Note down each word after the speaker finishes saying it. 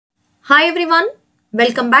Hi everyone,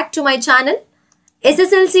 welcome back to my channel.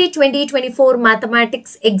 SSLC 2024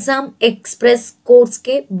 Mathematics Exam Express course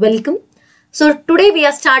ke welcome. So today we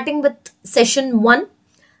are starting with session 1.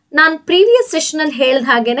 ನಾನು previous session ಅಲ್ಲಿ ಹೇಳಿದ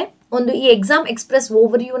ಹಾಗೇನೆ ಒಂದು ಈ exam express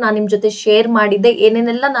overview ನಾನು ನಿಮ್ಮ ಜೊತೆ ಶೇರ್ ಮಾಡಿದ್ದೆ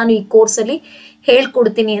ಏನೇನೆಲ್ಲ ನಾನು ಈ ಕೋರ್ಸ್ ಅಲ್ಲಿ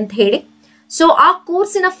ಹೇಳ್ಕೊಡ್ತೀನಿ ಅಂತ ಹೇಳಿ. ಸೊ ಆ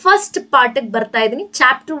ಕೋರ್ಸಿನ ಫಸ್ಟ್ ಪಾರ್ಟ್ ಗೆ ಬರ್ತಾ ಇದೀನಿ,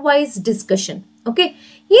 ಚಾಪ್ಟರ್ ವೈಸ್ ಡಿಸ್ಕಷನ್. ಓಕೆ,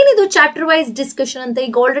 ಏನಿದು ಚಾಪ್ಟರ್ ವೈಸ್ ಡಿಸ್ಕಷನ್ ಅಂತ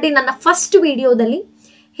ಈಗ ಆಲ್ರೆಡಿ ನನ್ನ ಫಸ್ಟ್ ವಿಡಿಯೋದಲ್ಲಿ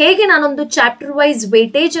ಹೇಗೆ ನಾನೊಂದು ಚಾಪ್ಟರ್ ವೈಸ್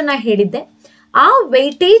ವೇಟೇಜ್ ಅನ್ನ ಹೇಳಿದ್ದೆ, ಆ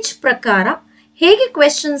ವೇಟೇಜ್ ಪ್ರಕಾರ ಹೇಗೆ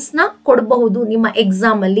ಕ್ವೆಶನ್ಸ್ ನ ಕೊಡಬಹುದು ನಿಮ್ಮ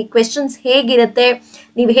ಎಕ್ಸಾಮ್ ಅಲ್ಲಿ, ಕ್ವೆಶನ್ಸ್ ಹೇಗಿರುತ್ತೆ,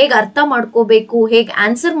 ನೀವು ಹೇಗೆ ಅರ್ಥ ಮಾಡ್ಕೋಬೇಕು, ಹೇಗೆ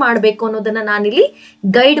ಆನ್ಸರ್ ಮಾಡಬೇಕು ಅನ್ನೋದನ್ನ ನಾನಿಲ್ಲಿ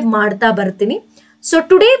ಗೈಡ್ ಮಾಡ್ತಾ ಬರ್ತೀನಿ. So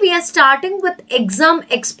today we are starting with exam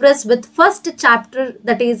express with first chapter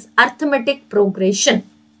that is arithmetic progression.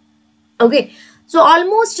 Okay, so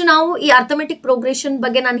almost ನಾವು ಈ ಅರ್ಥಮೆಟಿಕ್ ಪ್ರೋಗ್ರೆಷನ್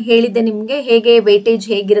ಬಗ್ಗೆ ನಾನು ಹೇಳಿದ್ದೆ ನಿಮಗೆ, ಹೇಗೆ ವೇಟೇಜ್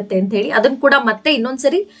ಹೇಗಿರುತ್ತೆ ಅಂತ ಹೇಳಿ. ಅದನ್ನು ಕೂಡ ಮತ್ತೆ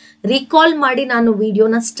ಇನ್ನೊಂದ್ಸರಿ ರೀಕಾಲ್ ಮಾಡಿ ನಾನು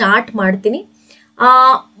ವಿಡಿಯೋನ ಸ್ಟಾರ್ಟ್ ಮಾಡ್ತೀನಿ.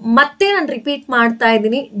 ಮತ್ತೆ ನಾನು ರಿಪೀಟ್ ಮಾಡ್ತಾ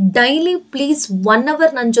ಇದ್ದೀನಿ, ಡೈಲಿ ಪ್ಲೀಸ್ 1 hour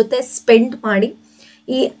ನನ್ನ ಜೊತೆ ಸ್ಪೆಂಡ್ ಮಾಡಿ.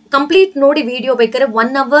 ಈ ಕಂಪ್ಲೀಟ್ ನೋಡಿ ವಿಡಿಯೋ ಬೇಕಾದ್ರೆ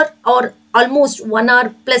 1 hour are almost 1 hour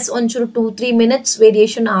plus ಒಂಚೂರು 2-3 minutes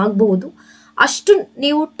ವೇರಿಯೇಷನ್ ಆಗಬಹುದು. ಅಷ್ಟು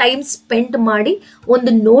ನೀವು ಟೈಮ್ ಸ್ಪೆಂಡ್ ಮಾಡಿ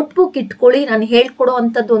ಒಂದು ನೋಟ್ಬುಕ್ ಇಟ್ಕೊಳ್ಳಿ, ನಾನು ಹೇಳ್ಕೊಡೋ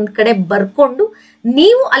ಅಂಥದ್ದು ಒಂದು ಕಡೆ ಬರ್ಕೊಂಡು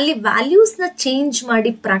ನೀವು ಅಲ್ಲಿ ವ್ಯಾಲ್ಯೂಸ್ನ ಚೇಂಜ್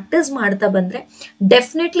ಮಾಡಿ ಪ್ರಾಕ್ಟೀಸ್ ಮಾಡ್ತಾ ಬಂದರೆ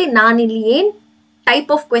ಡೆಫಿನೆಟ್ಲಿ ನಾನಿಲ್ಲಿ ಏನು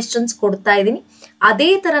ಟೈಪ್ ಆಫ್ ಕ್ವೆಶನ್ಸ್ ಕೊಡ್ತಾ ಇದ್ದೀನಿ ಅದೇ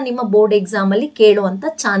ಥರ ನಿಮ್ಮ ಬೋರ್ಡ್ ಎಕ್ಸಾಮಲ್ಲಿ ಕೇಳುವಂಥ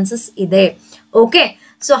ಚಾನ್ಸಸ್ ಇದೆ. ಓಕೆ,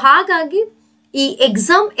 ಸೊ ಹಾಗಾಗಿ ಈ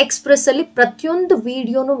ಎಕ್ಸಾಮ್ ಎಕ್ಸ್ಪ್ರೆಸ್ ಅಲ್ಲಿ ಪ್ರತಿಯೊಂದು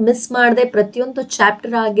ವಿಡಿಯೋನು ಮಿಸ್ ಮಾಡದೆ, ಪ್ರತಿಯೊಂದು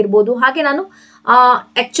ಚಾಪ್ಟರ್ ಆಗಿರ್ಬೋದು, ಹಾಗೆ ನಾನು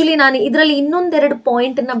ಆಕ್ಚುಲಿ ನಾನು ಇದರಲ್ಲಿ ಇನ್ನೊಂದೆರಡು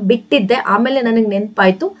ಪಾಯಿಂಟನ್ನು ಬಿಟ್ಟಿದ್ದೆ, ಆಮೇಲೆ ನನಗೆ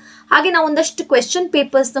ನೆನಪಾಯಿತು. ಹಾಗೆ ನಾವು ಒಂದಷ್ಟು ಕ್ವೆಶನ್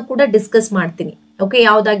ಪೇಪರ್ಸ್ನ ಕೂಡ ಡಿಸ್ಕಸ್ ಮಾಡ್ತೀನಿ. ಓಕೆ,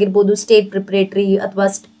 ಯಾವುದಾಗಿರ್ಬೋದು ಸ್ಟೇಟ್ ಪ್ರಿಪರೇಟರಿ ಅಥವಾ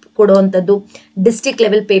ಕೊಡುವಂಥದ್ದು, district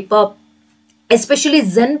level paper, especially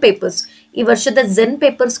Zen papers. ಈ ವರ್ಷದ ಝೆನ್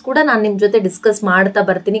ಪೇಪರ್ಸ್ ಕೂಡ ನಾನು ನಿಮ್ಮ ಜೊತೆ ಡಿಸ್ಕಸ್ ಮಾಡ್ತಾ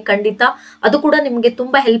ಬರ್ತೀನಿ. ಖಂಡಿತ ಅದು ಕೂಡ ನಿಮಗೆ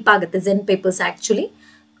ತುಂಬ ಹೆಲ್ಪ್ ಆಗುತ್ತೆ ಝೆನ್ ಪೇಪರ್ಸ್ ಆ್ಯಕ್ಚುಲಿ.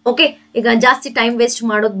 ಓಕೆ, ಈಗ ಜಾಸ್ತಿ ಟೈಮ್ ವೇಸ್ಟ್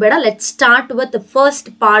ಮಾಡೋದು ಬೇಡ. Let start with first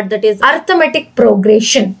part that is arithmetic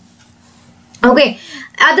progression. Okay,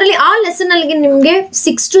 ಅದರಲ್ಲಿ ಆ ಲೆಸನ್ ಅಲ್ಲಿ ನಿಮಗೆ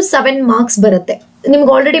 6 to 7 marks ಬರುತ್ತೆ.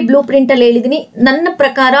 ನಿಮ್ಗೆ ಆಲ್ರೆಡಿ ಬ್ಲೂ ಪ್ರಿಂಟ್ ಅಲ್ಲಿ ಹೇಳಿದೀನಿ, ನನ್ನ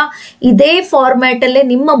ಪ್ರಕಾರ ಇದೇ ಫಾರ್ಮ್ಯಾಟ್ ಅಲ್ಲೇ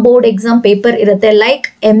ನಿಮ್ಮ ಬೋರ್ಡ್ ಎಕ್ಸಾಮ್ ಪೇಪರ್ ಇರುತ್ತೆ. ಲೈಕ್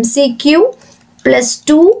MCQ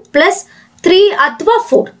 +2 +3 ಅಥವಾ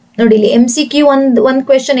 4. ನೋಡಿ ಇಲ್ಲಿ MCQ ಒಂದು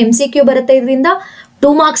ಕ್ವೆಶನ್ MCQ ಬರುತ್ತೆ, ಇದರಿಂದ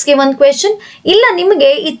 2 marksಗೆ ಒಂದು ಕ್ವೆಶನ್. ಇಲ್ಲ ನಿಮಗೆ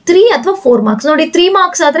ಈ 3 ಅಥವಾ 4 marks, ನೋಡಿ 3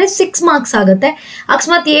 marks ಆದರೆ 6 marks ಆಗುತ್ತೆ.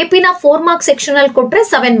 ಅಕಸ್ಮಾತ್ AP ನ 4 marks ಸೆಕ್ಷನ್ ಅಲ್ಲಿ ಕೊಟ್ರೆ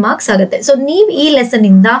 7 marks ಆಗುತ್ತೆ. ಸೊ ನೀವು ಈ ಲೆಸನ್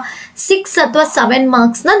ಇಂದ 6 ಅಥವಾ 7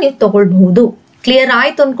 marks ನ ನೀವು ತಗೊಳ್ಬಹುದು. ಕ್ಲಿಯರ್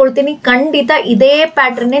ಆಯ್ತು ಅನ್ಕೊಳ್ತೀನಿ. ಖಂಡಿತ ಇದೇ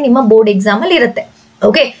ಪ್ಯಾಟರ್ನ್ ನಿಮ್ಮ ಬೋರ್ಡ್ ಎಕ್ಸಾಮ್ ಅಲ್ಲಿ ಇರುತ್ತೆ.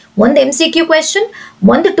 ಓಕೆ, ಒಂದು MCQ ಕ್ವೆಶನ್,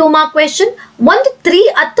 ಒಂದು 2 mark ಕ್ವೆಶನ್, ಒಂದು 3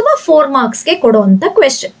 ಅಥವಾ 4 marksಗೆ ಕೊಡುವಂತ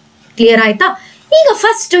ಕ್ವೆಶನ್. ಕ್ಲಿಯರ್ ಆಯ್ತಾ? ಈಗ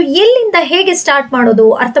ಫಸ್ಟ್ ಎಲ್ಲಿಂದ ಹೇಗೆ ಸ್ಟಾರ್ಟ್ ಮಾಡೋದು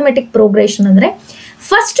ಅರ್ಥಮೆಟಿಕ್ ಪ್ರೋಗ್ರೆಷನ್ ಅಂದ್ರೆ,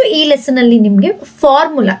 ಫಸ್ಟ್ ಈ ಲೆಸನ್ ಅಲ್ಲಿ ನಿಮಗೆ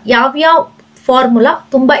ಫಾರ್ಮುಲಾ, ಯಾವ್ಯಾವ ಫಾರ್ಮುಲಾ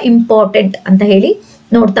ತುಂಬಾ ಇಂಪಾರ್ಟೆಂಟ್ ಅಂತ ಹೇಳಿ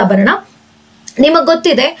ನೋಡ್ತಾ ಬರೋಣ. ನಿಮಗೆ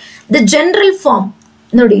ಗೊತ್ತಿದೆ ದ ಜನರಲ್ ಫಾರ್ಮ್.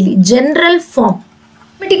 ನೋಡಿ ಇಲ್ಲಿ general form.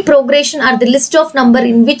 Arithmetic progression are the list of number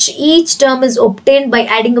in which each term is ಒಬ್ಟೇನ್ಡ್ by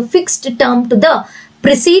adding a fixed term to the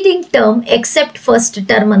preceding term accept first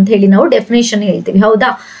term ಅಂತ ಹೇಳಿ ನಾವು ಡೆಫಿನೇಷನ್ ಹೇಳ್ತೀವಿ.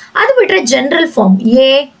 ಹೌದಾ? ಅದು ಬಿಟ್ರೆ general form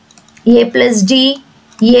A plus D,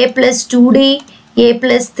 A plus 2D, A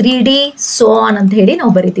plus 3D, so on ಅಂತ ಹೇಳಿ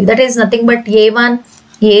ನಾವು ಬರಿತೀವಿ. That is nothing but A1,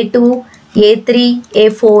 A2, A3,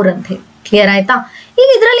 A4 ಅಂತ ಹೇಳಿ. ಕ್ಲಿಯರ್ ಆಯ್ತಾ? ಈಗ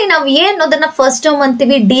ಇದರಲ್ಲಿ ನಾವು A ಅನ್ನೋದನ್ನ ಫಸ್ಟ್ ಟರ್ಮ್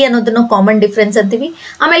ಅಂತೀವಿ, D ಅನ್ನೋದನ್ನ ಕಾಮನ್ ಡಿಫ್ರೆನ್ಸ್ ಅಂತೀವಿ.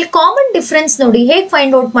 ಆಮೇಲೆ ಕಾಮನ್ ಡಿಫ್ರೆನ್ಸ್ ನೋಡಿ ಹೇಗೆ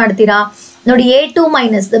ಫೈಂಡ್ ಔಟ್ ಮಾಡ್ತೀರಾ? ನೋಡಿ A2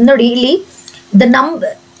 ಮೈನಸ್, ನೋಡಿ ಇಲ್ಲಿ the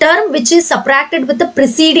term which is subtracted with the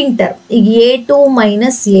preceding term. ಈಗ A2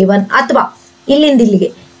 ಮೈನಸ್ A1 ಅಥವಾ ಇಲ್ಲಿಂದ ಇಲ್ಲಿಗೆ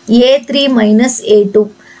A3 ಮೈನಸ್ A2.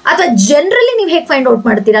 ಅಥವಾ ಜನರಲಿ ನೀವು ಹೇಗೆ ಫೈಂಡ್ ಔಟ್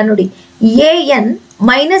ಮಾಡ್ತೀರಾ? ನೋಡಿ AN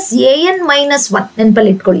ಮೈನಸ್ AN ಮೈನಸ್ 1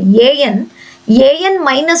 ನೆನಪಲ್ಲಿ ಇಟ್ಕೊಳ್ಳಿ. AN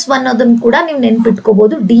ಮೈನಸ್ 1 ಅದನ್ನು ಕೂಡ ನೀವು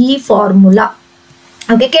ನೆನಪಿಟ್ಕೋಬಹುದು. D formula.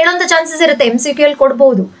 ಓಕೆ, ಕೇಳೋಂಥ ಚಾನ್ಸಸ್ ಇರುತ್ತೆ, MCQ ಅಲ್ಲಿ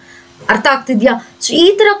ಕೊಡ್ಬೋದು. ಅರ್ಥ ಆಗ್ತಿದ್ಯಾ? ಸೊ ಈ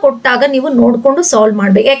ತರ ಕೊಟ್ಟಾಗ ನೀವು ನೋಡ್ಕೊಂಡು ಸಾಲ್ವ್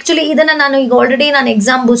ಮಾಡ್ಬೇಕು. ಆಕ್ಚುಲಿ ಇದನ್ನ ನಾನು ಈಗ ಆಲ್ರೆಡಿ ನಾನು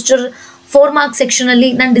ಎಕ್ಸಾಮ್ ಬೂಸ್ಟರ್ 4 mark ಸೆಕ್ಷನ್ ಅಲ್ಲಿ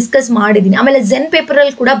ನಾನು ಡಿಸ್ಕಸ್ ಮಾಡಿದ್ದೀನಿ. ಆಮೇಲೆ ಝೆನ್ ಪೇಪರ್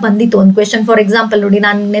ಅಲ್ಲಿ ಕೂಡ ಬಂದಿತ್ತು ಒಂದು ಕ್ವೆಶನ್. ಫಾರ್ ಎಕ್ಸಾಂಪಲ್ ನೋಡಿ,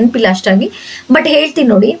 ನಾನು ನೆನಪಿಲ್ಲ ಅಷ್ಟಾಗಿ, ಬಟ್ ಹೇಳ್ತೀನಿ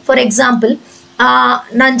ನೋಡಿ. ಫಾರ್ ಎಕ್ಸಾಂಪಲ್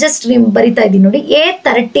ನಾನು ಜಸ್ಟ್ ಬರಿತಾ ಇದ್ದೀನಿ ನೋಡಿ.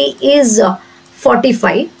 A30 is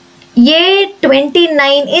 45,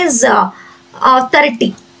 A29 is 30.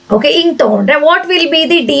 Okay, ಹಿಂಗೆ ತಗೊಂಡ್ರೆ what will be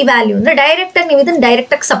the D value ಅಂದ್ರೆ ಡೈರೆಕ್ಟ್ ಆಗಿ ನೀವು ಇದನ್ನ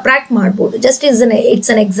ಡೈರೆಕ್ಟ್ ಆಗಿ ಸಬ್ಟ್ರಾಕ್ಟ್ ಮಾಡ್ಬೋದು. ಜಸ್ಟ್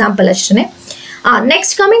ಇಟ್ಸ್ ಅನ್ ಎಕ್ಸಾಂಪಲ್ ಅಷ್ಟೇ.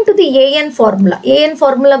 Next coming to the AN formula. AN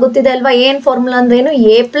formula ಗೊತ್ತಿದೆ ಅಲ್ವಾ? AN ಫಾರ್ಮುಲಾ ಅಂದ್ರೆ ಏನು?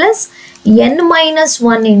 A plus n minus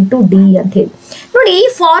 1 into D ಅಂತ ಹೇಳಿ. ನೋಡಿ ಈ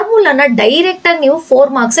ಫಾರ್ಮುಲಾನ ಡೈರೆಕ್ಟ್ ಆಗಿ ನೀವು 4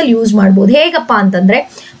 marks ಅಲ್ಲಿ ಯೂಸ್ ಮಾಡ್ಬೋದು. ಹೇಗಪ್ಪ ಅಂತಂದ್ರೆ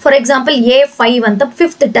ಫಾರ್ ಎಕ್ಸಾಂಪಲ್ A5 ಅಂತ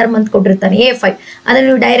 5th ಟರ್ಮ್ ಅಂತ ಕೊಟ್ಟಿರ್ತಾನೆ A5, ಅದನ್ನು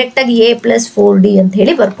ನೀವು ಡೈರೆಕ್ಟ್ ಆಗಿ A+4D ಅಂತ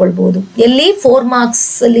ಹೇಳಿ ಬರ್ಕೊಳ್ಬಹುದು. ಎಲ್ಲಿ 4 ಮಾರ್ಕ್ಸ್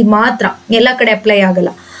ಅಲ್ಲಿ ಮಾತ್ರ, ಎಲ್ಲ ಕಡೆ ಅಪ್ಲೈ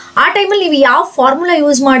ಆಗಲ್ಲ. ಆ ಟೈಮಲ್ಲಿ ನೀವು ಯಾವ ಫಾರ್ಮುಲಾ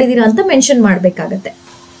ಯೂಸ್ ಮಾಡಿದೀರಾ ಅಂತ ಮೆನ್ಷನ್ ಮಾಡಬೇಕಾಗತ್ತೆ.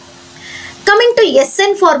 ಕಮಿಂಗ್ ಟು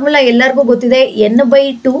SN ಫಾರ್ಮುಲಾ ಎಲ್ಲರಿಗೂ ಗೊತ್ತಿದೆ,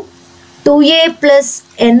 n/2 2a plus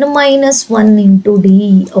n-1 into d.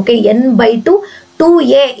 Okay, n/2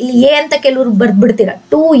 2a, ಇಲ್ಲಿ a ಅಂತ ಕೆಲವರು ಬರ್ದ್ಬಿಡ್ತೀರಾ,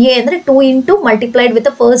 2a ಅಂದ್ರೆ 2 into multiplied with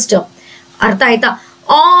the first term. ಅರ್ಥ ಆಯ್ತಾ?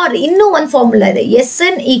 ಆರ್ ಇನ್ನೂ ಒಂದು ಫಾರ್ಮುಲಾ ಇದೆ,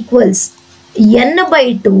 SN equals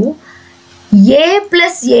n/2 a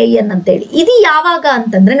plus an ಅಂತೇಳಿ. ಇದು ಯಾವಾಗ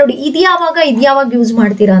ಅಂತಂದ್ರೆ ನೋಡಿ, ಇದು ಯಾವಾಗ ಯೂಸ್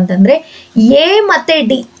ಮಾಡ್ತೀರಾ ಅಂತಂದ್ರೆ a ಮತ್ತೆ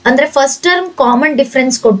d ಅಂದ್ರೆ ಫಸ್ಟ್ ಟರ್ಮ್ ಕಾಮನ್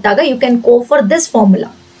ಡಿಫರೆನ್ಸ್ ಕೊಟ್ಟಾಗ you can go for this formula.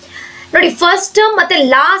 ನೋಡಿ, ಫಸ್ಟ್ ಟರ್ಮ್ ಮತ್ತೆ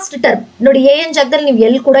ಲಾಸ್ಟ್ ಟರ್ಮ್ ನೋಡಿ, an ಜಾಗದಲ್ಲಿ ನೀವು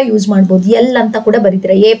ಎಲ್ ಕೂಡ ಯೂಸ್ ಮಾಡ್ಬೋದು, ಎಲ್ ಅಂತ ಕೂಡ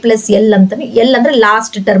ಬರೀತೀರಾ, a plus l ಅಂತ. ಎಲ್ ಅಂದ್ರೆ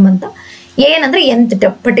ಲಾಸ್ಟ್ ಟರ್ಮ್ ಅಂತ, ಏನ್ ಅಂದ್ರೆ nth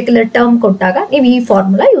ಟರ್ಮ್, ಪರ್ಟಿಕ್ಯುಲರ್ ಟರ್ಮ್ ಕೊಟ್ಟಾಗ ನೀವು ಈ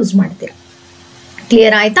ಫಾರ್ಮುಲಾ ಯೂಸ್ ಮಾಡ್ತೀರಾ.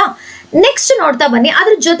 ಕ್ಲಿಯರ್ ಆಯ್ತಾ? ನೆಕ್ಸ್ಟ್ ನೋಡ್ತಾ ಬನ್ನಿ,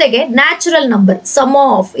 ಅದ್ರ ಜೊತೆಗೆ ನ್ಯಾಚುರಲ್ ನಂಬರ್ ಸಮ್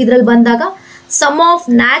ಆಫ್, ಇದ್ರಲ್ಲಿ ಬಂದಾಗ ಸಮ್ ಆಫ್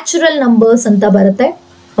ನ್ಯಾಚುರಲ್ ನಂಬರ್ಸ್ ಅಂತ ಬರುತ್ತೆ.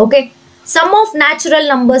 Okay, some of natural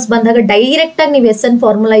numbers ಬಂದಾಗ ಡೈರೆಕ್ಟ್ ಆಗಿ ನೀವು SN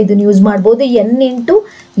ಫಾರ್ಮುಲಾ ಇದನ್ನ ಯೂಸ್ ಮಾಡ್ಬೋದು, n into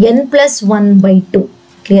n+1/2.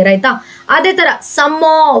 ಕ್ಲಿಯರ್ ಆಯ್ತಾ? ಅದೇ ತರ ಸಮ್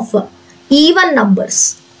ಆಫ್ ಈವನ್ ನಂಬರ್ಸ್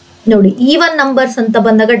ನೋಡಿ, ಈವನ್ ನಂಬರ್ಸ್ ಅಂತ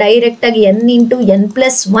ಬಂದಾಗ ಡೈರೆಕ್ಟ್ ಆಗಿ n into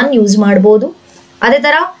n+1 ಯೂಸ್ ಮಾಡ್ಬೋದು. ಅದೇ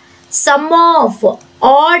ತರ some of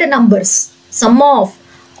add numbers, some of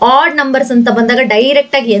add numbers ಅಂತ ಬಂದಾಗ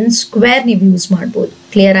ಡೈರೆಕ್ಟ್ ಆಗಿ n² ನೀವು ಯೂಸ್ ಮಾಡ್ಬೋದು.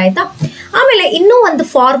 ಕ್ಲಿಯರ್ ಆಯ್ತಾ? ಆಮೇಲೆ ಇನ್ನೂ ಒಂದು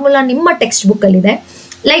ಫಾರ್ಮುಲಾ ನಿಮ್ಮ ಟೆಕ್ಸ್ಟ್ ಬುಕ್ ಅಲ್ಲಿ ಇದೆ.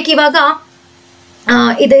 ಲೈಕ್ ಇವಾಗ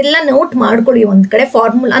ಇದೆಲ್ಲ ನೋಟ್ ಮಾಡ್ಕೊಳ್ಳಿ ಒಂದ್ ಕಡೆ.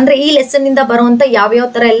 ಫಾರ್ಮುಲಾ ಅಂದ್ರೆ ಈ ಲೆಸನ್ ಇಂದ ಬರುವಂತ ಯಾವ್ಯಾವ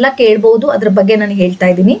ತರ ಎಲ್ಲ ಕೇಳ್ಬಹುದು ಅದ್ರ ಬಗ್ಗೆ ನಾನು ಹೇಳ್ತಾ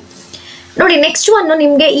ಇದ್ದೀನಿ. ನೋಡಿ, ನೆಕ್ಸ್ಟ್ ಒನ್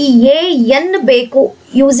ನಿಮ್ಗೆ ಈ an ಬೇಕು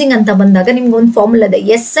ಯೂಸಿಂಗ್ ಅಂತ ಬಂದಾಗ ನಿಮ್ಗೆ ಒಂದು ಫಾರ್ಮುಲಾ ಇದೆ,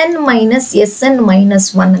 SN minus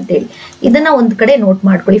SN-1 ಅಂತೇಳಿ. ಇದನ್ನ ಒಂದ್ ಕಡೆ ನೋಟ್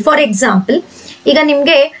ಮಾಡ್ಕೊಳ್ಳಿ. ಫಾರ್ ಎಕ್ಸಾಂಪಲ್, ಈಗ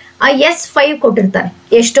ನಿಮ್ಗೆ S5 ಕೊಟ್ಟಿರ್ತಾನೆ,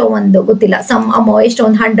 ಎಷ್ಟೋ ಒಂದು ಗೊತ್ತಿಲ್ಲ, ಎಷ್ಟೋ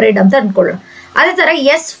ಒಂದು 100 ಅಂತ ಅನ್ಕೊಳ್ಳೋಣ. ಅದೇ ತರ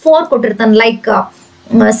S4 ಕೊಟ್ಟಿರ್ತಾನೆ, ಲೈಕ್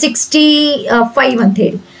 65 ಅಂತ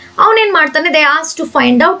ಹೇಳಿ. ಅವನೇನ್ ಮಾಡ್ತಾನೆ, they as to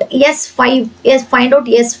find out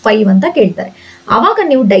S5 ಅಂತ ಕೇಳ್ತಾರೆ. ಅವಾಗ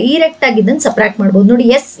ನೀವು ಡೈರೆಕ್ಟ್ ಆಗಿ ಇದನ್ನ ಸಪ್ರಾಕ್ಟ್ ಮಾಡ್ಬೋದು. ನೋಡಿ,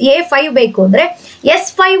 A5 ಬೇಕು ಅಂದ್ರೆ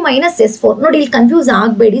S5 minus S4. ನೋಡಿ, ಇಲ್ಲಿ ಕನ್ಫ್ಯೂಸ್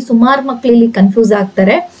ಆಗಬೇಡಿ, ಸುಮಾರು ಮಕ್ಳು ಇಲ್ಲಿ ಕನ್ಫ್ಯೂಸ್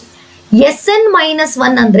ಆಗ್ತಾರೆ.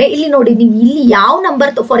 SN-1 ಅಂದ್ರೆ ಇಲ್ಲಿ ನೋಡಿ, ನೀವು ಇಲ್ಲಿ ಯಾವ ನಂಬರ್,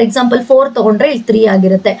 ಫಾರ್ ಎಕ್ಸಾಂಪಲ್ 4 ತಗೊಂಡ್ರೆ ಇಲ್ಲಿ 3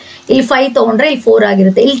 ಆಗಿರುತ್ತೆ, ಇಲ್ಲಿ 5 ತಗೊಂಡ್ರೆ ಇಲ್ಲಿ 4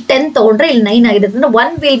 ಆಗಿರುತ್ತೆ, ಇಲ್ಲಿ 10 ತಗೊಂಡ್ರೆ ಇಲ್ಲಿ 9 ಆಗಿರುತ್ತೆ. ಅಂದ್ರೆ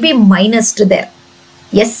 1 will be minus to their.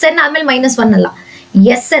 SN ಆದ್ಮೇಲೆ -1 ಅಲ್ಲ,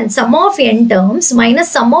 SN some of n terms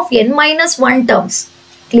minus some of n-1 terms.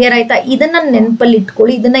 Clear ಆಯ್ತಾ? ಇದನ್ನ ನೆನಪಲ್ಲಿ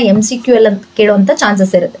ಇಟ್ಕೊಳ್ಳಿ. ಇದನ್ನ MCQ ಅಂತ ಕೇಳುವಂತ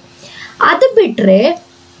ಚಾನ್ಸಸ್ ಇರುತ್ತೆ. ಅದು ಬಿಟ್ರೆ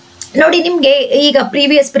ನೋಡಿ, ನಿಮ್ಗೆ ಈಗ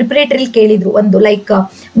ಪ್ರೀವಿಯಸ್ ಪ್ರಿಪರೇಟರಿ ಕೇಳಿದ್ರು ಒಂದು, ಲೈಕ್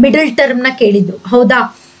ಮಿಡಲ್ ಟರ್ಮ್ ನ ಕೇಳಿದ್ರು, ಹೌದಾ?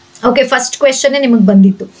 ಓಕೆ, ಫಸ್ಟ್ ಕ್ವೆಶ್ಚನ್ ನಿಮಗೆ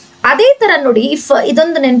ಬಂದಿತ್ತು. ಅದೇ ತರ ನೋಡಿ, ಇಫ್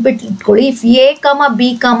ಇದೊಂದು ನೆನ್ಪಿಟ್ಕೊಳ್ಳಿ, if A, B,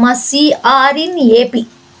 C R in AP.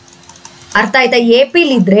 ಅರ್ಥ ಆಯ್ತಾ? AP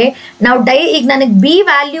ಇದ್ರೆ ನಾವು ಈಗ ನನಗೆ B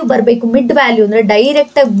ವ್ಯಾಲ್ಯೂ ಬರಬೇಕು, ಮಿಡ್ ವ್ಯಾಲ್ಯೂ ಅಂದ್ರೆ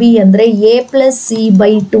ಡೈರೆಕ್ಟ್ ಆಗಿ B ಅಂದ್ರೆ A plus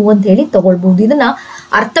C/2 ಅಂತ ಹೇಳಿ ತಗೊಳ್ಬಹುದು. ಇದನ್ನ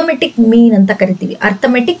ಅರ್ಥಮೆಟಿಕ್ ಮೀನ್ ಅಂತ ಕರಿತೀವಿ,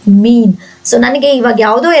 ಅರ್ಥಮೆಟಿಕ್ ಮೀನ್. ಸೊ ನನಗೆ ಇವಾಗ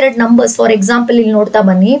ಯಾವುದೋ 2 ನಂಬರ್ಸ್, ಫಾರ್ ಎಕ್ಸಾಂಪಲ್ ಇಲ್ಲಿ ನೋಡ್ತಾ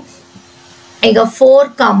ಬನ್ನಿ, ಈಗ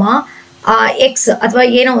 4, X ಅಥವಾ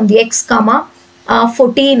ಏನೋ ಒಂದು X,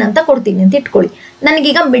 14 ಅಂತ ಕೊಡ್ತೀನಿ ಅಂತ ಇಟ್ಕೊಳ್ಳಿ.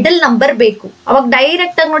 ನನಗೀಗ ಮಿಡಲ್ ನಂಬರ್ ಬೇಕು. ಅವಾಗ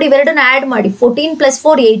ಡೈರೆಕ್ಟ್ ಆಗಿ ನೋಡಿ, ಇವೆರಡನ್ನ ಆಡ್ ಮಾಡಿ, 14 +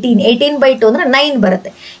 4 18, 18/2 ಅಂದ್ರೆ 9 ಬರುತ್ತೆ.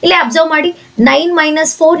 ಇಲ್ಲಿ ಅಬ್ಸರ್ವ್ ಮಾಡಿ, 9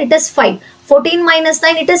 - 4 it is 5, 14 -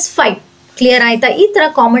 9 it is 5. Clear ಆಯ್ತಾ? ಈ ತರ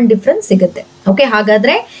ಕಾಮನ್ ಡಿಫ್ರೆನ್ಸ್ ಸಿಗುತ್ತೆ. ಓಕೆ,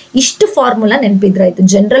 ಹಾಗಾದ್ರೆ ಇಷ್ಟು ಫಾರ್ಮುಲಾ ನೆನಪಿದ್ರಾಯ್ತು.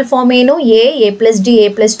 ಜನರಲ್ ಫಾರ್ಮ್ ಏನು? A + D, A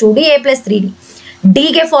 + 2D, A + 3D. D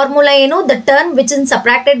ಗೆ ಫಾರ್ಮುಲಾ ಏನು? The term which is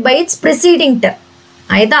subtracted by it's preceding term.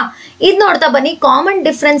 ಆಯ್ತಾ? ಇದು ನೋಡ್ತಾ ಬನ್ನಿ, common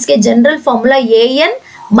ಡಿಫ್ರೆನ್ಸ್ಗೆ general formula AN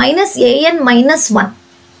minus AN-1.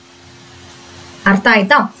 ಅರ್ಥ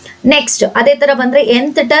ಆಯ್ತಾ? ನೆಕ್ಸ್ಟ್ ಅದೇ ತರ ಬಂದ್ರೆ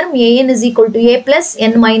nth term AN is equal to A plus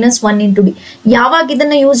n-1 into D. ಯಾವಾಗ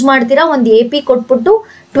ಇದನ್ನ ಯೂಸ್ ಮಾಡ್ತೀರಾ? ಒಂದು AP ಕೊಟ್ಬಿಟ್ಟು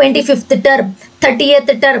 25th term,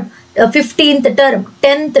 30th term, 15th term,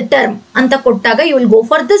 10th term ಅಂತ ಕೊಟ್ಟಾಗ you will go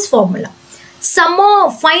for this formula.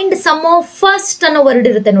 Find some of first ಅನ್ನೋ word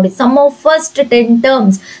ಇರುತ್ತೆ ನೋಡಿ, some of first 10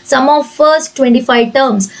 terms, some of first 25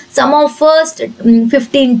 terms, some of first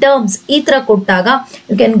 15 terms, ಈ ತರ ಕೊಟ್ಟಾಗ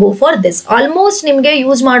you can go for this. Almost ನಿಮ್ಗೆ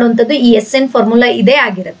use ಮಾಡುವಂಥದ್ದು ಈ SN ಫಾರ್ಮುಲಾ ಇದೇ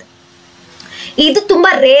ಆಗಿರುತ್ತೆ. ಇದು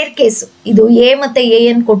ತುಂಬಾ ರೇರ್ ಕೇಸ್. ಇದು A ಮತ್ತೆ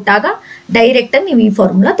AN ಕೊಟ್ಟಾಗ ಡೈರೆಕ್ಟ್ ಆಗಿ ನೀವು ಈ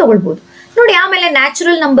ಫಾರ್ಮುಲಾ ತಗೊಳ್ಬಹುದು ನೋಡಿ. ಆಮೇಲೆ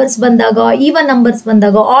ನ್ಯಾಚುರಲ್ ನಂಬರ್ಸ್ ಬಂದಾಗ, ಈವನ್ ನಂಬರ್ಸ್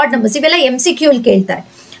ಬಂದಾಗ, ಆಡ್ ನಂಬರ್ಸ್, ಇವೆಲ್ಲ MCQ ಕೇಳ್ತಾರೆ.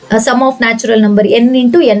 Sum of natural number n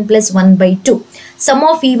into n+1/2. Sum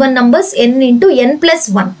of even numbers n into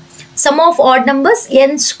n+1. Sum of odd numbers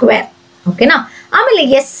n². ಓಕೆನಾ? ಆಮೇಲೆ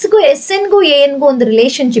ಎಸ್ಗೂ ಎಸ್ ಎನ್ಗೂ ಎ ಎನ್ಗೂ ಒಂದು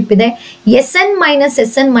ರಿಲೇಶನ್ಶಿಪ್ ಇದೆ. S N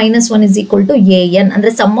minus one is equal to A N.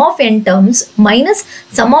 ಅಂದ್ರೆ some of N terms minus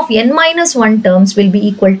some of N minus one terms will be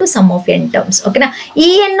equal to some of N terms. ಓಕೆನಾ? ಈ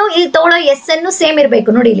ಎನ್ನು ಇಲ್ಲಿ ತಗೊಳ್ಳೋ S ಎನ್ನು same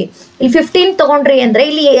ಇರಬೇಕು. ನೋಡಿ ಇಲ್ಲಿ 15 ತಗೊಂಡ್ರಿ ಅಂದ್ರೆ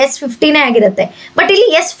ಇಲ್ಲಿ ಎಸ್ 15 ಆಗಿರುತ್ತೆ, ಬಟ್ ಇಲ್ಲಿ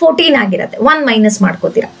ಎಸ್ 14 ಆಗಿರುತ್ತೆ. 1 ಮೈನಸ್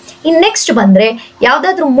ಮಾಡ್ಕೋತೀರಾ. ಇನ್ ನೆಕ್ಸ್ಟ್ ಬಂದ್ರೆ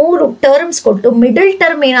ಯಾವ್ದಾದ್ರು 3 ಟರ್ಮ್ಸ್ ಕೊಟ್ಟು ಮಿಡಲ್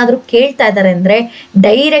ಟರ್ಮ್ ಏನಾದ್ರು ಕೇಳ್ತಾ ಇದಾರೆ ಅಂದ್ರೆ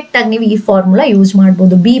ಡೈರೆಕ್ಟ್ ಆಗಿ ನೀವು ಈ ಫಾರ್ಮುಲಾ ಯೂಸ್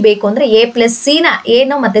ಮಾಡ್ಬೋದು. ಬಿ ಬೇಕು ಅಂದ್ರೆ ಎ ಪ್ಲಸ್ ಸಿ ನ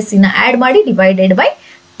ಎನೋ ಮತ್ತೆ ಸಿ ನ ಆಡ್ ಮಾಡಿ ಡಿವೈಡೆಡ್ ಬೈ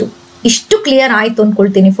 2. ಇಷ್ಟು ಕ್ಲಿಯರ್ ಆಯ್ತು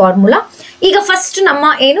ಅನ್ಕೊಳ್ತೀನಿ ಫಾರ್ಮುಲಾ. ಈಗ ಫಸ್ಟ್ ನಮ್ಮ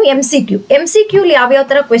ಏನು ಎಂ ಸಿ ಕ್ಯೂ ಯಾವ್ಯಾವ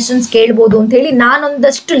ತರ ಕ್ವೆಶನ್ಸ್ ಕೇಳ್ಬೋದು ಅಂತ ಹೇಳಿ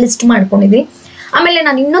ನಾನೊಂದಷ್ಟು ಲಿಸ್ಟ್ ಮಾಡ್ಕೊಂಡಿದ್ದೀನಿ. ಆಮೇಲೆ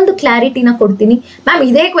ನಾನು ಇನ್ನೊಂದು ಕ್ಲಾರಿಟಿನ ಕೊಡ್ತೀನಿ. ಮ್ಯಾಮ್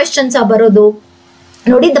ಇದೇ ಕ್ವೆಶನ್ಸ್ ಬರೋದು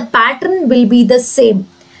ನೋಡಿ, the pattern will be the same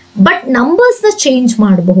but ನಂಬರ್ಸ್ನ change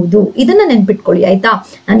ಮಾಡಬಹುದು. ಇದನ್ನ ನೆನ್ಪಿಟ್ಕೊಳ್ಳಿ ಆಯ್ತಾ.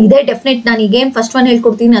 ನಾನು ಇದೇ ಡೆಫಿನೆಟ್ ನಾನು ಈಗೇನು ಫಸ್ಟ್ ಒನ್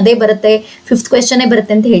ಹೇಳ್ಕೊಡ್ತೀನಿ ಅದೇ ಬರುತ್ತೆ, 5th ಕ್ವೆಶನ್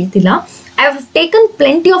ಬರುತ್ತೆ ಅಂತ ಹೇಳ್ತಿಲ್ಲ. I have taken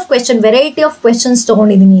plenty of question, variety of questions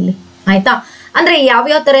ತಗೊಂಡಿದ್ದೀನಿ ಇಲ್ಲಿ ಆಯ್ತಾ. ಅಂದ್ರೆ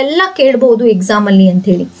ಯಾವ್ಯಾವ ತರ ಎಲ್ಲ ಕೇಳ್ಬಹುದು ಎಕ್ಸಾಮ್ ಅಲ್ಲಿ ಅಂತ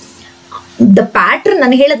ಹೇಳಿ. ದ ಪ್ಯಾಟರ್ನ್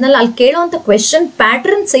ನಾನು ಹೇಳದ್ನಲ್ಲ, ಅಲ್ಲಿ ಕೇಳುವಂತ ಕ್ವೆಶನ್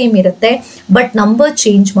ಪ್ಯಾಟರ್ನ್ ಸೇಮ್ ಇರುತ್ತೆ ಬಟ್ ನಂಬರ್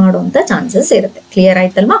ಚೇಂಜ್ ಮಾಡುವಂತ ಚಾನ್ಸಸ್ ಇರುತ್ತೆ. ಕ್ಲಿಯರ್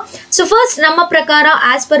ಆಯ್ತಲ್ವಾ? ಸೊ ಫಸ್ಟ್ ನಮ್ಮ ಪ್ರಕಾರ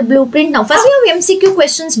ಆಸ್ ಪರ್ ಬ್ಲೂ ಪ್ರಿಂಟ್ ನಾವು ಫಸ್ಟ್ ಯಾವ MCQ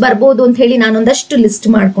ಕ್ವೆಶನ್ಸ್ ಬರ್ಬೋದು ಅಂತ ಹೇಳಿ ನಾನೊಂದಷ್ಟು ಲಿಸ್ಟ್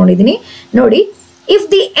ಮಾಡ್ಕೊಂಡಿದ್ದೀನಿ. ನೋಡಿ, if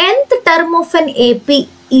the nth term of an AP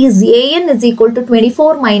is an is equal to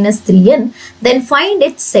 24 minus 3n, then find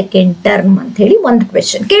its second term ಅಂತ ಹೇಳಿ ಒಂದು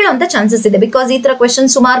ಕ್ವೆಶನ್ ಕೇಳುವಂತ ಚಾನ್ಸಸ್ ಇದೆ. ಬಿಕಾಸ್ ಈ ತರ ಕ್ವೆಶನ್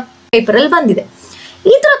ಸುಮಾರು ಪೇಪರ್ ಅಲ್ಲಿ ಬಂದಿದೆ.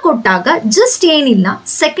 ಈ ತರ ಕೊಟ್ಟಾಗ ಜಸ್ಟ್ ಏನಿಲ್ಲ,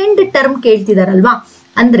 ಸೆಕೆಂಡ್ ಟರ್ಮ್ ಕೇಳ್ತಿದಾರಲ್ವಾ,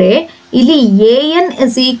 ಅಂದ್ರೆ ಇಲ್ಲಿ an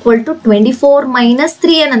is equal to 24 minus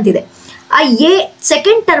 3n ಅಂತಿದೆ. ಆ ಎ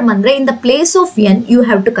ಸೆಕೆಂಡ್ ಟರ್ಮ್ ಅಂದ್ರೆ in the place of n you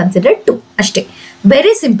have to consider 2 ಅಷ್ಟೇ.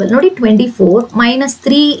 Very simple. ನೋಡಿ, 24 minus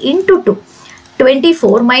 3 into 2.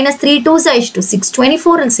 24 minus 3 2s ಎಷ್ಟು 6.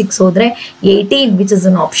 24 ಅಲ್ಲಿ 6 ಹೋದ್ರೆ 18, which is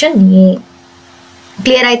an option A.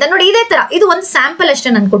 Clear ಆಯ್ತಾ? ನೋಡಿ, ಇದೇ ತರ ಇದು ಒಂದು ಸ್ಯಾಂಪಲ್ ಅಷ್ಟೇ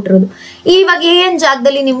ನಾನು ಕೊಟ್ಟಿರೋದು. ಇವಾಗ an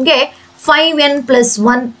ಜಾಗದಲ್ಲಿ ನಿಮ್ಗೆ 5n plus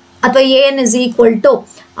 1 ಅಥವಾ an is equal to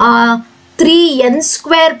 3n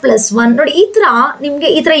square plus 1. ನೋಡಿ, ಈ ತರ ನಿಮ್ಗೆ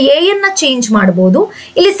ಈ ತರ an ನ ಚೇಂಜ್ ಮಾಡಬಹುದು.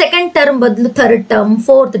 ಇಲ್ಲಿ ಸೆಕೆಂಡ್ ಟರ್ಮ್ ಬದಲು third term,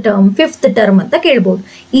 fourth term, 5th term ಅಂತ ಕೇಳ್ಬಹುದು.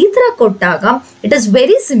 ಈ ತರ ಕೊಟ್ಟಾಗ it is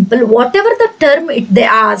very simple. What ever the term it they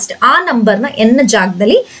asked, ಆ ನಂಬರ್ನ n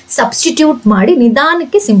ಜಾಗದಲ್ಲಿ ಸಬ್ಸ್ಟಿಟ್ಯೂಟ್ ಮಾಡಿ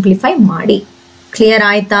ನಿಧಾನಕ್ಕೆ ಸಿಂಪ್ಲಿಫೈ ಮಾಡಿ. ಕ್ಲಿಯರ್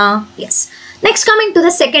ಆಯ್ತಾ? S. Next coming to the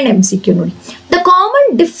second MCQ. ನೋಡಿ, the common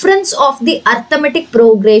difference of the arithmetic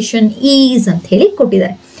progression is ಅಂತ ಹೇಳಿ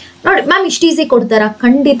ಕೊಟ್ಟಿದ್ದಾರೆ. ನೋಡಿ ಮ್ಯಾಮ್, ಇಷ್ಟು ಈಸಿ ಕೊಡ್ತಾರ?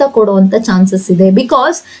 ಖಂಡಿತ ಕೊಡುವಂತ ಚಾನ್ಸಸ್ ಇದೆ.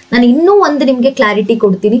 ಬಿಕಾಸ್ ನಾನು ಇನ್ನೂ ಒಂದು ನಿಮಗೆ ಕ್ಲಾರಿಟಿ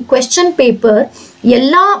ಕೊಡ್ತೀನಿ. ಕ್ವೆಶ್ಚನ್ ಪೇಪರ್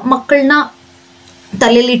ಎಲ್ಲ ಮಕ್ಕಳನ್ನ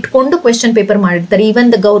ತಲೆಯಲ್ಲಿ ಇಟ್ಕೊಂಡು ಕ್ವೆಶ್ಚನ್ ಪೇಪರ್ ಮಾಡಿರ್ತಾರೆ. ಈವನ್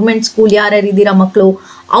ದ ಗೌರ್ಮೆಂಟ್ ಸ್ಕೂಲ್ ಯಾರ್ಯಾರು ಇದ್ದೀರಾ ಮಕ್ಕಳು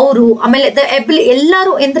ಅವರು, ಆಮೇಲೆ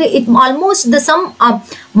ಎಲ್ಲರೂ ಅಂದ್ರೆ it almost the sum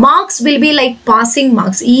marks will be like passing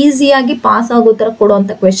marks. ಈಸಿಯಾಗಿ ಪಾಸ್ ಆಗೋ ತರ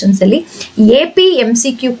ಕೊಡುವಂತ ಕ್ವೆಶನ್ಸ್ ಅಲ್ಲಿ AP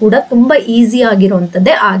MCQ ಕೂಡ ತುಂಬಾ ಈಸಿ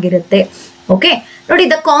ಆಗಿರುವಂತದ್ದೇ ಆಗಿರುತ್ತೆ. ಓಕೆ, ನೋಡಿ,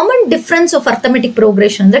 the common difference of arithmetic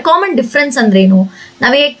progression ಅಂದ್ರೆ ಕಾಮನ್ ಡಿಫ್ರೆನ್ಸ್ ಅಂದ್ರೆ ಏನು?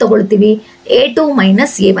 ನಾವ್ ಹೇಗೆ ತಗೊಳ್ತೀವಿ? A2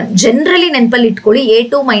 minus A1 ಜನರಲಿ ನೆನಪಲ್ಲಿ ಇಟ್ಕೊಳ್ಳಿ.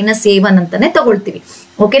 A2 minus A1 ಅಂತಾನೆ ತಗೊಳ್ತೀವಿ.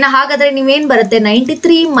 ಓಕೆನಾ? ಹಾಗಾದ್ರೆ ನೀವೇನ್ ಬರುತ್ತೆ,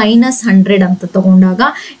 93 minus 100 ಅಂತ ತಗೊಂಡಾಗ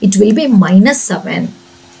ಇಟ್ ವಿಲ್ ಬಿ -7.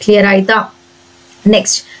 ಕ್ಲಿಯರ್ ಆಯ್ತಾ?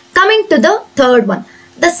 Next coming to the third one,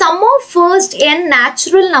 the sum of first n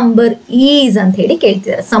natural number is ಅಂತ ಹೇಳಿ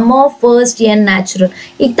ಕೇಳ್ತಿದ್ದಾರೆ. Some of first n natural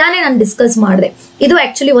ಈಗ ತಾನೇ ನಾನು ಡಿಸ್ಕಸ್ ಮಾಡಿದೆ. ಇದು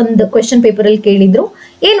ಆಕ್ಚುಲಿ ಒಂದು ಕ್ವೆಶನ್ ಪೇಪರ್ ಅಲ್ಲಿ ಕೇಳಿದ್ರು.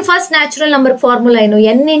 ಏನು ಫಸ್ಟ್ ನ್ಯಾಚುರಲ್ ನಂಬರ್ ಫಾರ್ಮುಲಾ ಏನು?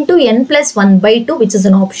 n into n plus 1/2 which is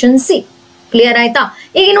an option C. Clear ಆಯ್ತಾ?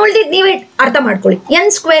 ಈಗ ನೋಡಿದ್ ನೀವೇ ಅರ್ಥ ಮಾಡ್ಕೊಳ್ಳಿ. n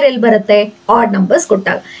ಸ್ಕ್ವೇರ್ ಎಲ್ಲಿ ಬರುತ್ತೆ? ಆಡ್ ನಂಬರ್ಸ್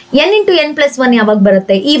ಕೊಟ್ಟಾಗ. n into n plus 1 ಯಾವಾಗ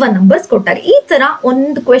ಬರುತ್ತೆ? ಈವನ್ ನಂಬರ್ಸ್ ಕೊಟ್ಟಾಗ. ಈ ತರ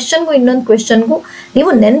ಒಂದು ಕ್ವೆಶನ್ಗೂ ಇನ್ನೊಂದು ಕ್ವೆಶನ್ಗೂ ನೀವು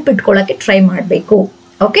ನೆನ್ಪಿಟ್ಕೊಳ್ಳೋಕೆ ಟ್ರೈ ಮಾಡಬೇಕು.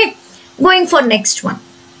 Okay, going for next one,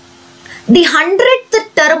 the 100th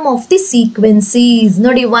term of the sequences.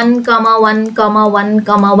 ನೋಡಿ,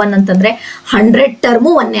 1,1,1,1 ಅಂತಂದ್ರೆ 100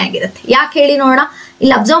 ಟರ್ಮು ಒಂದೇ ಆಗಿರುತ್ತೆ. ಯಾಕೆ ಹೇಳಿ ನೋಡೋಣ.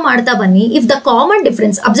 ಇಲ್ಲಿ ಅಬ್ಸರ್ವ್ ಮಾಡ್ತಾ ಬನ್ನಿ. If the common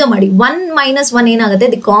difference observe ಮಾಡಿ, 1 minus 1 ಏನಾಗುತ್ತೆ?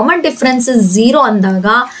 ದಿ ಕಾಮನ್ ಡಿಫ್ರೆನ್ಸ್ ಇಸ್ 0 ಅಂದಾಗ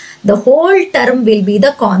the whole term will be the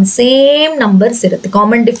same numbers ಇರುತ್ತೆ.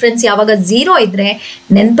 ಕಾಮನ್ ಡಿಫ್ರೆನ್ಸ್ ಯಾವಾಗ 0 ಇದ್ರೆ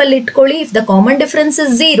ನೆನಪಲ್ಲಿ ಇಟ್ಕೊಳ್ಳಿ, if the common difference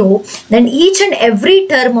is 0 then each and every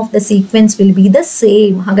term of the sequence will be the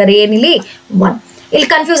same. ಹಾಗಾದ್ರೆ ಏನಿಲ್ಲಿ 1. ಇಲ್ಲಿ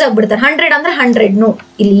confuse ಆಗ್ಬಿಡ್ತಾರೆ. 100 ಅಂದ್ರೆ 100. ನೋ,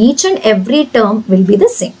 ಇಲ್ಲಿ each and every term will be the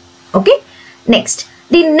same. Okay, next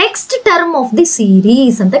the next term of the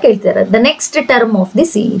series ಅಂತ ಕೇಳ್ತಾರೆ. The next term of the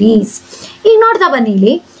series. ಈಗ ನೋಡ್ತಾ ಬನ್ನಿ,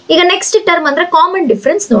 ಇಲ್ಲಿ ಈಗ ನೆಕ್ಸ್ಟ್ ಟರ್ಮ್ ಅಂದ್ರೆ ಕಾಮನ್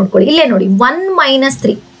ಡಿಫ್ರೆನ್ಸ್ ನೋಡ್ಕೊಳ್ಳಿ. ಇಲ್ಲೇ ನೋಡಿ, 1 minus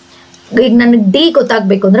 3. ಈಗ ನನಗೆ ಡಿ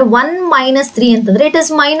ಗೊತ್ತಾಗಬೇಕು ಅಂದ್ರೆ 1 minus 3 ಅಂತಂದ್ರೆ ಇಟ್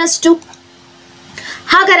ಇಸ್ -2.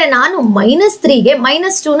 ಹಾಗಾದ್ರೆ ನಾನು -3ಗೆ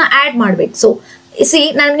 -2ನ ಆಡ್ ಮಾಡ್ಬೇಕು. ಸೊ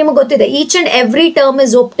ನಾನು ನಿಮಗೆ ಗೊತ್ತಿದೆ, each and every term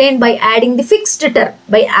is ಒಬ್ಟೈನ್ಡ್ by adding the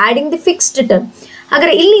fixed term.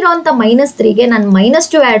 ಹಾಗಾದ್ರೆ ಇಲ್ಲಿರುವಂತ -3ಗೆ ನಾನು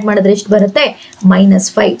 -2 ಆಡ್ ಮಾಡಿದ್ರೆ ಎಷ್ಟು ಬರುತ್ತೆ?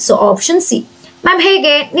 -5. So option C. ಮ್ಯಾಮ್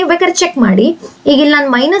ಹೇಗೆ? ನೀವು ಬೇಕಾದ್ರೆ ಚೆಕ್ ಮಾಡಿ. ಈಗ ಇಲ್ಲಿ ನಾನು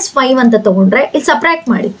 -5 ಅಂತ ತಗೊಂಡ್ರೆ ಇಲ್ಲಿ ಸಬ್ಟ್ರಾಕ್ಟ್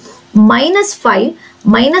ಮಾಡಿ. -5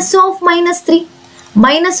 -3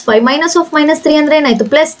 -5 -3 ಅಂದ್ರೆ ಏನಾಯ್ತು?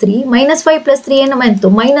 +3 -5 +3 ಏನಾಯ್ತು?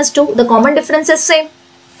 -2. The common difference is same.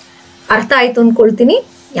 ಅರ್ಥ ಆಯ್ತು ಅನ್ಕೊಳ್ತೀನಿ.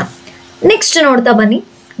 ನೆಕ್ಸ್ಟ್ ನೋಡ್ತಾ ಬನ್ನಿ.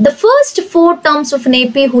 The first 4 terms of an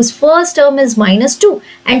AP whose first term is -2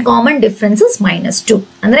 and common difference is -2.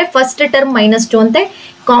 ಅಂದ್ರೆ ಫಸ್ಟ್ ಟರ್ಮ್ -2 ಅಂತೆ,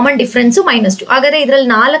 ಕಾಮನ್ ಡಿಫರೆನ್ಸ್ -2. ಹಾಗಾದ್ರೆ ಇದರಲ್ಲಿ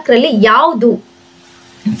 4ರಲ್ಲಿ ಯಾವುದು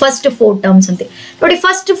ಫಸ್ಟ್ 4 ಟರ್ಮ್ಸ್ ಅಂತೆ ನೋಡಿ.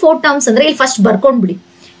 ಫಸ್ಟ್ 4 ಟರ್ಮ್ಸ್ ಅಂದ್ರೆ ಇಲ್ಲಿ ಫಸ್ಟ್ ಬರ್ಕೊಂಡ್ಬಿಡಿ.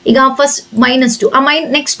 ಈಗ ಫಸ್ಟ್ -2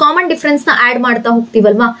 ನೆಕ್ಸ್ಟ್ ಕಾಮನ್ ಡಿಫರೆನ್ಸ್ ನ ಆಡ್ ಮಾಡ್ತಾ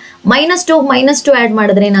ಹೋಗ್ತೀವಲ್ವಾ. -2 ಆಡ್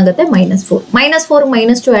ಮಾಡಿದ್ರೆ ಏನಾಗುತ್ತೆ? -4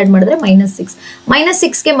 -2 ಆಡ್ ಮಾಡಿದ್ರೆ -6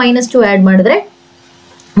 -6ಗೆ -2 ಆಡ್ ಮಾಡಿದ್ರೆ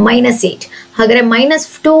 -8. ಹಾಗಾದ್ರೆ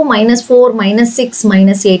 -2 -4 -6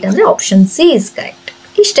 -8 ಅಂದ್ರೆ ಆಪ್ಷನ್ ಸಿ ಇಸ್ ಕರೆಕ್ಟ್.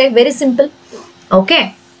 ಇಷ್ಟೇ, very simple. Okay,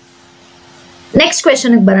 next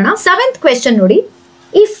question ಬರೋಣ. 7th ಕ್ವೆಶನ್ ನೋಡಿ.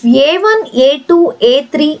 If A1, A2,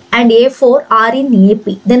 A3 and A4 are in AP,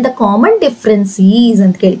 then the common difference is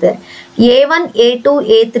ಅಂತ ಕೇಳ್ತಾರೆ. A1, A2,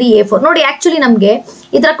 A3, A4 ನೋಡಿ. ಆಕ್ಚುಲಿ ನಮಗೆ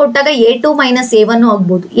ಈ ತರ ಕೊಟ್ಟಾಗ A2 - A1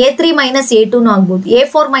 ಆಗ್ಬೋದು, A3 - A2 ಆಗ್ಬೋದು,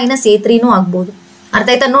 A4 - A3 ಆಗ್ಬೋದು. ಅರ್ಥ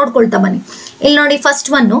ಆಯ್ತಾ? ನೋಡ್ಕೊಳ್ತಾ ಬನ್ನಿ. ಇಲ್ಲಿ ನೋಡಿ, first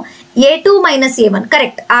one A2 - A1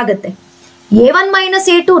 correct ಆಗುತ್ತೆ. A1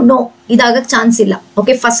 - A2 ನೋ, ಇದಾಗಕ್ಕೆ ಚಾನ್ಸ್ ಇಲ್ಲ.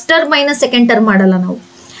 Okay, first term minus second term ಮಾಡಲ್ಲ ನಾವು.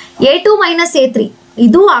 A2 - A3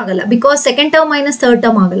 ಇದು ಆಗಲ್ಲ, because second term minus third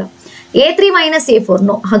term ಆಗಲ್ಲ. A3 - A4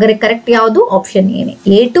 no. ಹಾಗಾದ್ರೆ ಕರೆಕ್ಟ್ ಯಾವುದು? ಆಪ್ಷನ್ ಏನೇ,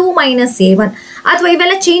 A2 - A1. ಅಥವಾ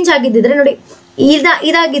ಇವೆಲ್ಲ ಚೇಂಜ್ ಆಗಿದ್ದಿದ್ರೆ ನೋಡಿ,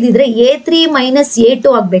 ಇದಾಗಿದ್ದಿದ್ರೆ A3 - A2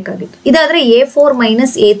 ಆಗ್ಬೇಕಾಗಿತ್ತು. ಇದಾದ್ರೆ A4 -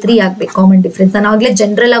 A3 ಆಗ್ಬೇಕು. ಕಾಮನ್ ಡಿಫ್ರೆನ್ಸ್ ನಾನು ಆಗ್ಲೇ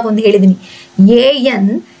ಜನರಲ್ ಆಗಿ ಒಂದು ಹೇಳಿದೀನಿ. AN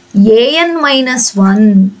 -1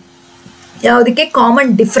 ಯಾವುದಕ್ಕೆ? ಕಾಮನ್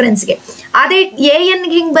ಡಿಫರೆನ್ಸ್ಗೆ. ಅದೇ AN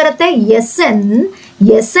ಹಿಂಗ್ ಬರುತ್ತೆ, SN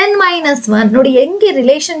 -1 ನೋಡಿ. ಹೆಂಗೆ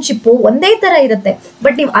ರಿಲೇಶನ್ಶಿಪ್ ಒಂದೇ ತರ ಇರುತ್ತೆ,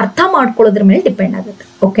 ಬಟ್ ನೀವು ಅರ್ಥ ಮಾಡ್ಕೊಳ್ಳೋದ್ರ ಮೇಲೆ ಡಿಪೆಂಡ್ ಆಗುತ್ತೆ.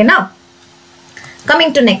 ಓಕೆನಾ?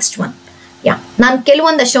 Coming to next one. ನಾನು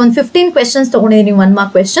ಕೆಲವೊಂದಷ್ಟು ಒಂದು 15 ಕ್ವೆಶನ್ಸ್ ತಗೊಂಡಿದ್ದೀನಿ. 1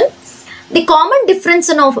 mark question. The common difference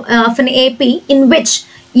of an AP in which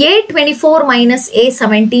A24 -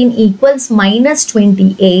 A17 equals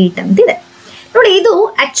 -28 ಅಂತಿದೆ ನೋಡಿ. ಇದು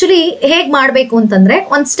ಆಕ್ಚುಲಿ ಹೇಗೆ ಮಾಡಬೇಕು ಅಂತಂದ್ರೆ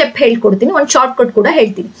ಒಂದು ಸ್ಟೆಪ್ ಹೇಳ್ಕೊಡ್ತೀನಿ, ಒಂದು ಶಾರ್ಟ್ ಕಟ್ ಕೂಡ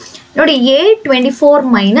ಹೇಳ್ತೀನಿ ನೋಡಿ. A24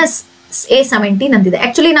 - A17 ಅಂತಿದೆ.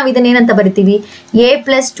 ಆಕ್ಚುಲಿ ನಾವು ಇದನ್ನ ಏನಂತ ಬರಿತೀವಿ?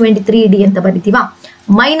 A+23D ಅಂತ ಬರಿತೀವಾ?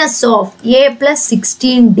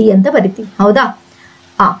 -A+16D ಅಂತ ಬರಿತೀವಿ, ಹೌದಾ?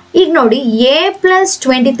 ಈಗ ನೋಡಿ,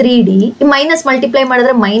 A+23D ಮೈನಸ್ ಮಲ್ಟಿಪ್ಲೈ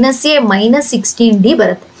ಮಾಡಿದ್ರೆ -A -16D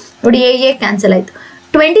ಬರುತ್ತೆ ನೋಡಿ. A ಕ್ಯಾನ್ಸಲ್ ಆಯ್ತು.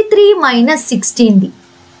 23 - 16D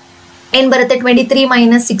ಏನ್ ಬರುತ್ತೆ?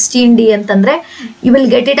 23 - 16D ಅಂತಂದ್ರೆ you will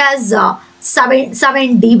get it as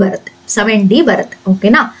 7D ಬರುತ್ತೆ. 7D ಬರುತ್ತೆ.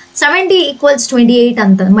 ಓಕೆನಾ? 7D = 28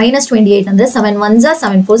 ಅಂತ, -28 ಅಂದ್ರೆ 7 1s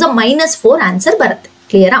 7 4s -4 ಆನ್ಸರ್ ಬರುತ್ತೆ.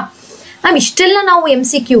 ಕ್ಲಿಯರಾ ಮ್ಯಾಮ್? ಇಷ್ಟೆಲ್ಲ ನಾವು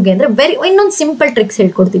MCQಗೆ ಅಂದ್ರೆ ಇನ್ನೊಂದು ಸಿಂಪಲ್ ಟ್ರಿಕ್ಸ್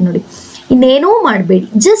ಹೇಳ್ಕೊಡ್ತೀನಿ ನೋಡಿ. ಇನ್ನೇನೂ ಮಾಡಬೇಡಿ,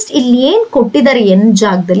 ಜಸ್ಟ್ ಇಲ್ಲಿ ಏನು ಕೊಟ್ಟಿದ್ದಾರೆ ಎನ್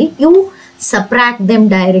ಜಾಗದಲ್ಲಿ ಯು ಸಬ್ಟ್ರಾಕ್ಟ್ ದೆಮ್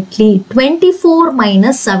ಡೈರೆಕ್ಟ್ಲಿ. 24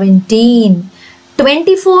 - 17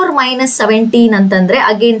 24 - 17 ಅಂತಂದ್ರೆ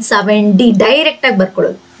ಅಗೇನ್ 7D ಡೈರೆಕ್ಟ್ ಆಗಿ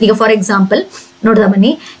ಬರ್ಕೊಳ್ಳೋದು. ಈಗ ಫಾರ್ ಎಕ್ಸಾಂಪಲ್ ನೋಡ್ದ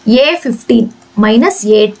ಬನ್ನಿ, A15 -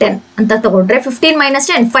 A10 ಅಂತ ತಗೊಂಡ್ರೆ 15 -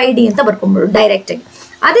 10 5D ಅಂತ ಬರ್ಕೊಂಡ್ಬಿಡು ಡೈರೆಕ್ಟ್ ಆಗಿ.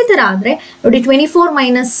 ಅದೇ ತರ ಆದ್ರೆ ನೋಡಿ, 24 -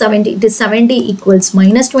 70 it is 7D equals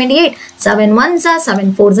 -28. 7 1s 7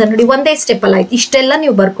 4s ನೋಡಿ, ಒಂದೇ ಸ್ಟೆಪ್ ಅಲ್ಲಿ ಆಯ್ತು. ಇಷ್ಟೆಲ್ಲ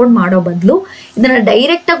ನೀವು ಬರ್ಕೊಂಡು ಮಾಡೋ ಬದಲು ಇದನ್ನ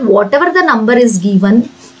ಡೈರೆಕ್ಟ್ ಆಗಿ what ever the number is given,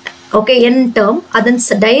 okay, N term,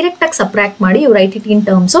 ಅದನ್ನ ಡೈರೆಕ್ಟ್ ಆಗಿ ಸಬ್ಟ್ರಾಕ್ಟ್ ಮಾಡಿ you right it in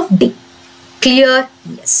terms of D. Clear?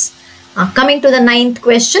 Yes. Coming to the 9th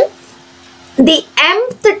question. The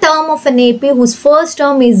mth term of an AP whose first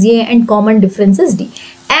term is A and common difference is D.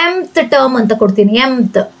 mth term ಅಂತ ಕೊಡ್ತೀನಿ.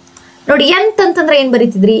 mth ನೋಡಿ, nth ಅಂತಂದ್ರೆ ಏನ್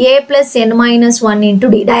ಬರೀತಿದ್ರಿ? A + n - 1 ×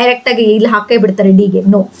 D. Direct ಆಗಿ ಇಲ್ಲಿ ಹಾಕೇ ಬಿಡ್ತಾರೆ ಡಿಗೆ.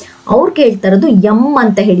 No, ಅವ್ರು ಕೇಳ್ತಾ ಇರೋದು m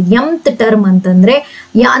ಅಂತ ಹೇಳಿ. mth ಟರ್ಮ್ ಅಂತಂದ್ರೆ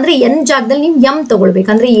ಅಂದ್ರೆ n ಜಾಗದಲ್ಲಿ ನೀವು m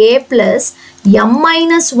ತಗೊಳ್ಬೇಕಂದ್ರೆ A + m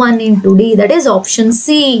 - 1 × D. That is option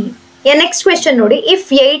C. Next question ನೋಡಿ. If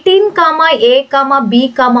 18, A, B,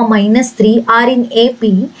 -3 R in AP,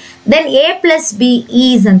 then A + B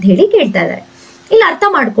is ಅಂತ ಹೇಳಿ ಕೇಳ್ತಾ ಇದ್ದಾರೆ. ಇಲ್ಲಿ ಅರ್ಥ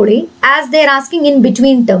ಮಾಡ್ಕೊಳ್ಳಿ, as they are asking in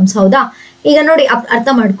between terms, ಹೌದಾ? ಈಗ ನೋಡಿ ಅರ್ಥ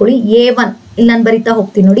ಮಾಡ್ಕೊಳ್ಳಿ. A1 ಇಲ್ಲಿ ನಾನು ಬರಿತಾ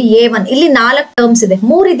ಹೋಗ್ತೀನಿ ನೋಡಿ. A1 ಇಲ್ಲಿ 4 ಟರ್ಮ್ಸ್ ಇದೆ.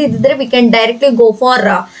 3 ಇದ್ದಿದ್ರೆ we can directly go for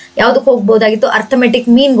ಯಾವ್ದಕ್ಕೆ ಹೋಗ್ಬೋದಾಗಿತ್ತು? ಅರ್ಥಮೆಟಿಕ್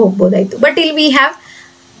ಮೀನ್ಗೆ ಹೋಗ್ಬೋದಾಯ್ತು. ಬಟ್ ಇಲ್ಲಿ ವಿ ಹ್ಯಾವ್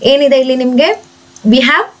ಏನಿದೆ? ಇಲ್ಲಿ ನಿಮಗೆ ವಿ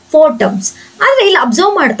ಹ್ಯಾವ್ 4 ಟರ್ಮ್ಸ್. ಆದರೆ ಇಲ್ಲಿ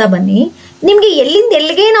ಅಬ್ಸರ್ವ್ ಮಾಡ್ತಾ ಬನ್ನಿ, ನಿಮಗೆ ಎಲ್ಲಿಂದ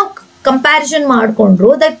ಎಲ್ಲಿಗೆ ನಾವು ಕಂಪ್ಯಾರಿಸನ್ ಮಾಡಿಕೊಂಡ್ರು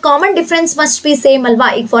that common difference must be same ಅಲ್ವಾ?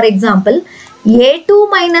 ಈಗ ಫಾರ್ ಎಕ್ಸಾಂಪಲ್ A2 -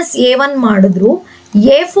 A1 ಮಾಡಿದ್ರು,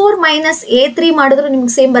 A4 - A3 ಮಾಡಿದ್ರು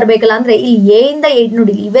ನಿಮ್ಗೆ ಸೇಮ್ ಬರಬೇಕಲ್ಲ. ಅಂದ್ರೆ ಇಲ್ಲಿ A ಇಂದ 8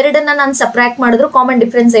 ನೋಡಿ, ಇವೆರಡನ್ನ ನಾನು ಸಬ್ಟ್ರಾಕ್ಟ್ ಮಾಡಿದ್ರು ಕಾಮನ್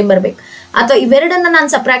ಡಿಫ್ರೆನ್ಸ್ ಸೇಮ್ ಬರ್ಬೇಕು, ಅಥವಾ ಇವೆರಡನ್ನ ನಾನು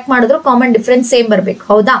ಸಬ್ಟ್ರಾಕ್ಟ್ ಮಾಡಿದ್ರು ಕಾಮನ್ ಡಿಫ್ರೆನ್ಸ್ ಸೇಮ್ ಬರ್ಬೇಕು,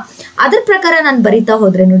 ಹೌದಾ? ಅದ್ರ ಪ್ರಕಾರ ನಾನು ಬರಿತಾ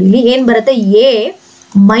ಹೋದ್ರೆ ನೋಡಿ, ಇಲ್ಲಿ ಏನ್ ಬರುತ್ತೆ? A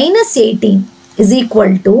 - 18 is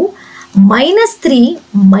equal to -3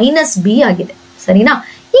 -b ಆಗಿದೆ ಸರಿನಾ.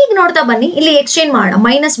 ಈಗ ನೋಡ್ತಾ ಬನ್ನಿ ಇಲ್ಲಿ ಎಕ್ಸ್ಚೇಂಜ್ ಮಾಡೋಣ.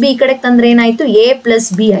 -b ಈ ಕಡೆ ತಂದ್ರೆ ಏನಾಯ್ತು a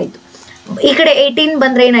 + b ಆಯ್ತು. ಈ ಕಡೆ 18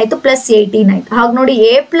 ಬಂದ್ರೆ ಏನಾಯ್ತು +18 ಆಯ್ತು. ಹಾಗೆ ನೋಡಿ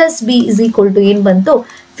a + b = ಏನ್ ಬಂತು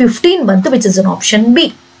 15 ಬಂತು, which is an option B.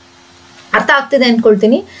 ಅರ್ಥ ಆಗ್ತಿದೆ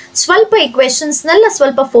ಅನ್ಕೊಳ್ತೀನಿ. ಸ್ವಲ್ಪ ಈ ಕ್ವೆಶನ್ಸ್ನೆಲ್ಲ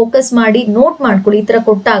ಸ್ವಲ್ಪ ಫೋಕಸ್ ಮಾಡಿ ನೋಟ್ ಮಾಡ್ಕೊಳ್ಳಿ ಈ ತರ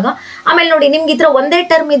ಕೊಟ್ಟಾಗ. ಆಮೇಲೆ ನೋಡಿ ನಿಮ್ಗೆ ಈ ತರ ಒಂದೇ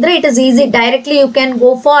ಟರ್ಮ್ ಇದ್ರೆ it is easy, directly you can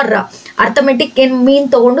go for arithmetic ಏನ್ ಮೀನ್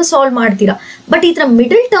ತಗೊಂಡು ಸಾಲ್ವ್ ಮಾಡ್ತೀರಾ. ಬಟ್ ಈ ತರ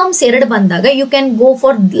ಮಿಡಲ್ ಟರ್ಮ್ಸ್ 2 ಬಂದಾಗ you can go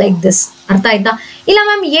for like this. ಅರ್ಥ ಆಯ್ತಾ? ಇಲ್ಲ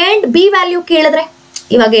ma'am A and B value ಕೇಳಿದ್ರೆ,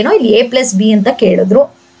 ಇವಾಗ ಏನೋ ಇಲ್ಲಿ a + b ಅಂತ ಕೇಳಿದ್ರು,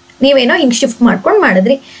 ನೀವೇನೋ ಹಿಂಗ್ ಶಿಫ್ಟ್ ಮಾಡ್ಕೊಂಡು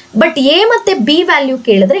ಮಾಡಿದ್ರಿ. ಬಟ್ ಎ ಮತ್ತೆ ಬಿ ವ್ಯಾಲ್ಯೂ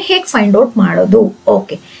ಕೇಳಿದ್ರೆ ಹೇಗೆ ಫೈಂಡ್ ಔಟ್ ಮಾಡೋದು?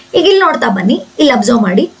 ಓಕೆ, ಈಗ ಇಲ್ಲಿ ನೋಡ್ತಾ ಬನ್ನಿ, ಇಲ್ಲಿ ಅಬ್ಸರ್ವ್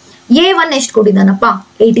ಮಾಡಿ. A1 ಎಷ್ಟು ಕೊಟ್ಟಿದ್ದಾನಪ್ಪ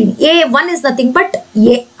 18. A1 is nothing but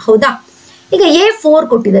A, ಹೌದಾ? ಈಗ A4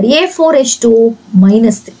 ಕೊಟ್ಟಿದ್ದಾರೆ. A4 ಎಷ್ಟು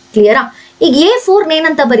 -3. ಕ್ಲಿಯರಾ? ಈಗ A4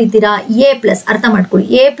 ಏನಂತ ಬರೀತೀರಾ? A+. ಅರ್ಥ ಮಾಡ್ಕೊಳ್ಳಿ.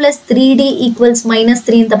 A + 3D =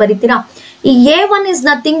 -3 ಅಂತ ಬರೀತೀರಾ. ಈ A1 is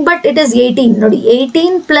nothing but it is 18. ನೋಡಿ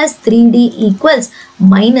 18 + 3D =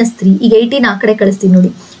 -3. ಈಗ 18 ಆ ಕಡೆ ಕಳಿಸ್ತೀನಿ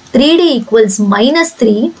ನೋಡಿ. 3D =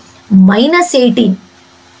 -3 -18.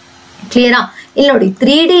 ಕ್ಲಿಯರಾ? ಇಲ್ಲಿ ನೋಡಿ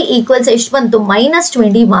 3D = ಎಷ್ಟು ಬಂತು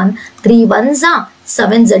 -21. 3 1s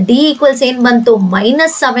 7s. D = ಏನ್ ಬಂತು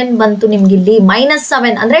 -7 ಬಂತು ನಿಮ್ಗೆ ಇಲ್ಲಿ.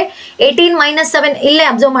 -7 ಅಂದ್ರೆ 18 - 7 ಇಲ್ಲೇ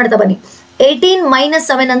ಅಬ್ಸರ್ವ್ ಮಾಡ್ತಾ ಬನ್ನಿ. 18 -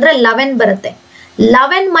 7 ಅಂದ್ರೆ 11 ಬರುತ್ತೆ.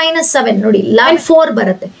 11 - 7 ನೋಡಿ 11 4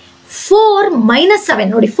 ಬರುತ್ತೆ. 4 - 7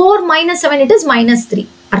 ನೋಡಿ 4 - 7 ಇಟ್ ಇಸ್ -3.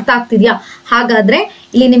 ಅರ್ಥ ಆಗ್ತಿದ್ಯಾ? ಹಾಗಾದ್ರೆ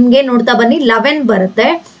ಇಲ್ಲಿ ನಿಮ್ಗೆ ನೋಡ್ತಾ ಬನ್ನಿ 11 ಬರುತ್ತೆ,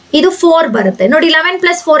 ಇದು 4 ಬರುತ್ತೆ. ನೋಡಿ 11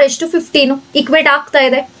 + 4 ಎಷ್ಟು 15. ಈಕ್ವೇಟ್ ಆಗ್ತಾ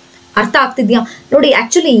ಇದೆ. ಅರ್ಥ ಆಗ್ತಿದ್ಯಾ? ನೋಡಿ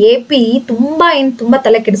ಆಕ್ಚುಲಿ AP ತುಂಬಾ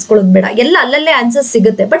ತಲೆ ಕೆಡಿಸ್ಕೊಳ್ಳೋದು ಬೇಡ, ಎಲ್ಲ ಅಲ್ಲಲ್ಲೇ ಆನ್ಸರ್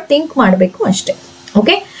ಸಿಗುತ್ತೆ, ಬಟ್ ಥಿಂಕ್ ಮಾಡಬೇಕು ಅಷ್ಟೇ.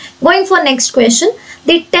 Okay, going for next question.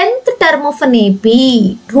 The 10th term of an AP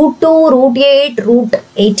 √2 √8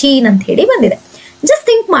 √18 ಅಂತ ಹೇಳಿ ಬಂದಿದೆ. ಜಸ್ಟ್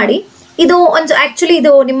ಥಿಂಕ್ ಮಾಡಿ. ಇದು ಒಂದು ಆಕ್ಚುಲಿ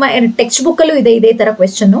ಇದು ನಿಮ್ಮ ಟೆಕ್ಸ್ಟ್ ಬುಕ್ ಅಲ್ಲೂ ಇದೆ ಇದೇ ತರ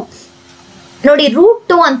ಕ್ವೆಶನ್. ನೋಡಿ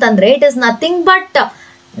 √2 ಅಂತಂದ್ರೆ it is nothing but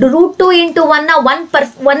 √2 ×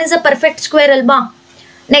 1 is a perfect square ಅಲ್ವಾ?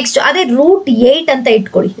 ನೆಕ್ಸ್ಟ್ ಅದೇ √8 ಅಂತ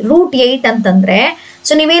ಇಟ್ಕೊಳ್ಳಿ. √8 ಅಂತಂದ್ರೆ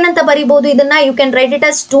ಸೊ ನೀವೇನಂತ ಬರಿಬಹುದು ಇದನ್ನ? You can write it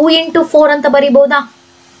as 2 × 4 ಅಂತ ಬರಿಬಹುದಾ?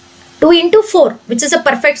 2 × 4 which is a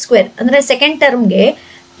perfect square. ಅಂದ್ರೆ ಸೆಕೆಂಡ್ ಟರ್ಮ್ಗೆ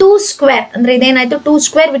 2 ಸ್ಕ್ವೇರ್ ಅಂದ್ರೆ ಇದೇನಾಯ್ತು 2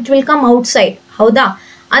 square which will come out side, ಹೌದಾ?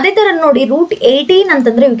 ಅದೇ ತರ ನೋಡಿ √18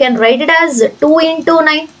 ಅಂತಂದ್ರೆ you can write it as 2 ×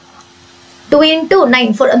 9. 2 ×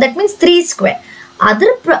 9 4 that means 3 square.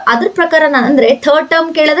 ಅದ್ರ ಪ್ರಕಾರ ನಾನು ಅಂದ್ರೆ ಥರ್ಡ್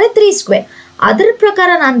ಟರ್ಮ್ ಕೇಳಿದ್ರೆ 3 ಸ್ಕ್ವೇರ್. ಅದ್ರ ಪ್ರಕಾರ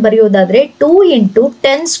ನಾನು ಬರೆಯೋದಾದ್ರೆ 2 ×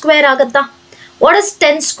 10 ಸ್ಕ್ವೇರ್ ಆಗತ್ತಾ? What is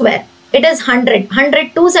 10 square? It is 100. 100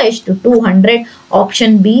 2s ಎಷ್ಟು 200.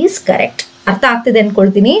 Option B is correct. ಅರ್ಥ ಆಗ್ತಿದೆ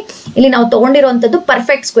ಅನ್ಕೊಳ್ತೀನಿ. ಇಲ್ಲಿ ನಾವು ತಗೊಂಡಿರುವಂತದ್ದು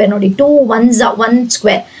ಪರ್ಫೆಕ್ಟ್ ಸ್ಕ್ವೇರ್. ನೋಡಿ 2 1s 1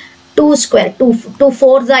 square, 2 square, 2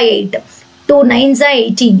 4s 8, 2 9s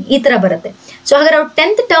 18 ಈ ತರ ಬರುತ್ತೆ. ಸೊ ಹಾಗಾದ್ರೆ ಅವ್ರು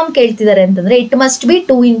 10th ಟರ್ಮ್ ಕೇಳ್ತಿದ್ದಾರೆ ಅಂತಂದ್ರೆ it must be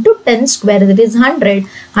 2 × 10 square, that is 100.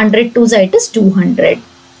 100 2s it is 200.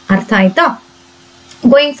 ಅರ್ಥ ಆಯ್ತಾ?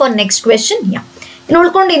 Going for next question. ಇನ್ನು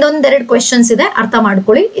ಉಳ್ಕೊಂಡು ಇನ್ನೊಂದೆರಡು ಕ್ವೆಶನ್ಸ್ ಇದೆ, ಅರ್ಥ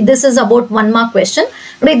ಮಾಡ್ಕೊಳ್ಳಿ. This is about 1 mark question.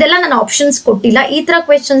 ನೋಡಿ ಇದೆಲ್ಲ ನಾನು ಆಪ್ಷನ್ಸ್ ಕೊಟ್ಟಿಲ್ಲ, ಈ ತರ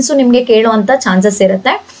ಕ್ವೆಶನ್ಸ್ ನಿಮ್ಗೆ ಕೇಳುವಂತ ಚಾನ್ಸಸ್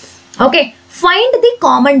ಇರುತ್ತೆ. Okay, find the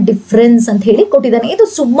common difference ಅಂತ ಹೇಳಿ ಕೊಟ್ಟಿದ್ದಾನೆ. ಇದು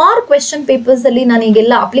ಸುಮಾರು ಕ್ವೆಶನ್ ಪೇಪರ್ಸ್ ಅಲ್ಲಿ ನಾನು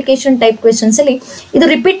ಈಗೆಲ್ಲ ಅಪ್ಲಿಕೇಶನ್ ಟೈಪ್ ಕ್ವೆಶನ್ಸ್ ಅಲ್ಲಿ ಇದು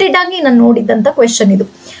ರಿಪೀಟೆಡ್ ಆಗಿ ನಾನು ನೋಡಿದಂತ ಕ್ವೆಶನ್ ಇದು.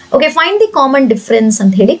 Okay, find the common difference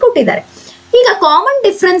ಅಂತ ಹೇಳಿ ಕೊಟ್ಟಿದ್ದಾರೆ. ಈಗ ಕಾಮನ್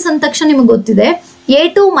ಡಿಫ್ರೆನ್ಸ್ ಅಂದ ತಕ್ಷಣ ನಿಮಗೆ ಗೊತ್ತಿದೆ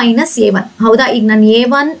A2 - A1, ಹೌದಾ? ಈಗ ನಾನು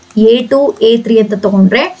A1 A2 A3 ಅಂತ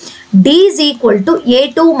ತಗೊಂಡ್ರೆ D is equal to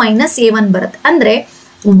A2 - A1 ಬರುತ್ತೆ. ಅಂದ್ರೆ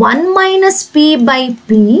 1 -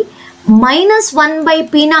 P/P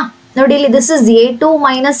 -1/P ನ ನೋಡಿ ಇಲ್ಲಿ ದಿಸ್ ಇಸ್ A2 -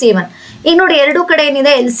 A1. ಈಗ ನೋಡಿ ಎರಡು ಕಡೆ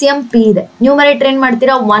ಏನಿದೆ LCM P ಇದೆ. ನ್ಯೂಮರೇಟರ್ ಏನ್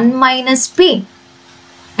ಮಾಡ್ತೀರಾ 1 - P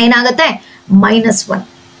ಏನಾಗುತ್ತೆ -1.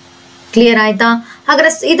 ಕ್ಲಿಯರ್ ಆಯ್ತಾ? ಹಾಗಾದ್ರೆ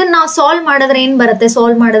ಇದನ್ನ ನಾವು ಸಾಲ್ವ್ ಮಾಡಿದ್ರೆ ಏನ್ ಬರುತ್ತೆ?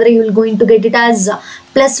 ಸಾಲ್ವ್ ಮಾಡಿದ್ರೆ you will going to get it as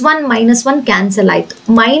 +1 -1 cancel ಆಯ್ತು.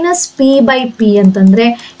 -P/P ಅಂತಂದ್ರೆ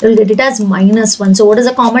you will get it as -1. So what is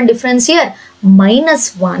a common difference here?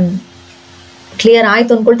 -1. Clear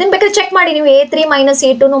ಆಯ್ತು ಅನ್ಕೊಳ್ತೀನಿ. ಬೇಕಾದ್ರೆ ಚೆಕ್ ಮಾಡಿ ನೀವು A3 -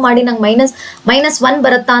 A2 ಮಾಡಿ ನಂಗೆ -1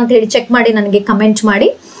 ಬರುತ್ತಾ ಅಂತ ಹೇಳಿ ಚೆಕ್ ಮಾಡಿ ನನಗೆ ಕಮೆಂಟ್ ಮಾಡಿ.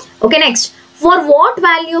 Okay, next. For what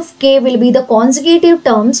value of k will be the consecutive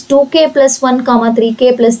terms 2k + 1, 3k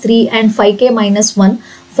 + 3 and 5k - 1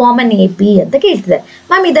 form an AP ಅಂತ ಕೇಳ್ತಿದ್ದಾರೆ.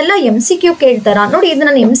 ಮ್ಯಾಮ್ ಇದೆಲ್ಲ MCQ ಕೇಳ್ತಾರಾ? ನೋಡಿ ಇದು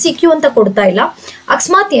ನಾನು MCQ ಅಂತ ಕೊಡ್ತಾ ಇಲ್ಲ.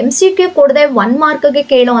 ಅಕಸ್ಮಾತ್ MCQ ಕೊಡದೆ 1 ಮಾರ್ಕ್ಗೆ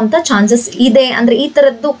ಕೇಳೋ ಅಂತ ಚಾನ್ಸಸ್ ಇದೆ, ಅಂದ್ರೆ ಈ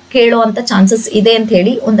ತರದ್ದು ಕೇಳೋ ಅಂತ ಚಾನ್ಸಸ್ ಇದೆ ಅಂತ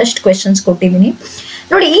ಹೇಳಿ ಒಂದಷ್ಟು ಕ್ವೆಶನ್ಸ್ ಕೊಟ್ಟಿದ್ದೀನಿ.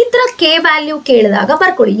 ನೋಡಿ ಈ ತರ K ವ್ಯಾಲ್ಯೂ ಕೇಳಿದಾಗ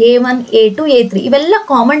ಬರ್ಕೊಳ್ಳಿ A1 A2 A3 ಇವೆಲ್ಲ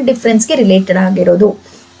ಕಾಮನ್ ಡಿಫ್ರೆನ್ಸ್ಗೆ ರಿಲೇಟೆಡ್ ಆಗಿರೋದು.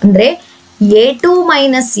 ಅಂದ್ರೆ A2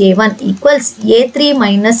 - A1 equals A3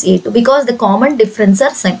 - A2 because the common difference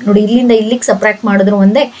are same. ನೋಡಿ ಇಲ್ಲಿಂದ ಇಲ್ಲಿಗೆ ಸಬ್ಟ್ರಾಕ್ಟ್ ಮಾಡಿದ್ರು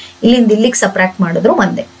ಒಂದೇ, ಇಲ್ಲಿಂದ ಇಲ್ಲಿಗೆ ಸಬ್ಟ್ರಾಕ್ಟ್ ಮಾಡಿದ್ರು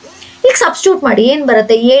ಒಂದೇ. ಈಗ ಸಬ್ಸ್ಟಿಟ್ಯೂಟ್ ಮಾಡಿ ಏನ್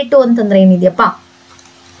ಬರುತ್ತೆ? A2 ಅಂತಂದ್ರೆ ಏನಿದೆಯಪ್ಪ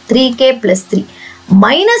 3k + 3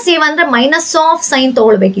 ಮೈನಸ್ a ಅಂದ್ರೆ ಮೈನಸ್ ಆಫ್ ಸೈನ್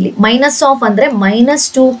ತಗೊಳ್ಬೇಕು. ಇಲ್ಲಿ ಮೈನಸ್ ಆಫ್ ಅಂದ್ರೆ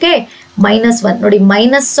 -2k -1 ನೋಡಿ,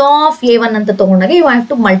 ಮೈನಸ್ ಆಫ್ a1 ಅಂತ ತಗೊಂಡಾಗ you have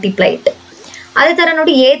to multiply it. ಅದೇ ತರ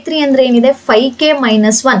ನೋಡಿ a3 ಅಂದ್ರೆ ಏನಿದೆ 5k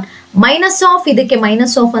 -1 ಮೈನಸ್ ಆಫ್ ಇದಕ್ಕೆ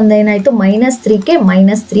ಮೈನಸ್ ಆಫ್ ಅಂದ್ರೆ ಏನಾಯ್ತು -3k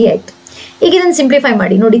 -3 ಆಯ್ತು. ಈಗ ಇದನ್ನು ಸಿಂಪ್ಲಿಫೈ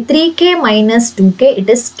ಮಾಡಿ ನೋಡಿ, 3k -2k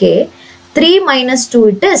it is k, 3 - 2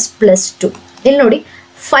 it is +2. ಇಲ್ಲಿ ನೋಡಿ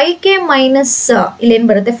 5k ಮೈನಸ್ ಇಲ್ಲಿ ಏನು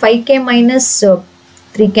ಬರುತ್ತೆ, 5k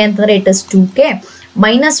 -3k ಅಂತಂದ್ರೆ it is 2k,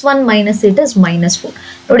 -1 minus it is -4.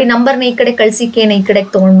 ನೋಡಿ ನಂಬರ್ನ ಈ ಕಡೆ ಕಳಿಸಿ, ಕೇನ ಈ ಕಡೆಗೆ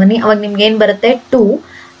ತೊಗೊಂಡು ಬನ್ನಿ, ಅವಾಗ ನಿಮ್ಗೆ ಏನು ಬರುತ್ತೆ 2.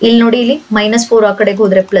 ಇಲ್ಲಿ ನೋಡಿ ಇಲ್ಲಿ -4 ಆ ಕಡೆಗೆ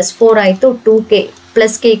ಹೋದರೆ +4 ಆಯಿತು, 2k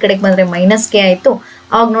 +k ಈ ಕಡೆಗೆ ಬಂದರೆ -k ಆಯಿತು.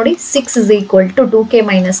 ಆವಾಗ ನೋಡಿ 6 = 2k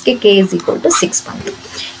 - k = 6 ಬಂತು.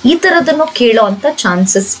 ಈ ಥರದನ್ನು ಕೇಳೋ ಅಂಥ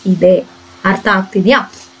ಚಾನ್ಸಸ್ ಇದೆ. ಅರ್ಥ ಆಗ್ತಿದೆಯಾ?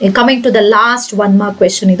 Coming to the last 1 mark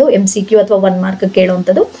question, ಇದು MCQ ಅಥವಾ 1 mark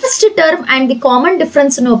ಕೇಳುವಂಥದ್ದು. First term and the common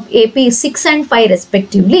difference of AP 6 and 5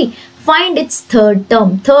 respectively, find it's third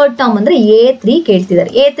term. Third term ಅಂದರೆ A3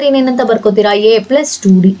 ಕೇಳ್ತಿದ್ದಾರೆ. A3 ಏನಂತ ಬರ್ಕೋತೀರಾ, a +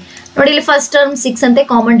 2d. ನೋಡಿ ಇಲ್ಲಿ ಫಸ್ಟ್ ಟರ್ಮ್ 6 ಅಂತೆ,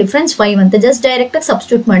 ಕಾಮನ್ ಡಿಫ್ರೆನ್ಸ್ 5 ಅಂತೆ, just ಡೈರೆಕ್ಟಾಗಿ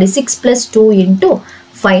ಸಬ್ಸ್ಟಿಟ್ಯೂಟ್ ಮಾಡಿ 6 + 2 ×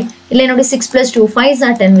 5. ಇಲ್ಲೇ ನೋಡಿ 6 + 2 5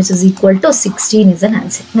 are 10 which is equal to 16 is an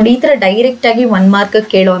answer. ನೋಡಿ ಈ ಥರ ಡೈರೆಕ್ಟಾಗಿ 1 ಮಾರ್ಕ್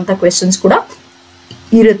ಕೇಳುವಂಥ ಕ್ವೆಶನ್ಸ್ ಕೂಡ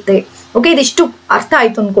ಇರುತ್ತೆ. ಓಕೆ, ಇದಿಷ್ಟು ಅರ್ಥ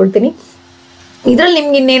ಆಯಿತು ಅಂದ್ಕೊಳ್ತೀನಿ. ಇದರಲ್ಲಿ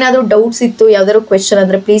ನಿಮ್ಗೆ ಇನ್ನೇನಾದರೂ ಡೌಟ್ಸ್ ಇತ್ತು, ಯಾವ್ದಾದ್ರು ಕ್ವೆಶನ್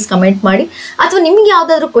ಅಂದರೆ ಪ್ಲೀಸ್ ಕಮೆಂಟ್ ಮಾಡಿ, ಅಥವಾ ನಿಮ್ಗೆ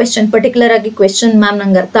ಯಾವುದಾದ್ರೂ ಕ್ವೆಶನ್ ಪರ್ಟಿಕ್ಯುಲರ್ ಆಗಿ ಕ್ವೆಶನ್ ಮ್ಯಾಮ್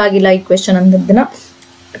ನಂಗೆ ಅರ್ಥ ಆಗಿಲ್ಲ ಈ ಕ್ವೆಶನ್ ಅನ್ನೋದನ್ನ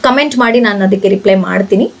ಕಮೆಂಟ್ ಮಾಡಿ, ನಾನು ಅದಕ್ಕೆ ರಿಪ್ಲೈ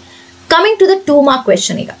ಮಾಡ್ತೀನಿ. Coming to the 2 mark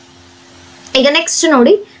question. ಈಗ ನೆಕ್ಸ್ಟ್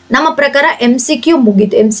ನೋಡಿ, ನಮ್ಮ ಪ್ರಕಾರ MCQ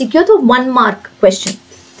ಮುಗೀತು, MCQ ಅಥವಾ 1 ಮಾರ್ಕ್ ಕ್ವೆಶನ್.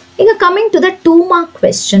 ಈಗ coming to the 2 mark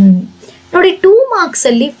question. ನೋಡಿ 2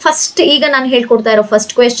 ಮಾರ್ಕ್ಸಲ್ಲಿ ಫಸ್ಟ್ ಈಗ ನಾನು ಹೇಳ್ಕೊಡ್ತಾ ಇರೋ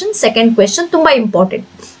ಫಸ್ಟ್ ಕ್ವೆಶನ್, ಸೆಕೆಂಡ್ ಕ್ವೆಶನ್ ತುಂಬ ಇಂಪಾರ್ಟೆಂಟ್.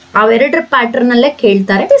 ಅವೆರಡರ ಪ್ಯಾಟರ್ನಲ್ಲೇ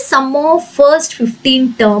ಕೇಳ್ತಾರೆ. Some of first 15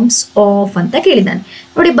 terms of ಅಂತ ಕೇಳಿದ್ದಾನೆ.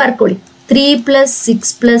 ನೋಡಿ ಬರ್ಕೊಳ್ಳಿ, 3 + 6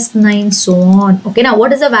 + 9 so on. ಓಕೆನಾ?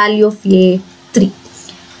 What is the value of A? 3.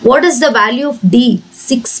 What is the value of D?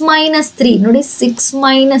 6 - 3. ನೋಡಿ 6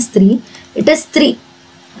 - 3 ಇಟ್ ಇಸ್ 3.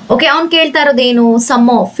 ಓಕೆ, ಅವ್ನು ಕೇಳ್ತಾ ಇರೋದೇನು, ಸಮ್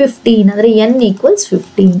ಆಫ್ 15 ಅಂದರೆ n =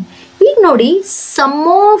 15. ಈಗ ನೋಡಿ ಸಮ್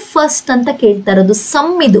ಆಫ್ ಫಸ್ಟ್ ಅಂತ ಕೇಳ್ತಾ ಇರೋದು,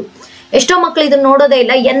 ಸಮ್ ಇದು. ಎಷ್ಟೋ ಮಕ್ಕಳು ಇದನ್ನ ನೋಡೋದೇ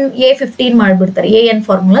ಇಲ್ಲ, A15 ಮಾಡಿಬಿಡ್ತಾರೆ, AN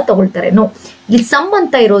ಫಾರ್ಮುಲಾ ತಗೊಳ್ತಾರೆ. ನೋ, ಇಲ್ಲಿ ಸಮ್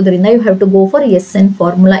ಅಂತ ಇರೋದ್ರಿಂದ you have to go for SN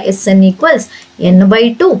formula. SN =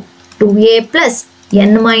 n/2 2A +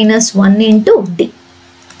 n - 1 × D.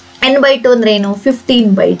 n/2 ಅಂದ್ರೆ ಏನು,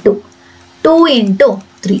 15/2 2 ×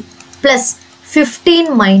 3 ಪ್ಲಸ್ 15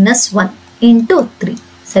 - 1 × 3.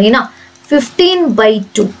 ಸರಿನಾ?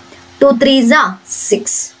 15/2 2 3s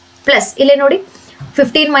 6 ಪ್ಲಸ್ ಇಲ್ಲೇ ನೋಡಿ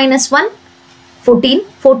 15 - 1 14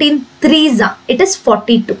 14 3s it is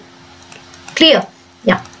 42. ಕ್ಲಿಯರ್?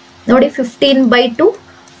 ಯಾ, ನೋಡಿ 15/2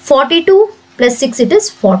 42 + 6 it is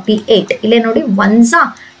 48. ಇಲ್ಲೇ ನೋಡಿ 1s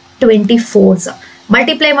 24s.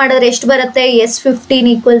 ಮಲ್ಟಿಪ್ಲೈ ಮಾಡಿದ್ರೆ ಎಷ್ಟು ಬರುತ್ತೆ, S15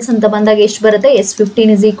 ಈಕ್ವಲ್ಸ್ ಅಂತ ಬಂದಾಗ ಎಷ್ಟು ಬರುತ್ತೆ, S15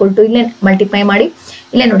 = ಇಲ್ಲೇ ಮಲ್ಟಿಪ್ಲೈ ಮಾಡಿ,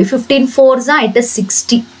 ಇಲ್ಲೇ ನೋಡಿ 15 4s it is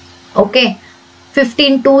 60. Okay,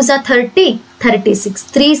 15 2s 30 36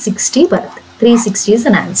 360 ಬರುತ್ತೆ. 360 is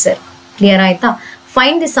an answer. ಕ್ಲಿಯರ್ ಆಯ್ತಾ?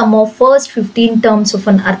 Find the some of first 15 terms of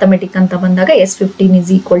an arithmetic ಅಂತ ಬಂದಾಗ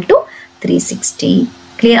S15 = 360.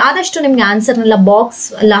 ಕ್ಲಿಯರ್? ಆದಷ್ಟು ನಿಮ್ಗೆ ಆನ್ಸರ್ನೆಲ್ಲ ಬಾಕ್ಸ್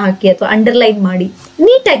ಎಲ್ಲ ಹಾಕಿ ಅಥವಾ ಅಂಡರ್ಲೈನ್ ಮಾಡಿ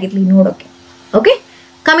ನೀಟಾಗಿರಲಿ ನೋಡೋಕೆ. Okay,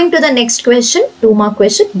 coming to the next question, 2 mark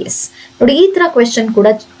question. S, ನೋಡಿ ಈ ಥರ ಕ್ವೆಶನ್ ಕೂಡ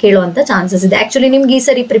ಕೇಳುವಂಥ ಚಾನ್ಸಸ್ ಇದೆ. ಆ್ಯಕ್ಚುಲಿ ನಿಮ್ಗೆ ಈ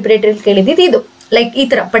ಸರಿ ಪ್ರಿಪರೇಟರಿ ಕೇಳಿದ್ದು ಇದು, ಲೈಕ್ ಈ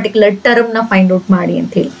ಥರ ಪರ್ಟಿಕ್ಯುಲರ್ ಟರ್ಮ್ನ ಫೈಂಡ್ ಔಟ್ ಮಾಡಿ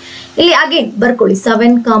ಅಂತ ಹೇಳಿ. ಇಲ್ಲಿ ಅಗೇನ್ ಬರ್ಕೊಳ್ಳಿ,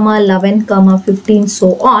 7, 11, 15 so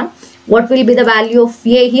on. What will be the value of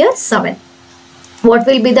A here? 7. What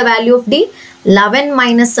will be the value of D? 11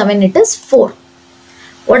 - 7 it is 4.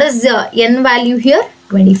 What is the n value here?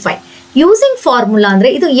 25. Using formula ಅಂದರೆ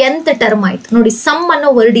ಇದು nth term ಆಯಿತು. ನೋಡಿ some ಅನ್ನೋ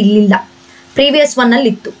word ಇಲ್ಲಿಲ್ಲ, previous one ಅಲ್ಲಿ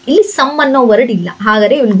ಇತ್ತು, ಇಲ್ಲಿ some ಅನ್ನೋ ವರ್ಡ್ ಇಲ್ಲ.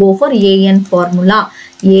 ಹಾಗಾದರೆ you will go for AN formula,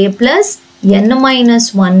 A + n -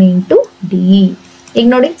 1 × D. ಈಗ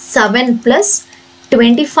ನೋಡಿ 7 +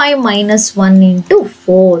 25 - 1 ×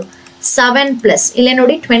 4. 7 ಪ್ಲಸ್ ಇಲ್ಲೇ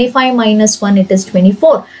ನೋಡಿ 25 - 1 it is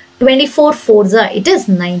 24. 24 4s it is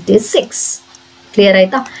 96. Clear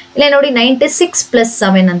ಆಯ್ತಾ? ಇಲ್ಲೇ ನೋಡಿ 96 +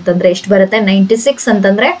 7 ಅಂತಂದ್ರೆ ಎಷ್ಟು ಬರುತ್ತೆ, 96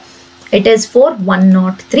 ಅಂತಂದ್ರೆ it is 4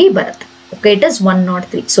 103 ಬರುತ್ತೆ. Okay, it is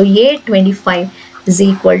 103. So A25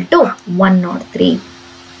 = 103.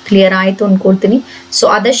 Clear ಆಯಿತು ಅಂದ್ಕೊಳ್ತೀನಿ. ಸೊ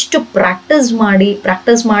ಆದಷ್ಟು ಪ್ರಾಕ್ಟೀಸ್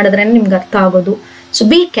ಮಾಡಿದ್ರೆ ನಿಮ್ಗೆ ಅರ್ಥ ಆಗೋದು. So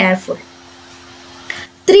be careful.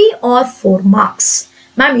 3 or 4 marks.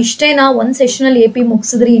 Ma'am ಇಷ್ಟೇನಾ, ಒಂದು ಸೆಷನಲ್ಲಿ AP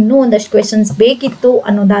ಮುಗಿಸಿದ್ರೆ ಇನ್ನೂ ಒಂದಷ್ಟು ಕ್ವೆಶನ್ಸ್ ಬೇಕಿತ್ತು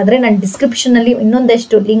ಅನ್ನೋದಾದರೆ ನಾನು ಡಿಸ್ಕ್ರಿಪ್ಷನಲ್ಲಿ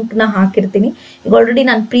ಇನ್ನೊಂದಷ್ಟು ಲಿಂಕ್ನ ಹಾಕಿರ್ತೀನಿ. ಈಗ ಆಲ್ರೆಡಿ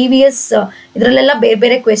ನಾನು ಪ್ರೀವಿಯಸ್ ಇದರಲ್ಲೆಲ್ಲ ಬೇರೆ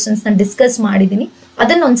ಬೇರೆ ಕ್ವೆಶನ್ಸ್ನ ಡಿಸ್ಕಸ್ ಮಾಡಿದ್ದೀನಿ,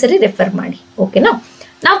 ಅದನ್ನು ಒಂದ್ಸರಿ ರೆಫರ್ ಮಾಡಿ. ಓಕೆನಾ?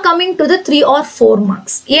 ನಾವು coming to the 3 or 4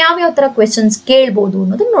 marks, ಯಾವ್ಯಾವ ಥರ ಕ್ವೆಶನ್ಸ್ ಕೇಳ್ಬೋದು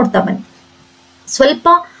ಅನ್ನೋದನ್ನ ನೋಡ್ತಾ ಬನ್ನಿ. ಸ್ವಲ್ಪ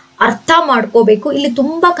ಅರ್ಥ ಮಾಡ್ಕೋಬೇಕು, ಇಲ್ಲಿ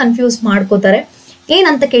ತುಂಬ ಕನ್ಫ್ಯೂಸ್ ಮಾಡ್ಕೋತಾರೆ.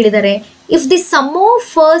 ಏನಂತ ಕೇಳಿದರೆ, if the sum of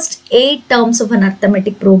first 8 terms of an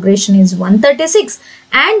arithmetic progression is 136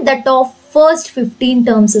 and that of first 15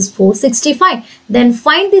 terms is 465, then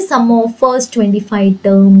find the sum of first 25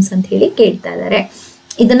 terms ಅಂತ ಹೇಳಿ ಕೇಳ್ತಾ ಇದ್ದಾರೆ.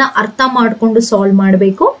 ಇದನ್ನ ಅರ್ಥ ಮಾಡಿಕೊಂಡು ಸಾಲ್ವ್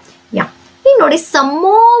ಮಾಡಬೇಕು. ಯಾ, ಈಗ ನೋಡಿ some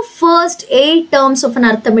of first 8 terms of an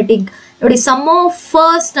arithmetic. ನೋಡಿ ಸಮ್ ಆಫ್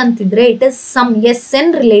ಫಸ್ಟ್ ಅಂತಿದ್ರೆ it is some SN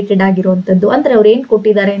related ಆಗಿರುವಂಥದ್ದು. ಅಂದ್ರೆ ಅವ್ರು ಏನು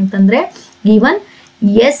ಕೊಟ್ಟಿದ್ದಾರೆ ಅಂತಂದ್ರೆ given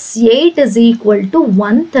S8 is equal to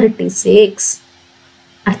 136.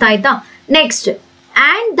 ಅರ್ಥ ಆಯ್ತಾ? Next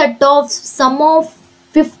and that of sum of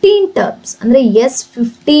 15 terms ಅಂದ್ರೆ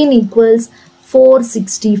S15 equals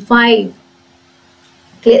 465.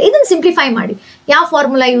 ಕ್ಲಿಯರ್? ಇದನ್ನು ಸಿಂಪ್ಲಿಫೈ ಮಾಡಿ. ಯಾವ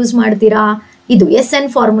ಫಾರ್ಮುಲಾ ಯೂಸ್ ಮಾಡ್ತೀರಾ? ಇದು SN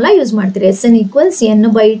ಫಾರ್ಮುಲಾ ಯೂಸ್ ಮಾಡ್ತೀರಾ. SN equals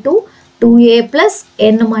n/2 2a plus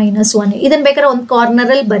n minus 1. ಇದನ್ನು ಬೇಕಾದ್ರೆ ಒಂದು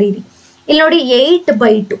ಕಾರ್ನರಲ್ಲಿ ಬರೀರಿ. ಇಲ್ಲಿ ನೋಡಿ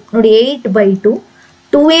 8/2 ನೋಡಿ 8/2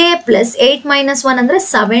 2a plus 8 minus 1 ಅಂದರೆ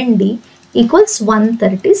 7d equals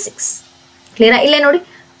 136. ಕ್ಲಿಯರಾ? ಇಲ್ಲೇ ನೋಡಿ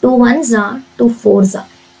 2 1s 2 4s.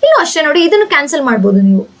 ಇಲ್ಲೂ ಅಷ್ಟೇ ನೋಡಿ, ಇದನ್ನು ಕ್ಯಾನ್ಸಲ್ ಮಾಡ್ಬೋದು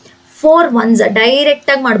ನೀವು. 4 1s ಡೈರೆಕ್ಟ್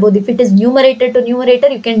ಆಗಿ ಮಾಡ್ಬೋದು. If it is numerator to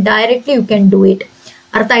numerator you can directly you can do it.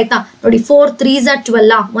 ಅರ್ಥ ಆಯ್ತಾ? ನೋಡಿ 4 3s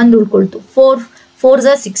 12, 1 ಉಳ್ಕೊಳ್ತು. 4 4s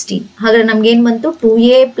 16. ಹಾಗಾದ್ರೆ ನಮ್ಗೆ ಏನು ಬಂತು?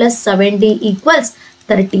 2a plus 7d equals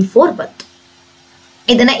 34 ಬಂತು.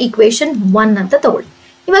 ಇದನ್ನ ಈಕ್ವೇಶನ್ 1 ಅಂತ ತಗೊಳ್ಳಿ.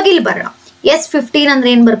 ಇವಾಗ ಇಲ್ಲಿ ಬರೋಣ. S15 ಅಂದ್ರೆ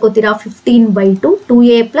ಏನು ಬರ್ಕೋತೀರಾ? 15/2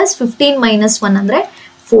 2a plus 15 minus 1 ಅಂದ್ರೆ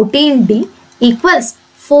 14d equals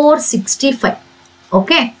 465.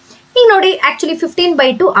 ಓಕೆ, ಈಗ ನೋಡಿ ಆಕ್ಚುಲಿ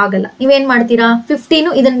 15/2 ಆಗಲ್ಲ. ನೀವೇನು ಮಾಡ್ತೀರಾ? 15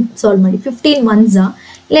 ಇದನ್ನು ಸಾಲ್ವ್ ಮಾಡಿ. 15 1s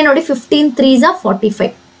ಇಲ್ಲೇ ನೋಡಿ 15 3s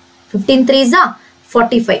 45. 15 3s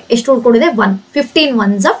 45. ಎಷ್ಟು ಉಳ್ಕೊಂಡಿದೆ? 1. 15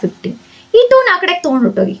 1s 15. ಈ 2 ಆ ಕಡೆಗೆ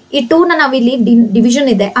ತೊಗೊಂಡೋಗಿ. ಈ 2ನ ನಾವಿಲ್ಲಿ ಡಿವಿಷನ್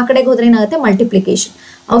ಇದೆ, ಆ ಕಡೆಗೆ ಹೋದ್ರೆ ಏನಾಗುತ್ತೆ? ಮಲ್ಟಿಪ್ಲಿಕೇಶನ್.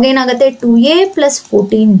 ಅವಾಗ ಏನಾಗುತ್ತೆ? 2a plus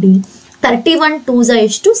 14d 31 2s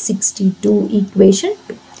ಎಷ್ಟು? 62. ಈಕ್ವೇಶನ್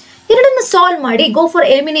 2. ಎರಡನ್ನು ಸಾಲ್ವ್ ಮಾಡಿ. Go for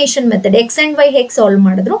elimination method. X and Y ಹೇಗೆ ಸಾಲ್ವ್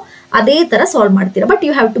ಮಾಡಿದ್ರು ಅದೇ ತರ ಸಾಲ್ವ್ ಮಾಡ್ತೀರಾ. But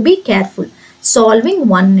you have to be careful solving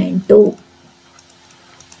 1 and 2.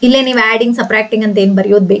 ಇಲ್ಲೇ ನೀವು ಆ್ಯಡಿಂಗ್ ಸಪ್ರಾಕ್ಟಿಂಗ್ ಅಂತ ಏನು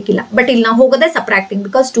ಬರೆಯೋದು ಬೇಕಿಲ್ಲ. ಬಟ್ ಇಲ್ಲಿ ನಾವು ಹೋಗೋದೇ ಸಪ್ರಾಕ್ಟಿಂಗ್.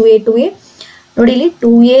 ಬಿಕಾಸ್ 2a ನೋಡಿ ಇಲ್ಲಿ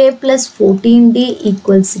 2a plus 14d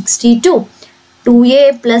equals 62. 2a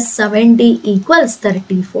plus 7d equals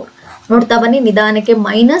 34. ನೋಡ್ತಾ ಬನ್ನಿ ನಿಧಾನಕ್ಕೆ.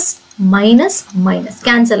 ಮೈನಸ್ ಮೈನಸ್ ಮೈನಸ್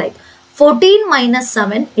ಕ್ಯಾನ್ಸಲ್ ಆಯ್ತು. 14 minus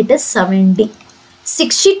 7 it is 7d.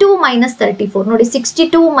 62 minus 34 ನೋಡಿ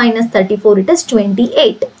 62 minus 34 it is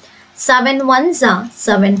 28. 7 1s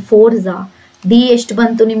 7 4s d ಎಷ್ಟು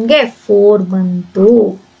ಬಂತು ನಿಮಗೆ? 4 ಬಂತು.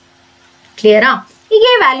 ಕ್ಲಿಯರಾ? ಈಗ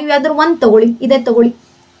ವ್ಯಾಲ್ಯೂ ಯಾವ್ದಾದ್ರು 1 ತಗೊಳ್ಳಿ. ಇದೇ ತಗೊಳ್ಳಿ.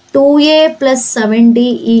 2a plus 7d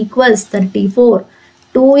equals 34.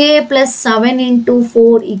 2a plus 7 into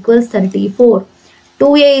 4 equals 34.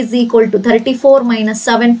 2a is equal to 34 minus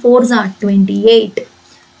 7 4s 28.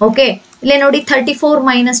 Okay, ಇಲ್ಲೇ ನೋಡಿ 34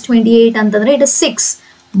 minus 28 ಅಂತಂದ್ರೆ it 6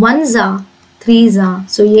 1s 3s.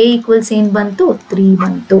 So a equals ಏನು ಬಂತು? 3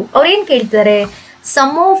 ಬಂತು. ಅವ್ರು ಏನು ಕೇಳ್ತಾರೆ?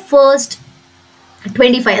 ಸಮ್ ಆಫ್ ಫಸ್ಟ್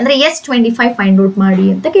 25 ಅಂದ್ರೆ S25 ಫೈಂಡ್ ಔಟ್ ಮಾಡಿ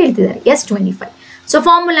ಅಂತ ಕೇಳ್ತಿದ್ದಾರೆ. S25. ಸೊ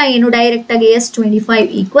ಫಾರ್ಮುಲಾ ಏನು? ಡೈರೆಕ್ಟ್ ಆಗಿ S25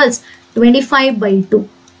 equals 25/2.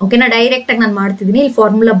 ಓಕೆನಾ? ಡೈರೆಕ್ಟ್ ಆಗಿ ನಾನು ಮಾಡ್ತಿದ್ದೀನಿ. ಇಲ್ಲಿ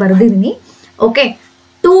ಫಾರ್ಮುಲಾ ಬರೆದಿದ್ದೀನಿ. Okay,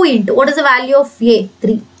 2 into what is the value of a?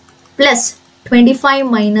 3 plus 25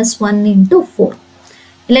 minus 1 into 4.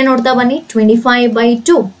 ಇಲ್ಲೇ ನೋಡ್ತಾ ಬನ್ನಿ.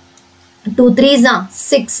 25/2 2 3s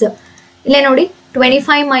 6. ಇಲ್ಲೇ ನೋಡಿ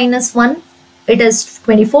 25 minus 1 it is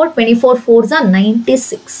 24. 24 4s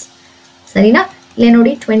 96. ಸರಿನಾ? ಇಲ್ಲೇ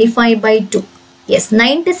ನೋಡಿ 25/2. ಎಸ್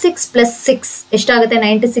 96 plus 6 ಎಷ್ಟಾಗುತ್ತೆ?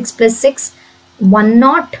 96 plus 6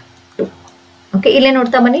 102. ಓಕೆ, ಇಲ್ಲೇ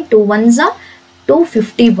ನೋಡ್ತಾ ಬನ್ನಿ. 2 1s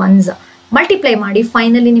 251s. ಮಲ್ಟಿಪ್ಲೈ ಮಾಡಿ.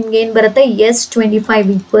 ಫೈನಲಿ ನಿಮ್ಗೆ ಏನು ಬರುತ್ತೆ? S25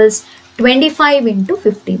 equals 25 into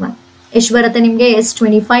 51. ಎಷ್ಟು ಬರುತ್ತೆ ನಿಮಗೆ?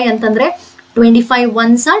 S25 ಅಂತಂದ್ರೆ 25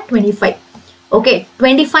 1s 25. Okay,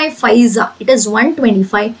 25 5s it is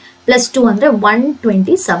 125 plus 2 ಅಂದ್ರೆ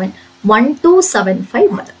 127. 1275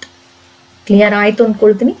 ಬರುತ್ತೆ. ಕ್ಲಿಯರ್ ಆಯ್ತು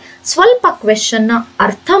ಅನ್ಕೊಳ್ತೀನಿ. ಸ್ವಲ್ಪ ಕ್ವೆಶನ್ ನ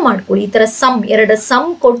ಅರ್ಥ ಮಾಡ್ಕೊಳ್ಳಿ. ಈ ತರ ಎರಡು ಸಮ್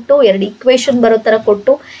ಕೊಟ್ಟು 2 ಇಕ್ವೇಶನ್ ಬರೋ ತರ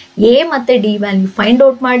ಕೊಟ್ಟು ಎ ಮತ್ತೆ ಡಿ ವ್ಯಾಲ್ಯೂ ಫೈಂಡ್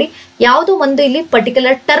ಔಟ್ ಮಾಡಿ. ಯಾವುದೋ ಒಂದು ಇಲ್ಲಿ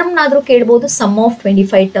ಪರ್ಟಿಕ್ಯುಲರ್ ಟರ್ಮ್ನಾದ್ರೂ ಕೇಳ್ಬೋದು. ಸಮ್ ಆಫ್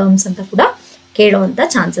 25 ಟರ್ಮ್ಸ್ ಅಂತ ಕೂಡ ಕೇಳೋವಂಥ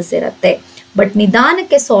ಚಾನ್ಸಸ್ ಇರುತ್ತೆ. ಬಟ್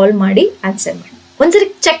ನಿಧಾನಕ್ಕೆ ಸಾಲ್ವ್ ಮಾಡಿ ಆನ್ಸರ್ ಮಾಡಿ. ಒಂದ್ಸರಿ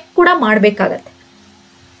ಚೆಕ್ ಕೂಡ ಮಾಡಬೇಕಾಗತ್ತೆ.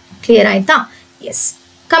 ಕ್ಲಿಯರ್ ಆಯ್ತಾ? S,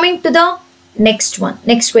 coming to the next one.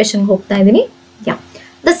 Next ಕ್ವೆಶನ್ಗೆ ಹೋಗ್ತಾ ಇದ್ದೀನಿ. ಯಾ,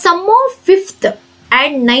 the sum of 5th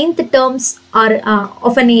and 9th terms are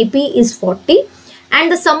of an AP is 40 and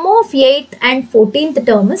the sum of 8th and 14th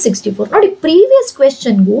term is 64. ನೋಡಿ previous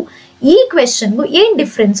ಕ್ವೆಶನ್ಗೂ ಈ ಕ್ವೆಶನ್ಗೂ ಏನು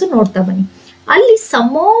difference ನೋಡ್ತಾ ಬನ್ನಿ. ಅಲ್ಲಿ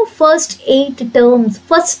some of first 8 terms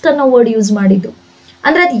first ಅನ್ನೋ word use ಮಾಡಿದ್ದು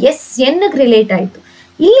ಅಂದ್ರೆ ಅದು SN ರಿಲೇಟ್ ಆಯಿತು.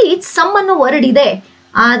 ಇಲ್ಲಿ ಸಮ್ ಅನ್ನೋ ವರ್ಡ್ ಇದೆ,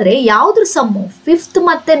 ಆದರೆ ಯಾವುದ್ರ ಸಮ್ಮು 5th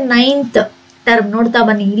ಮತ್ತು 9th ಟರ್ಮ್ ನೋಡ್ತಾ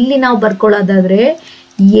ಬನ್ನಿ. ಇಲ್ಲಿ ನಾವು ಬರ್ಕೊಳ್ಳೋದಾದ್ರೆ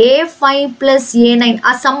A5 plus A9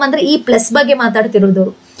 ಆ ಸಮ್ ಅಂದ್ರೆ ಈ ಪ್ಲಸ್ ಬಗ್ಗೆ ಮಾತಾಡ್ತಿರೋದು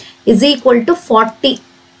is equal to 40.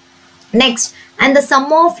 Next, and the sum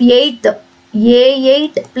of 8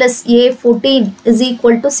 A8 plus A14 is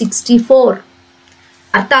equal to 64.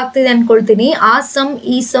 ಅರ್ಥ ಆಗ್ತಿದೆ ಅನ್ಕೊಳ್ತೀನಿ. ಆ ಸಮ್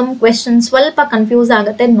ಈ ಸಮ್ ಕ್ವೆಶನ್ ಸ್ವಲ್ಪ ಕನ್ಫ್ಯೂಸ್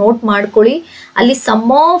ಆಗುತ್ತೆ, ನೋಟ್ ಮಾಡ್ಕೊಳ್ಳಿ. ಅಲ್ಲಿ ಸಮ್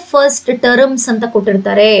ಆಫ್ ಫಸ್ಟ್ ಟರ್ಮ್ಸ್ ಅಂತ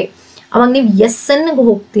ಕೊಟ್ಟಿರ್ತಾರೆ, ಅವಾಗ ನೀವು ಎಸ್ ಎನ್ಗೆ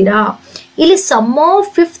ಹೋಗ್ತೀರಾ. ಇಲ್ಲಿ ಸಮ್ ಆಫ್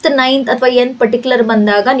 5th 9th ಅಥವಾ nth ಪರ್ಟಿಕ್ಯುಲರ್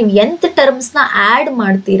ಬಂದಾಗ ನೀವು nth ಟರ್ಮ್ಸ್ನ ಆ್ಯಡ್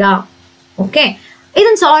ಮಾಡ್ತೀರಾ. ಓಕೆ,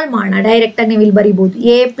 ಇದನ್ನು ಸಾಲ್ವ್ ಮಾಡೋಣ. ಡೈರೆಕ್ಟಾಗಿ ನೀವು ಇಲ್ಲಿ ಬರಿಬೋದು.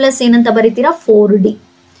 ಎ ಪ್ಲಸ್ ಏನಂತ ಬರೀತೀರಾ 4D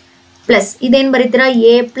ಪ್ಲಸ್ ಇದೇನು ಬರೀತೀರಾ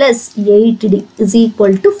A plus 8D is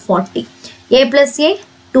equal to 40. A plus A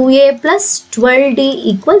 2A plus 12D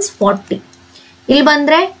equals 40. ಇಲ್ಲಿ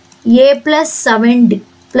ಬಂದರೆ A plus 7D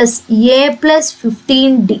plus A plus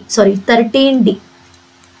 13D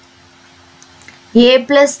A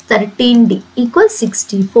plus 13D equals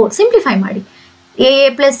 64. Simplify ಮಾಡಿ. A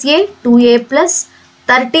plus A 2A plus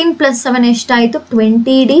 13 plus 7 ಎಷ್ಟಾಯಿತು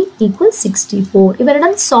 20D equals 64.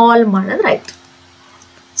 ಇವೆರಡನ್ನು solve ಮಾಡಿದ್ರೆ ಆಯಿತು.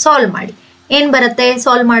 Solve ಮಾಡಿ ಏನು ಬರುತ್ತೆ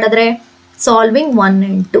ಸಾಲ್ವ್ ಮಾಡಿದ್ರೆ ಸಾಲ್ವಿಂಗ್ 1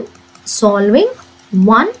 and 2. ಸಾಲ್ವಿಂಗ್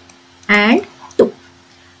 1 and 2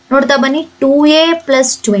 ನೋಡ್ತಾ ಬನ್ನಿ. 2A plus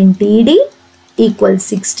 20D equals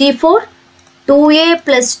 64. 2A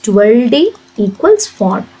plus 12D equals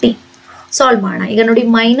 40. Solve ಮಾಡೋಣ. ಈಗ ನೋಡಿ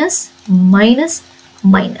ಮೈನಸ್ ಮೈನಸ್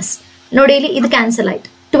ಮೈನಸ್ ನೋಡಿ, ಇಲ್ಲಿ ಇದು ಕ್ಯಾನ್ಸಲ್ ಆಯಿತು.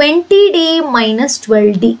 20D ಮೈನಸ್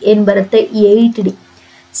 12D ಏನು ಬರುತ್ತೆ 8D.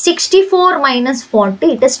 64 minus 40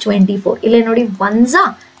 it is 24. ಇಲ್ಲೇ ನೋಡಿ 1s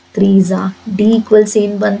 3s D ಈಕ್ವಲ್ಸ್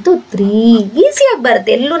ಏನು ಬಂತು 3. ಈಸಿಯಾಗಿ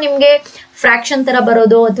ಬರುತ್ತೆ. ಎಲ್ಲೂ ನಿಮಗೆ ಫ್ರ್ಯಾಕ್ಷನ್ ಥರ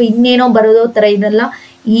ಬರೋದು ಅಥವಾ ಇನ್ನೇನೋ ಬರೋದೋ ಥರ ಇದೆಲ್ಲ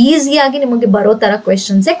ಈಸಿಯಾಗಿ ನಿಮಗೆ ಬರೋ ಥರ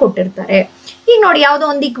ಕ್ವೆಶನ್ಸೇ ಕೊಟ್ಟಿರ್ತಾರೆ. ಈಗ ನೋಡಿ ಯಾವುದೋ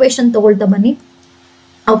ಒಂದು ಈಕ್ವೇಶನ್ ತೊಗೊಳ್ತಾ ಬನ್ನಿ.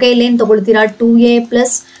 ಓಕೆ, ಇಲ್ಲೇನು ತೊಗೊಳ್ತೀರಾ 2A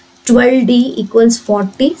plus 12D equals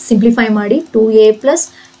 40. Simplify ಮಾಡಿ. 2A plus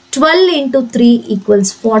 12 into 3 equals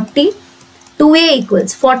 40. 2A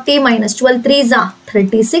equals 40 minus 12 3s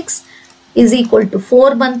 36 is equal to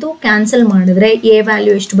 4 ಬಂತು. ಕ್ಯಾನ್ಸಲ್ ಮಾಡಿದ್ರೆ A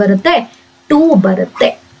ವ್ಯಾಲ್ಯೂ ಎಷ್ಟು ಬರುತ್ತೆ 2 ಬರುತ್ತೆ.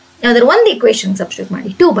 ಯಾವ್ದಾದ್ರು ಒಂದು ಈಕ್ವೇಶನ್ ಸಬ್ಸ್ಟಿಟ್ಯೂಟ್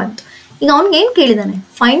ಮಾಡಿ 2 ಬಂತು. ಈಗ ಅವ್ನಿಗೆ ಏನು ಕೇಳಿದಾನೆ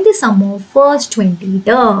find the some of first 20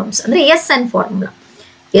 terms ಅಂದರೆ SN formula.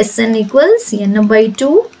 SN equals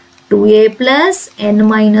n/2 2A plus n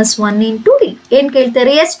minus 1 into D. ಏನು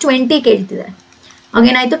ಕೇಳ್ತಾರೆ S20 ಕೇಳ್ತಿದ್ದಾರೆ.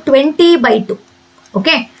 ಅವಾಗೇನಾಯಿತು 20/2.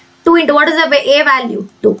 Okay, 2 into what is the A value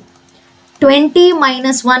 2. 20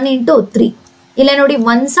 minus 1 into 3. ಇಲ್ಲೇ ನೋಡಿ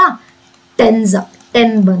 1s 10s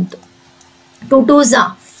 10 ಬಂತು. 2 2s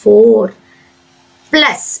 4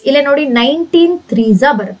 ಪ್ಲಸ್ ಇಲ್ಲೇ ನೋಡಿ 19 3s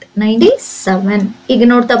ಬರುತ್ತೆ 97. ಈಗ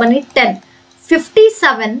ನೋಡ್ತಾ ಬನ್ನಿ 10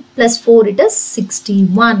 57 plus 4 it is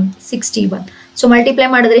 61. So multiply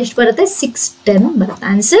ಮಾಡಿದ್ರೆ ಎಷ್ಟು ಬರುತ್ತೆ 610 ಬರುತ್ತೆ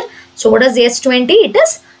answer. So what is S20 it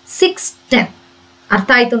is 610. ಅರ್ಥ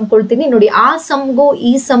ಆಯ್ತು ಅನ್ಕೊಳ್ತೀನಿ. ನೋಡಿ ಆ ಸಮ್ಗೂ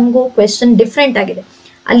ಈ ಸಮ್ಗೂ ಕ್ವೆಶನ್ ಡಿಫ್ರೆಂಟ್ ಆಗಿದೆ.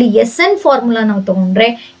 ಅಲ್ಲಿ SN ಫಾರ್ಮುಲಾ ನಾವು ತಗೊಂಡ್ರೆ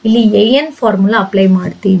ಇಲ್ಲಿ AN ಫಾರ್ಮುಲಾ ಅಪ್ಲೈ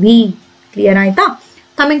ಮಾಡ್ತೀವಿ. ಕ್ಲಿಯರ್ ಆಯ್ತಾ?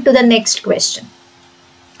 Coming to the next question.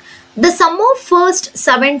 The sum of first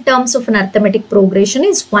 7 terms of an arithmetic progression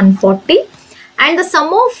is 140 and the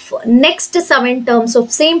sum of next 7 terms of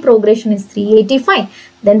same progression is 385.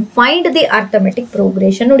 Then find the arithmetic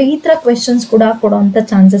progression. ನೋಡಿ ಈ ತರ questions ಕೂಡ ಕೊಡುವಂತ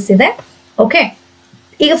chances ಇದೆ. Okay,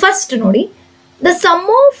 ಈಗ first ನೋಡಿ the sum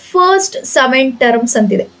of first 7 terms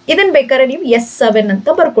ಅಂತಿದೆ. ಇದನ್ನ ಬೇಕಾದ್ರೆ ನೀವು S7 ಅಂತ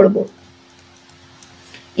ಬರ್ಕೊಳ್ಬಹುದು.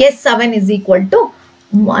 S7 is equal to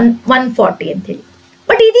 140 ಅಂತ ಹೇಳಿ.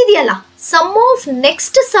 But ಇದಿದೆಯಲ್ಲ some of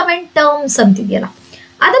next 7 terms ಅಂತಿದೆಯಲ್ಲ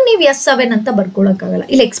ಅದನ್ನ ನೀವು S7 ಅಂತ ಬರ್ಕೊಳಕ್ಕಾಗಲ್ಲ.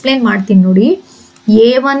 ಇಲ್ಲಿ ಎಕ್ಸ್ಪ್ಲೇನ್ ಮಾಡ್ತೀನಿ ನೋಡಿ.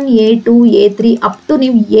 A1 A2 A3 up to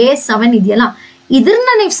ನೀವು A7 ಇದೆಯಲ್ಲ ಇದನ್ನ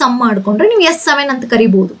ನೀವು ಸಮ್ ಮಾಡಿಕೊಂಡ್ರೆ ನೀವು S7 ಅಂತ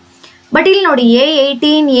ಕರಿಬಹುದು. ಬಟ್ ಇಲ್ಲಿ ನೋಡಿ A8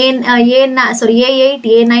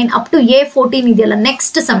 A9 up to A14 ಇದೆಯಲ್ಲ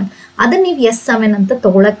ನೆಕ್ಸ್ಟ್ 7 ಅದನ್ನ ನೀವು S7 ಅಂತ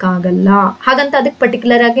ತಗೊಳಕ್ಕಾಗಲ್ಲ. ಹಾಗಂತ ಅದಕ್ಕೆ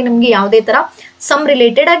ಪರ್ಟಿಕ್ಯುಲರ್ ಆಗಿ ನಮಗೆ ಯಾವುದೇ ತರ ಸಮ್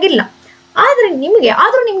ರಿಲೇಟೆಡ್ ಆಗಿಲ್ಲ. ಆದ್ರೂ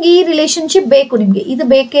ನಿಮ್ಗೆ ಈ ರಿಲೇಶನ್ಶಿಪ್ ಬೇಕು, ನಿಮ್ಗೆ ಇದು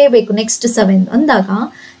ಬೇಕೇ ಬೇಕು ನೆಕ್ಸ್ಟ್ 7 ಅಂದಾಗ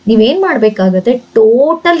ನೀವೇನ್ ಮಾಡ್ಬೇಕಾಗತ್ತೆ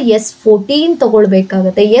ಟೋಟಲ್ S14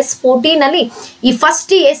 ತಗೊಳ್ಬೇಕಾಗತ್ತೆ. S14 ಅಲ್ಲಿ ಈ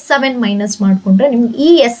ಫಸ್ಟ್ S7 ಮೈನಸ್ ಮಾಡ್ಕೊಂಡ್ರೆ ನಿಮ್ಗೆ ಈ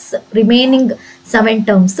ರಿಮೈನಿಂಗ್ 7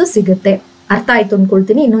 ಟರ್ಮ್ಸ್ ಸಿಗುತ್ತೆ. ಅರ್ಥ ಆಯ್ತು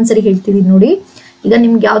ಅನ್ಕೊಳ್ತೀನಿ. ಇನ್ನೊಂದ್ಸರಿ ಹೇಳ್ತಿದ್ದೀನಿ ನೋಡಿ. ಈಗ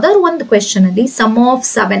ನಿಮ್ಗೆ ಯಾವ್ದಾದ್ರು ಒಂದು ಕ್ವೆಶನ್ ಅಲ್ಲಿ some of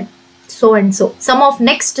 7 so and so, some of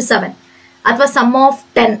next 7 ಅಥವಾ some of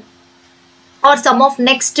 10 R some of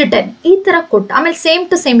next 10 ಈ ತರ ಕೊಟ್ಟು ಆಮೇಲೆ ಸೇಮ್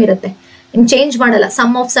ಟು ಸೇಮ್ ಇರುತ್ತೆ, ನಿಮ್ ಚೇಂಜ್ ಮಾಡಲ್ಲ.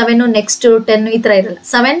 ಸಮ್ ಆಫ್ 7 ನೆಕ್ಸ್ಟ್ 10 ಈ ತರ ಇರಲ್ಲ.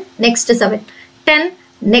 7 ನೆಕ್ಸ್ಟ್ 7 10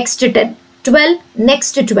 ನೆಕ್ಸ್ಟ್ 10 12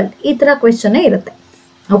 ನೆಕ್ಸ್ಟ್ 12 ಈ ತರ ಕ್ವೆಶನ್ ಇರುತ್ತೆ.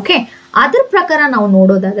 ಓಕೆ, ಅದ್ರ ಪ್ರಕಾರ ನಾವು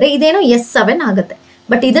ನೋಡೋದಾದ್ರೆ ಇದೇನೋ S7 ಆಗುತ್ತೆ.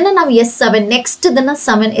 ಬಟ್ ಇದನ್ನ ನಾವು S7 ನೆಕ್ಸ್ಟ್ ಇದನ್ನ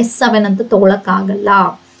S7 ಅಂತ ತಗೊಳಕ್ ಆಗಲ್ಲ.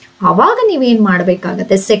 ಅವಾಗ ನೀವೇನ್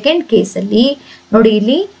ಮಾಡ್ಬೇಕಾಗತ್ತೆ ಸೆಕೆಂಡ್ ಕೇಸಲ್ಲಿ ನೋಡಿ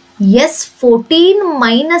ಇಲ್ಲಿ S14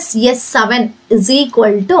 minus S7 is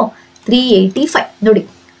equal to 385 ನೋಡಿ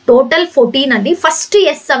ಟೋಟಲ್ 14 ಅಲ್ಲಿ ಫಸ್ಟ್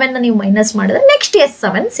S7 ನೀವು ಮೈನಸ್ ಮಾಡಿದ್ರೆ ನೆಕ್ಸ್ಟ್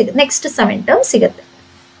S7 ಸಿಗುತ್ತೆ, ನೆಕ್ಸ್ಟ್ 7 ಟರ್ಮ್ ಸಿಗುತ್ತೆ.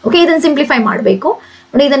 ಓಕೆ, ಇದನ್ನು ಸಿಂಪ್ಲಿಫೈ ಮಾಡಬೇಕು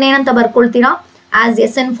ನೋಡಿ. ಇದನ್ನ ಏನಂತ ಬರ್ಕೊಳ್ತೀರಾ? As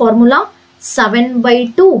SN formula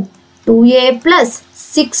 7/2 2a plus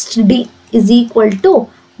 6d is equal to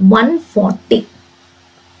 140.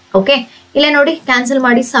 Okay, ಇಲ್ಲೇ ನೋಡಿ ಕ್ಯಾನ್ಸಲ್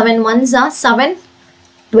ಮಾಡಿ. 7 1s 7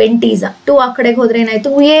 20s 2 ಆ ಕಡೆಗೆ ಹೋದ್ರೆ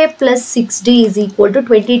ಏನಾಯ್ತು? a plus 6d is equal to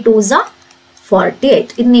 22s 48.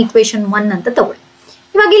 ಇದನ್ನ ಈಕ್ವೇಶನ್ 1 ಅಂತ ತಗೊಳ್ಳಿ.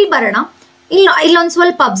 ಇವಾಗ ಇಲ್ಲಿ ಬರೋಣ. ಇಲ್ಲೊಂದು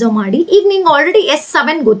ಸ್ವಲ್ಪ ಅಬ್ಸರ್ವ್ ಮಾಡಿ. ಈಗ ನಿಂಗೆ ಆಲ್ರೆಡಿ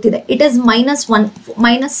S7 ಗೊತ್ತಿದೆ. ಇಟ್ ಇಸ್ -1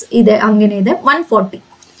 ಮೈನಸ್ ಇದೆ, ಹಂಗೇನೆ ಇದೆ 140.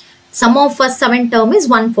 Some of first 7 term is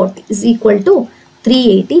 140 is equal to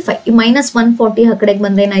 385. ಈ -140 ಆ ಕಡೆಗೆ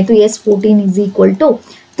ಬಂದ್ರೆ ಏನಾಯ್ತು? S14 is equal to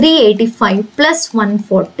 385 plus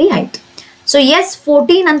 140 ಆಯ್ತು. ಸೊ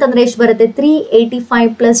S14 ಅಂತಂದ್ರೆ ಎಷ್ಟು ಬರುತ್ತೆ? 385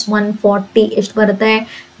 ಪ್ಲಸ್ 140 ಎಷ್ಟು ಬರುತ್ತೆ?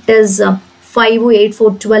 ಇಟ್ ಇಸ್ 5 8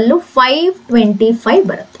 4 12 525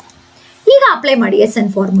 ಬರುತ್ತೆ. ಈಗ ಅಪ್ಲೈ ಮಾಡಿ SN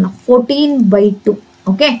formula 14/2.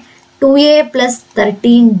 Okay, 2a plus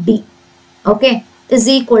 13d okay is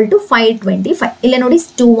equal to 525. ಇಲ್ಲೇ ನೋಡಿ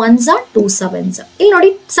 2 1s 2 7s. ಇಲ್ಲಿ ನೋಡಿ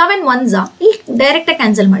 7 1s ಇಲ್ಲಿ ಡೈರೆಕ್ಟ್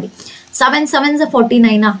ಕ್ಯಾನ್ಸಲ್ ಮಾಡಿ. 7 7s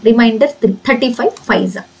 49 ರಿಮೈಂಡರ್ 3 35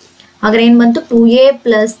 5s. ಹಾಗಾದ್ರೆ ಏನು ಬಂತು? 2a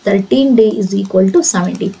plus 13d is equal to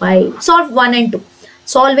 75. Solve 1 and 2.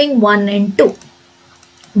 Solving 1 and 2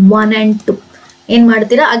 1 and 2 ಏನು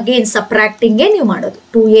ಮಾಡ್ತೀರಾ? ಅಗೇನ್ ಸಬ್ಟ್ರಾಕ್ಟಿಂಗೇ ನೀವು ಮಾಡೋದು.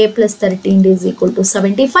 2a plus 13d is equal to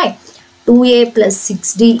 75. 2a plus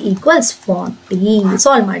 6d equals 40.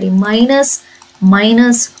 Solve ಮಾಡಿ. Minus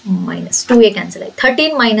minus minus 2a cancel ಆಯ್ತು.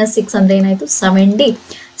 13 minus 6 ಅಂದರೆ ಏನಾಯಿತು? 7d.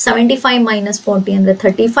 75 ಮೈನಸ್ 40 ಅಂದರೆ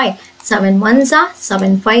 35. 7 1s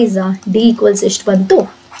 7 5s d equals ಎಷ್ಟು ಬಂತು?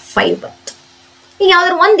 5 ಬಂತು. ಈಗ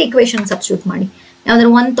ಯಾವ್ದಾದ್ರು ಒಂದು ಈಕ್ವೇಶನ್ ಸಬ್ಸ್ಟಿಟ್ಯೂಟ್ ಮಾಡಿ.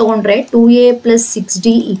 ಯಾವ್ದಾದ್ರು ಒಂದು ತೊಗೊಂಡ್ರೆ 2a plus 6d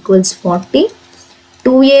equals 40.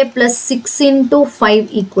 2a plus 6 into 5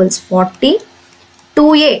 equals 40.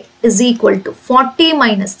 2a is equal to 40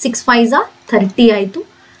 minus 6 5s 30 ಆಯಿತು.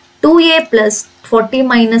 2a plus 40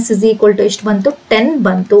 minus is equal to ಎಷ್ಟು ಬಂತು? 10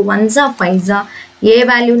 ಬಂತು. 1s 5s a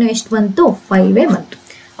ವ್ಯಾಲ್ಯೂನು ಎಷ್ಟು ಬಂತು? 5 ಬಂತು.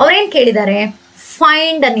 ಅವ್ರೇನು ಕೇಳಿದ್ದಾರೆ?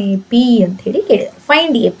 ಫೈಂಡ್ ಅನ್ AP ಅಂತ ಹೇಳಿ ಕೇಳಿದ್ದಾರೆ.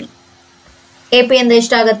 ಫೈಂಡ್ AP ಅಂದರೆ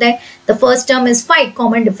ಎಷ್ಟಾಗುತ್ತೆ? The first term is 5,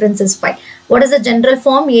 common difference is 5. What is the general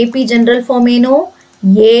form? AP general form ಏನು?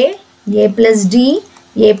 a plus d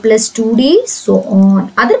a plus 2d so on.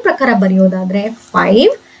 ಅದರ ಪ್ರಕಾರ ಬರೆಯೋದಾದ್ರೆ 5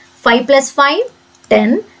 5 plus 5 10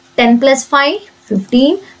 10 plus 5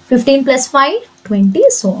 15 15 plus 5 20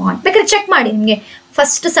 so on. ಬೇಕಾದ್ರೆ check ಮಾಡಿ. ನಿಮಗೆ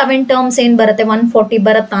first 7 terms ಏನು ಬರುತ್ತೆ? 140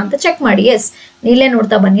 ಬರುತ್ತಾ ಅಂತ ಚೆಕ್ ಮಾಡಿ. ಎಸ್, ಇಲ್ಲೇ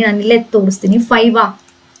ನೋಡ್ತಾ ಬನ್ನಿ, ನಾನು ಇಲ್ಲೇ ತೋರಿಸ್ತೀನಿ. 5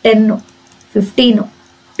 10 15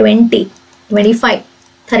 20 25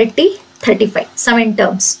 30 35 7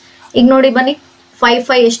 ಟರ್ಮ್ಸ್. ಈಗ ನೋಡಿ ಬನ್ನಿ, 5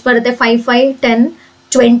 5 ಎಷ್ಟು ಬರುತ್ತೆ? 5 5 10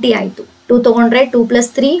 20 ಆಯಿತು. 2 ತೊಗೊಂಡ್ರೆ 2 plus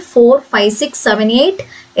 3 4 5 6 7 8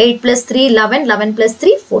 8 plus 3 11 11 plus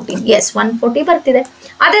 3 14. ಎಸ್, 140 ಬರ್ತಿದೆ.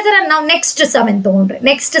 ಅದೇ ಥರ ನಾವು ನೆಕ್ಸ್ಟ್ 7 ತೊಗೊಂಡ್ರೆ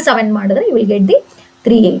ನೆಕ್ಸ್ಟ್ 7 ಮಾಡಿದ್ರೆ ಯು ವಿಲ್ ಗೆಟ್ ದಿ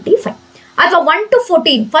 385. ಅಥವಾ 1 to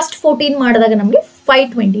 14 ಫಸ್ಟ್ 14 ಮಾಡಿದಾಗ ನಮಗೆ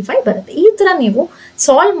 525 ಬರುತ್ತೆ. ಈ ಥರ ನೀವು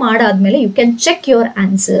ಸಾಲ್ವ್ ಮಾಡಾದ್ಮೇಲೆ you can check your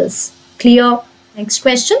answers. Clear? Next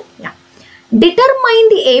question. Determine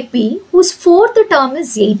the AP whose fourth term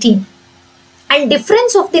is 18 and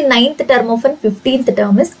difference of the 9th term of and 15th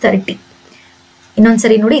term is 30.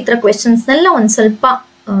 ಇನ್ನೊಂದ್ಸರಿ ನೋಡಿ, ಈ ಥರ ಕ್ವೆಶನ್ಸ್ನೆಲ್ಲ ಒಂದು ಸ್ವಲ್ಪ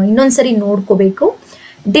ಇನ್ನೊಂದ್ಸರಿ ನೋಡ್ಕೋಬೇಕು.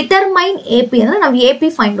 ಡಿಟರ್ಮೈನ್ AP ಅಂದರೆ ನಾವು AP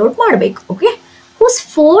ಫೈಂಡ್ ಔಟ್ ಮಾಡಬೇಕು. Okay, whose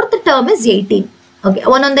fourth term is 18. Okay,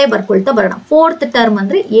 ಒಂದೊಂದೇ ಬರ್ಕೊಳ್ತಾ ಬರೋಣ. ಫೋರ್ತ್ ಟರ್ಮ್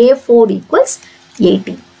ಅಂದರೆ A4 ಈಕ್ವಲ್ಸ್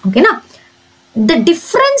 18. ಓಕೆನಾ? The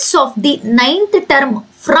difference of the 9th term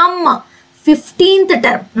from 15th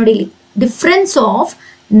term ನೋಡಿ. ಇಲ್ಲಿ difference of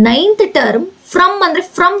 9th term from ಅಂದರೆ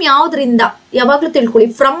ಫ್ರಮ್ ಯಾವುದರಿಂದ? ಯಾವಾಗಲೂ ತಿಳ್ಕೊಳ್ಳಿ,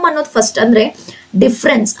 ಫ್ರಮ್ ಅನ್ನೋದು ಫಸ್ಟ್. ಅಂದರೆ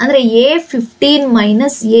ಡಿಫ್ರೆನ್ಸ್ ಅಂದರೆ A15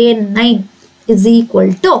 minus A9 is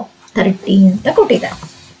equal to 30 ಅಂತ ಕೊಟ್ಟಿದ್ದಾರೆ.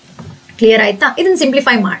 ಕ್ಲಿಯರ್ ಆಯ್ತಾ? ಇದನ್ನು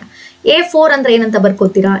ಸಿಂಪ್ಲಿಫೈ ಮಾಡ. A4 ಅಂದರೆ ಏನಂತ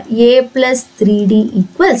ಬರ್ಕೋತೀರಾ? A plus 3D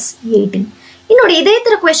equals 18. ಇನ್ನು ನೋಡಿ, ಇದೇ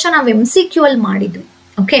ಥರ ಕ್ವೆಶನ್ ನಾವು MCQ ಅಲ್ಲಿ ಮಾಡಿದ್ವಿ.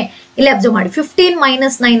 ಓಕೆ, ಇಲ್ಲಿ ಅಬ್ಸರ್ವ್ ಮಾಡಿ. 15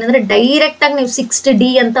 ಮೈನಸ್ 9 ಅಂದರೆ ಡೈರೆಕ್ಟಾಗಿ ನೀವು 6D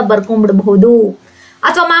ಅಂತ ಬರ್ಕೊಂಡ್ಬಿಡ್ಬಹುದು.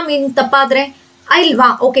 ಅಥವಾ ಮ್ಯಾಮ್ ಹಿಂಗೆ ತಪ್ಪಾದರೆ ಇಲ್ವಾ?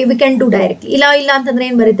 Okay, we can do directly. ಇಲ್ಲ ಅಂತಂದ್ರೆ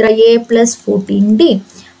ಏನು ಬರೀತೀರಾ? A plus 14D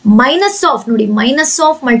minus of ನೋಡಿ, ಮೈನಸ್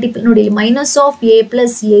ಆಫ್ ಮಲ್ಟಿಪಲ್ ನೋಡಿ, minus of A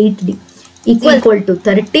plus 8D equal to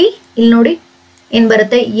 30. ಇಲ್ಲಿ ನೋಡಿ ಏನು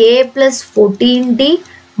ಬರುತ್ತೆ? A plus 14D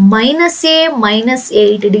minus A minus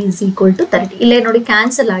 8D is equal to 30. ಇಲ್ಲೇ ನೋಡಿ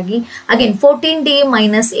ಕ್ಯಾನ್ಸಲ್ ಆಗಿ ಅಗೇನ್ 14D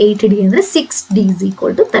ಮೈನಸ್ 8D ಅಂದರೆ 6D ಇಸ್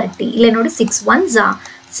ಈಕ್ವಲ್ ಟು 30. ಇಲ್ಲೇ ನೋಡಿ 6 1s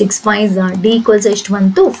 6 5s D ಈಕ್ವಲ್ಸ್ ಎಷ್ಟು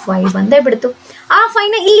ಬಂತು? 5 ಬಂದೇ ಬಿಡ್ತು. ಆ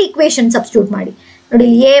 5ನ ಇಲ್ಲಿ ಈಕ್ವೇಶನ್ ಸಬ್ಸ್ಟಿಟ್ಯೂಟ್ ಮಾಡಿ. ನೋಡಿ,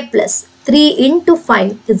 ಇಲ್ಲಿ A plus 3 into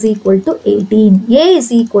 5 is equal to 18. A is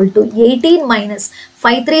equal to 18 minus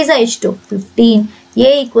 5 3s ಎಷ್ಟು? 15.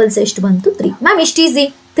 A equals ಎಷ್ಟು ಬಂತು? 3. ಮ್ಯಾಮ್ ಇಷ್ಟು ಈಸಿ.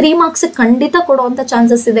 3 ಮಾರ್ಕ್ಸ್ ಖಂಡಿತ ಕೊಡುವಂಥ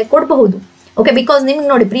ಚಾನ್ಸಸ್ ಇದೆ, ಕೊಡಬಹುದು. ಓಕೆ, ಬಿಕಾಸ್ ನಿಮ್ಗೆ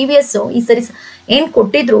ನೋಡಿ ಪ್ರೀವಿಯಸ್ ಈ ಸರಿ ಏನು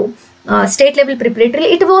ಕೊಟ್ಟಿದ್ರು state level preparatory,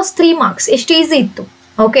 it was 3 marks, ಎಷ್ಟು ಈಸಿ ಇತ್ತು.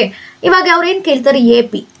 ಓಕೆ, ಇವಾಗ ಅವ್ರು ಏನು ಕೇಳ್ತಾರೆ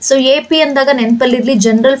AP. ಸೊ AP ಅಂದಾಗ ನೆನಪಲ್ಲಿರಲಿ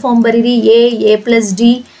ಜನರಲ್ ಫಾರ್ಮ್ ಬರೀರಿ, A plus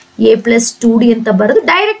D A plus 2D ಅಂತ ಬರೋದು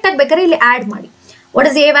ಡೈರೆಕ್ಟ್ ಆಗಿ ಬೇಕಾದ್ರೆ ಇಲ್ಲಿ ಆ್ಯಡ್ ಮಾಡಿ. What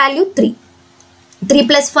is A value? 3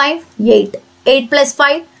 plus 5 8 plus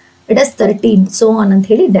 5 it is 13 so on ಅಂತ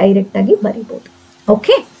ಹೇಳಿ ಡೈರೆಕ್ಟ್ ಆಗಿ ಬರೀಬಹುದು.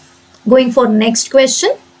 Okay, going for next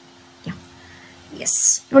question. S,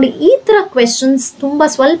 ನೋಡಿ ಈ ಥರ ಕ್ವೆಶನ್ಸ್ ತುಂಬ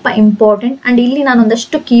ಸ್ವಲ್ಪ ಇಂಪಾರ್ಟೆಂಟ್. ಆ್ಯಂಡ್ ಇಲ್ಲಿ ನಾನು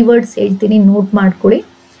ಒಂದಷ್ಟು ಕೀವರ್ಡ್ಸ್ ಹೇಳ್ತೀನಿ, ನೋಟ್ ಮಾಡ್ಕೊಳ್ಳಿ.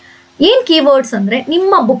 ಏನು ಕೀವರ್ಡ್ಸ್ ಅಂದರೆ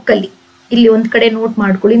ನಿಮ್ಮ ಬುಕ್ಕಲ್ಲಿ ಇಲ್ಲಿ ಒಂದು ಕಡೆ ನೋಟ್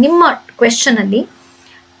ಮಾಡ್ಕೊಳ್ಳಿ. ನಿಮ್ಮ ಕ್ವೆಶನಲ್ಲಿ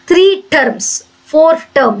 3 ಟರ್ಮ್ಸ್ 4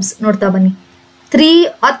 ಟರ್ಮ್ಸ್ ನೋಡ್ತಾ ಬನ್ನಿ. 3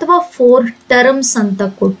 ಅಥವಾ 4 ಟರ್ಮ್ಸ್ ಅಂತ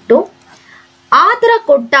ಕೊಟ್ಟು ಆ ಥರ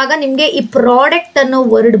ಕೊಟ್ಟಾಗ ನಿಮಗೆ ಈ ಪ್ರಾಡಕ್ಟ್ ಅನ್ನೋ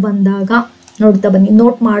ವರ್ಡ್ ಬಂದಾಗ ನೋಡ್ತಾ ಬನ್ನಿ,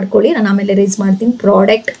 ನೋಟ್ ಮಾಡ್ಕೊಳ್ಳಿ. ನಾನು ಆಮೇಲೆ ರೇಸ್ ಮಾಡ್ತೀನಿ.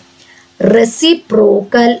 ಪ್ರಾಡಕ್ಟ್,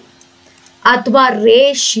 ರೆಸಿಪ್ರೋಕಲ್ ಅಥವಾ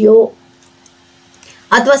ರೇಷಿಯೋ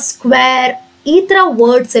ಅಥವಾ ಸ್ಕ್ವೇರ್, ಈ ಥರ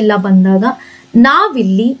ವರ್ಡ್ಸ್ ಎಲ್ಲ ಬಂದಾಗ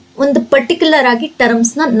ನಾವಿಲ್ಲಿ ಒಂದು ಪರ್ಟಿಕ್ಯುಲರ್ ಆಗಿ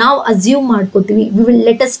ಟರ್ಮ್ಸ್ನ ನಾವು ಅಸ್ಯೂಮ್ ಮಾಡ್ಕೋತೀವಿ. We will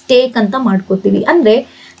let us take ಅಂತ ಮಾಡ್ಕೋತೀವಿ. ಅಂದರೆ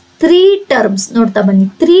 3 ಟರ್ಮ್ಸ್ ನೋಡ್ತಾ ಬನ್ನಿ.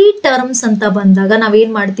 3 ಟರ್ಮ್ಸ್ ಅಂತ ಬಂದಾಗ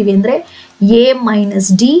ನಾವೇನು ಮಾಡ್ತೀವಿ ಅಂದರೆ A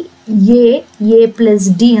minus D A plus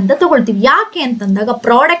D ಅಂತ ತಗೊಳ್ತೀವಿ. ಯಾಕೆ ಅಂತಂದಾಗ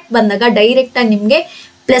ಪ್ರಾಡಕ್ಟ್ ಬಂದಾಗ ಡೈರೆಕ್ಟಾಗಿ ನಿಮಗೆ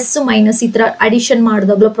ಪ್ಲಸ್ ಮೈನಸ್ ಈ ಥರ ಅಡಿಷನ್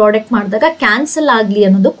ಮಾಡಿದಾಗಲೂ ಪ್ರಾಡಕ್ಟ್ ಮಾಡಿದಾಗ ಕ್ಯಾನ್ಸಲ್ ಆಗಲಿ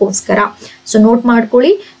ಅನ್ನೋದಕ್ಕೋಸ್ಕರ. ಸೊ ನೋಟ್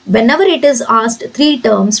ಮಾಡ್ಕೊಳ್ಳಿ, when ever it is asked 3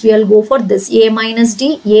 terms we will go for this A minus D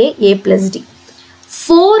A plus D.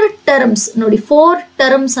 4 terms ನೋಡಿ, 4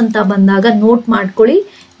 ಟರ್ಮ್ಸ್ ಅಂತ ಬಂದಾಗ ನೋಟ್ ಮಾಡ್ಕೊಳ್ಳಿ,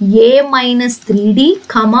 A minus 3D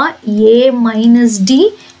A minus D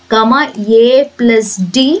A plus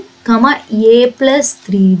D A plus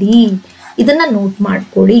 3D. ಇದನ್ನು note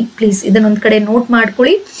ಮಾಡ್ಕೊಳ್ಳಿ please, ಇದನ್ನೊಂದು ಕಡೆ note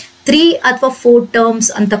ಮಾಡ್ಕೊಳ್ಳಿ. 3 ಅಥವಾ 4 ಟರ್ಮ್ಸ್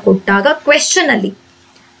ಅಂತ ಕೊಟ್ಟಾಗ ಕ್ವೆಶನಲ್ಲಿ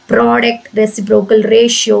ಪ್ರಾಡಕ್ಟ್, ರೆಸಿಪ್ರೋಕಲ್,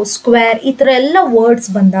 ರೇಷಿಯೋ, ಸ್ಕ್ವೇರ್ ಈ ಥರ ಎಲ್ಲ ವರ್ಡ್ಸ್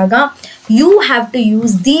ಬಂದಾಗ you have to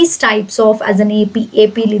use these types of as an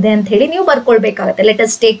AP ಇದೆ ಅಂತ ಹೇಳಿ ನೀವು ಬರ್ಕೊಳ್ಬೇಕಾಗತ್ತೆ. Let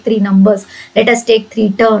us take 3 numbers, let us take 3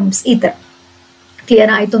 terms, ಈ ಥರ.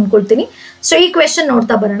 ಕ್ಲಿಯರ್ ಆಯಿತು ಅಂದ್ಕೊಳ್ತೀನಿ. ಸೊ ಈ ಕ್ವೆಶನ್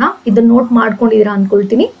ನೋಡ್ತಾ ಬರೋಣ. ಇದನ್ನ ನೋಟ್ ಮಾಡ್ಕೊಂಡಿದ್ದೀರಾ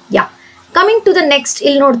ಅಂದ್ಕೊಳ್ತೀನಿ. ಕಮಿಂಗ್ ಟು ದ ನೆಕ್ಸ್ಟ್,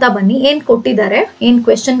 ಇಲ್ಲಿ ನೋಡ್ತಾ ಬನ್ನಿ ಏನು ಕೊಟ್ಟಿದ್ದಾರೆ, ಏನು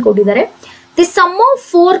ಕ್ವೆಶನ್ ಕೊಟ್ಟಿದ್ದಾರೆ. The some of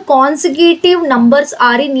 4 consecutive numbers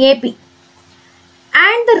are in AP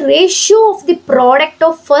and the ratio of the product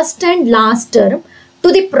of first and last term to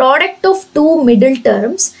the product of 2 middle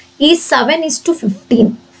terms is 7:15.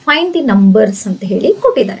 Find the numbers ಅಂತ ಹೇಳಿ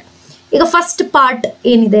ಕೊಟ್ಟಿದ್ದಾರೆ. ಈಗ ಫಸ್ಟ್ ಪಾರ್ಟ್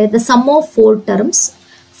ಏನಿದೆ, the sum of 4 terms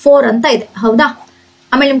 4 ಅಂತ ಇದೆ, ಹೌದಾ?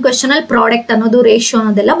 ಆಮೇಲೆ ನಿಮ್ಮ ಕ್ವೆಶನಲ್ಲಿ ಪ್ರಾಡಕ್ಟ್ ಅನ್ನೋದು, ರೇಷಿಯೋ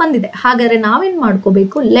ಅನ್ನೋದೆಲ್ಲ ಬಂದಿದೆ. ಹಾಗಾದರೆ ನಾವೇನು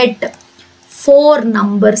ಮಾಡ್ಕೋಬೇಕು, ಲೆಟ್ 4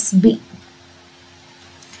 ನಂಬರ್ಸ್ ಬಿ.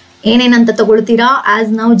 ಏನೇನಂತ ತಗೊಳ್ತೀರಾ, ಆಸ್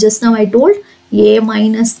ನಾವು ಜಸ್ಟ್ ನಾವು I told A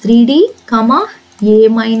minus 3D A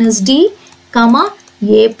minus D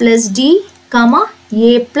A plus D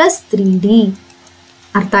A plus 3D.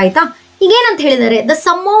 ಅರ್ಥ ಆಯ್ತಾ? ಈಗೇನಂತ ಹೇಳಿದ್ದಾರೆ, ದ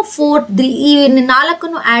ಸಮ್ ಆಫ್ 4 ಈ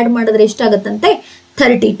 4 ಆ್ಯಡ್ ಮಾಡಿದ್ರೆ ಎಷ್ಟಾಗತ್ತಂತೆ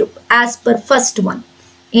 32. ಆಸ್ ಪರ್ ಫಸ್ಟ್ ಒನ್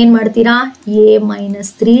ಏನು ಮಾಡ್ತೀರಾ, A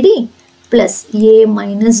minus 3D plus A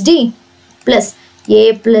minus D plus A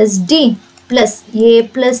plus D plus A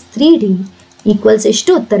plus 3D equals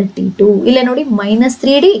ಎಷ್ಟು, 32. ಇಲ್ಲೇ ನೋಡಿ, minus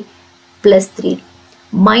 3D plus 3D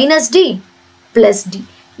minus D plus D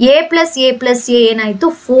A plus A ಏನಾಯಿತು,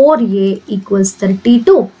 4A equals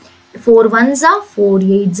 32. 4 1s 4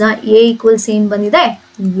 8s A equals ಏನು ಬಂದಿದೆ,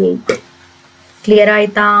 8. Clear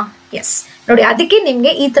ಆಯ್ತಾ? S, ನೋಡಿ ಅದಕ್ಕೆ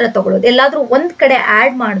ನಿಮಗೆ ಈ ಥರ ತಗೊಳ್ಳೋದು. ಎಲ್ಲಾದರೂ ಒಂದು ಕಡೆ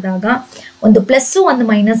ಆ್ಯಡ್ ಮಾಡಿದಾಗ ಒಂದು ಪ್ಲಸ್ಸು ಒಂದು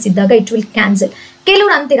ಮೈನಸ್ ಇದ್ದಾಗ ಇಟ್ ವಿಲ್ ಕ್ಯಾನ್ಸಲ್.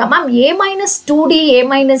 ಕೆಲವ್ರು ಅಂತೀರಾ, ma'am A minus 2D A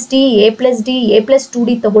minus D A plus 2D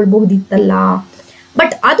ತಗೊಳ್ಬಹುದಿತ್ತಲ್ಲ.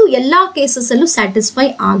 But ಅದು ಎಲ್ಲ ಕೇಸಸಲ್ಲೂ ಸ್ಯಾಟಿಸ್ಫೈ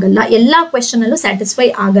ಆಗಲ್ಲ, ಎಲ್ಲ ಕ್ವೆಶನಲ್ಲೂ ಸ್ಯಾಟಿಸ್ಫೈ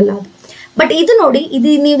ಆಗಲ್ಲ ಅದು. ಬಟ್ ಇದು ನೋಡಿ, ಇದು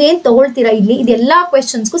ನೀವೇನು ತಗೊಳ್ತೀರಾ ಇಲ್ಲಿ, ಇದೆಲ್ಲ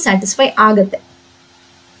ಕ್ವೆಶನ್ಸ್ಗೂ ಸ್ಯಾಟಿಸ್ಫೈ ಆಗುತ್ತೆ.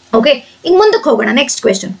 ಓಕೆ, ಈಗ ಮುಂದಕ್ಕೆ ಹೋಗೋಣ. ನೆಕ್ಸ್ಟ್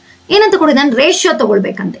ಕ್ವೆಶನ್ ಏನಂತ ಕೊಡಿ, ನಾನು ರೇಷಿಯೋ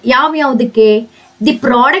ತಗೊಳ್ಬೇಕಂತೆ. ಯಾವುದಕ್ಕೆ, the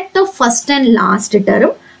product of first and last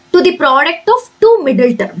term to the product of 2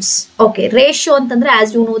 middle terms. Okay, ratio ಅಂತಂದ್ರೆ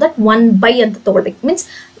ಆಸ್ ಯು ನೋ ದಟ್ 1/, ಅಂತ ತಗೊಳ್ಬೇಕು. Means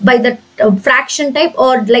by the fraction type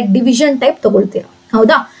are like division type ತಗೊಳ್ತೀರಾ,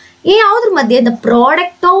 ಹೌದಾ? ಯಾವುದ್ರ ಮಧ್ಯೆ, the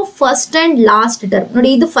product of first and last term.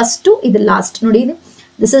 ನೋಡಿ, ಇದು first, ಇದು last. ನೋಡಿ,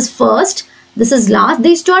 this is first, this is last,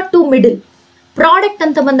 these 2 middle. Product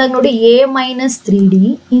ಅಂತ ಬಂದಾಗ ನೋಡಿ, A minus 3D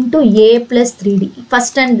into A plus 3D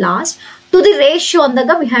first and last two the ratio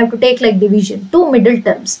ಅಂದಾಗ we have to take like division. 2 middle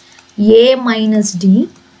terms A minus D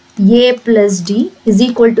A plus D is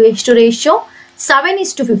equal to ಎಷ್ಟು ratio,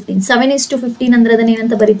 7:15. 7:15 ಅಂದ್ರೆ ಅದನ್ನ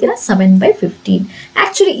ಏನಂತ ಬರೀತೀರಾ, 7/15.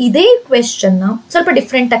 Actually ಇದೇ ಕ್ವೆಶನ್ನ ಸ್ವಲ್ಪ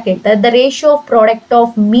different ಆಗಿ ಕೇಳ್ತಾರೆ. The ratio of product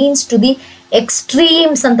of means to the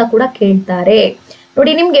extremes ಅಂತ ಕೂಡ ಕೇಳ್ತಾರೆ.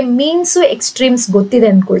 ನೋಡಿ, ನಿಮಗೆ ಮೀನ್ಸು ಎಕ್ಸ್ಟ್ರೀಮ್ಸ್ ಗೊತ್ತಿದೆ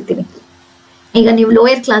ಅಂದ್ಕೊಳ್ತೀನಿ. ಈಗ ನೀವು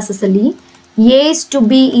lower ಕ್ಲಾಸಸ್ಸಲ್ಲಿ A is to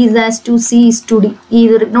B is as to C is to D.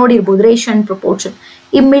 ಇದು ನೋಡಿರ್ಬೋದು ರೇಷಿಯೋ ಅಂಡ್ ಪ್ರಪೋರ್ಷನ್.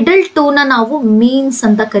 ಈ ಮಿಡಲ್ ಟೂನ ನಾವು ಮೀನ್ಸ್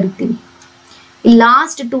ಅಂತ ಕರಿತೀವಿ, ಈ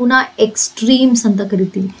ಲಾಸ್ಟ್ ಟೂನ ಎಕ್ಸ್ಟ್ರೀಮ್ಸ್ ಅಂತ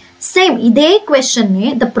ಕರಿತೀವಿ. ಸೇಮ್ ಇದೇ ಕ್ವೆಶನ್ನೇ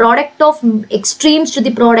the product of extremes to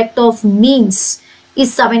the product of means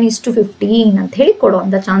is 7:15 ಅಂತ ಹೇಳಿ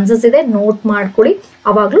ಕೊಡುವಂಥ ಚಾನ್ಸಸ್ ಇದೆ. ನೋಟ್ ಮಾಡ್ಕೊಳ್ಳಿ,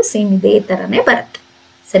 ಅವಾಗಲೂ ಸೇಮ್ ಇದೇ ಥರನೇ ಬರುತ್ತೆ.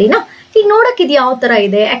 ಸರಿನಾ? ಈಗ ನೋಡಕ್ಕೆ ಇದು ಯಾವ ಥರ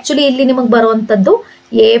ಇದೆ, ಆ್ಯಕ್ಚುಲಿ ಇಲ್ಲಿ ನಿಮಗೆ ಬರುವಂಥದ್ದು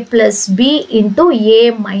A plus B into A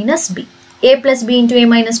minus B. A plus B into A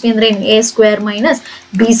minus B ಅಂದರೆ ಏನು, A square minus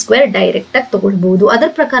B square ಡೈರೆಕ್ಟಾಗಿ ತೊಗೊಳ್ಬೋದು. ಅದರ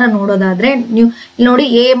ಪ್ರಕಾರ ನೋಡೋದಾದರೆ ನೀವು ನೋಡಿ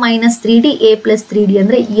A minus 3D A plus 3D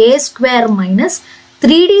ಅಂದರೆ A square minus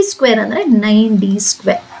 3D square ಅಂದರೆ 9D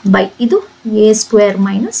ಸ್ಕ್ವೇರ್ ಬೈ ಇದು A square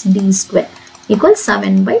minus D square equal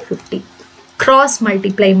 7/15. Cross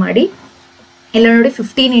multiply ಮಾಡಿ, ಎಲ್ಲ ನೋಡಿ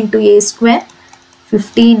 15 into A square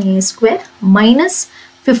 15a square minus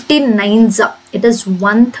 15 9s it is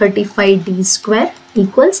 135d square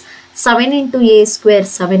equals 7 into a square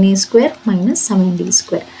 7a square minus 7d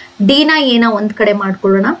square. d na ಏನ ಒಂದು ಕಡೆ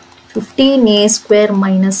ಮಾಡ್ಕೊಳ್ಳೋಣ, 15a square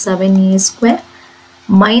minus 7a square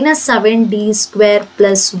minus 7d square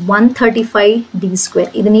plus 135d square.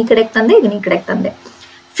 ಇದನ್ನ ಈ ಕಡೆಗೆ ತಂದೆ, ಇದನ್ನ ಈ ಕಡೆಗೆ ತಂದೆ.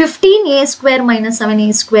 15a square minus 7a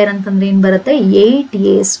square ಅಂತಂದ್ರೆ ಏನು ಬರುತ್ತೆ,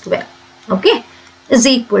 8a square. Okay, is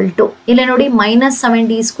equal to ಇಲ್ಲಿ ನೋಡಿ minus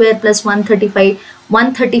 7d square plus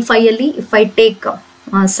 135 ಅಲ್ಲಿ if I take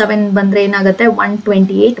 7 ಬಂದ್ರೆ ಏನಾಗುತ್ತೆ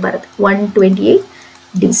 128 ಬರುತ್ತೆ,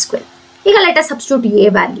 128d square. ಈಗ let us substitute a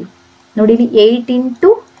value. ನೋಡಿ ಇಲ್ಲಿ 8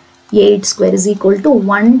 into 8 square is equal to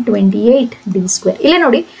 128d square. ಇಲ್ಲ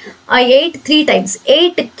ನೋಡಿ 8 3 times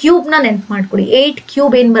 8 ಕ್ಯೂಬ್ ನ ನೆನಪು ಮಾಡ್ಕೊಳ್ಳಿ. 8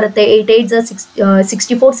 ಕ್ಯೂಬ್ ಏನು ಬರುತ್ತೆ, 8 8s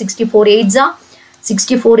 64 64 8s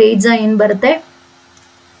 64 8s ಏನು ಬರುತ್ತೆ,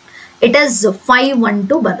 it is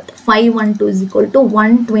 512 ಬರುತ್ತೆ. 512 is equal to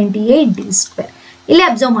 128d square. ಇಲ್ಲಿ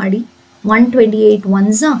ಅಬ್ಸರ್ವ್ ಮಾಡಿ 128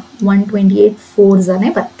 1s 128 4s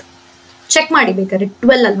ಬರುತ್ತೆ. ಚೆಕ್ ಮಾಡಿ ಬೇಕಾದ್ರೆ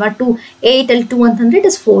 12 ಅಲ್ವಾ, 2 8 ಅಲ್ಲಿ 2 ಅಂತಂದ್ರೆ it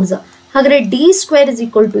is 4s. ಹಾಗಾದ್ರೆ d square is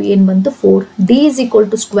equal to ಏನು ಬಂತು 4. d is equal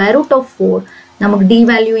to square root of 4. ನಮಗೆ d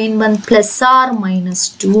ವ್ಯಾಲ್ಯೂ ಏನು ಬಂತು, ಪ್ಲಸ್ ಆರ್ ಮೈನಸ್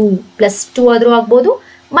 2. ಪ್ಲಸ್ 2 ಆದರೂ ಆಗ್ಬೋದು,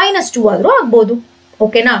 ಮೈನಸ್ 2 ಆದರೂ ಆಗ್ಬೋದು.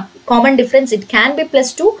 ಓಕೆನಾ? Common difference, it can be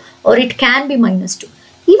plus 2 R it can be minus 2.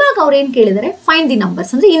 ಇವಾಗ ಅವ್ರು ಏನು ಕೇಳಿದರೆ ಫೈಂಡ್ ದಿ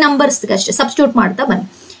ನಂಬರ್ಸ್ ಅಂದರೆ ಈ ನಂಬರ್ಸ್ಗೆ ಅಷ್ಟೇ ಸಬ್ಸ್ಟಿಟ್ಯೂಟ್ ಮಾಡ್ತಾ ಬನ್ನಿ.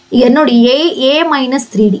 ಈಗ ನೋಡಿ ಎ ಮೈನಸ್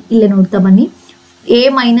 3D ಇಲ್ಲೇ ನೋಡ್ತಾ ಬನ್ನಿ. ಎ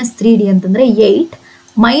ಮೈನಸ್ 3D ಅಂತಂದರೆ 8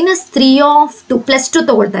 ಮೈನಸ್ 3 ಆಫ್ 2 ಪ್ಲಸ್ 2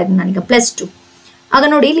 ತೊಗೊಳ್ತಾ ಇದ್ದೀನಿ ನಾನೀಗ, ಪ್ಲಸ್ 2. ಆಗ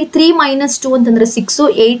ನೋಡಿ ಇಲ್ಲಿ 3 ಮೈನಸ್ 2 ಅಂತಂದರೆ 6,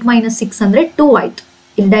 8 ಮೈನಸ್ 6 ಅಂದರೆ 2 ಆಯಿತು.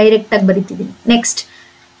 ಇಲ್ಲಿ ಡೈರೆಕ್ಟಾಗಿ ಬರೀತಿದ್ದೀನಿ. Next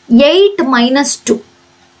 8 minus 2,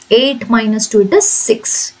 8 minus 2 it is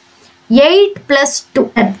 6, 8 plus 2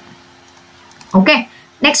 10. Okay,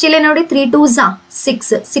 next ಇಲ್ಲಿ ನೋಡಿ 3 2s 6,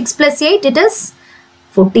 6 ಪ್ಲಸ್ 8 ಇಟ್ ಇಸ್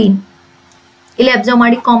 14. ಇಲ್ಲಿ ಅಬ್ಸರ್ವ್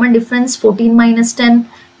ಮಾಡಿ ಕಾಮನ್ ಡಿಫ್ರೆನ್ಸ್ 14 ಮೈನಸ್ 10.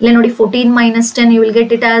 ಇಲ್ಲಿ ನೋಡಿ 14 minus 10 you will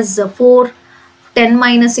get it as 4, 10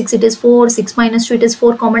 minus 6 it is 4, 6 minus 2 it is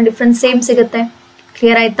 4. Common difference same ಸಿಗುತ್ತೆ.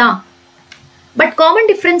 Clear ಆಯ್ತಾ? But common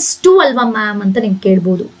difference 2 ಅಲ್ವಾ ma'am ಅಂತ ನಿಮ್ಗೆ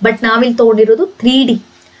ಕೇಳ್ಬೋದು. ಬಟ್ ನಾವಿಲ್ಲಿ ತೊಗೊಂಡಿರೋದು 3D,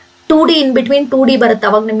 2D in between 2D ಬರುತ್ತೆ.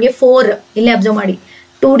 ಅವಾಗ ನಿಮಗೆ 4 ಇಲ್ಲೇ ಅಬ್ಸರ್ವ್ ಮಾಡಿ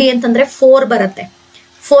 2D ಅಂತಂದರೆ 4 ಬರುತ್ತೆ.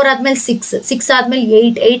 4 ಆದ್ಮೇಲೆ 6, 6 ಆದ್ಮೇಲೆ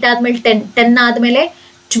 8, 8 ಆದ್ಮೇಲೆ 10, 10 ಆದ್ಮೇಲೆ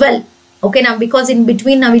 12. ಓಕೆ, ನಾವು ಬಿಕಾಸ್ ಇನ್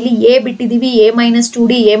ಬಿಟ್ವೀನ್ ನಾವಿಲ್ಲಿ A ಬಿಟ್ಟಿದ್ದೀವಿ, A minus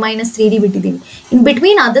 2D A minus 3D ಬಿಟ್ಟಿದ್ದೀವಿ. In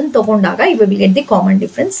between ಅದನ್ನು ತೊಗೊಂಡಾಗ ಇವಾಗ will get the common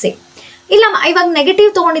difference same. ಇಲ್ಲ ಇವಾಗ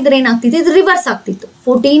ನೆಗೆಟಿವ್ ತೊಗೊಂಡಿದ್ರೆ ಏನಾಗ್ತಿತ್ತು, ಇದು ರಿವರ್ಸ್ ಆಗ್ತಿತ್ತು.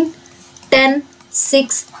 14 10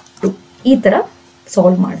 6 2 ಈ ಥರ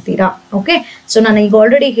ಸಾಲ್ವ್ ಮಾಡ್ತೀರಾ. ಓಕೆ, ಸೊ ನಾನು ಈಗ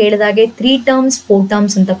ಆಲ್ರೆಡಿ ಹೇಳಿದಾಗೆ 3 ಟರ್ಮ್ಸ್ 4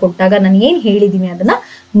 ಟರ್ಮ್ಸ್ ಅಂತ ಕೊಟ್ಟಾಗ ನಾನು ಏನು ಹೇಳಿದ್ದೀನಿ ಅದನ್ನು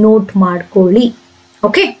ನೋಟ್ ಮಾಡ್ಕೊಳ್ಳಿ.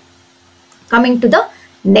 Okay, coming to the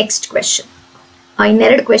next question.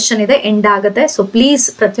 ಇನ್ನೆರಡು ಕ್ವೆಶನ್ ಇದೆ, ಎಂಡ್ ಆಗುತ್ತೆ. ಸೊ ಪ್ಲೀಸ್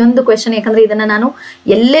ಪ್ರತಿಯೊಂದು ಕ್ವೆಶನ್, ಯಾಕಂದರೆ ಇದನ್ನು ನಾನು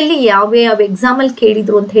ಎಲ್ಲೆಲ್ಲಿ ಯಾವ ಎಕ್ಸಾಮಲ್ಲಿ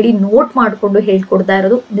ಕೇಳಿದ್ರು ಅಂತ ಹೇಳಿ ನೋಟ್ ಮಾಡಿಕೊಂಡು ಹೇಳ್ಕೊಡ್ತಾ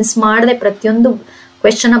ಇರೋದು. ಮಿಸ್ ಮಾಡದೆ ಪ್ರತಿಯೊಂದು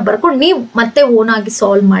ಕ್ವೆಶನ್ನ ಬರ್ಕೊಂಡು ನೀವು ಮತ್ತೆ ಓನ್ ಆಗಿ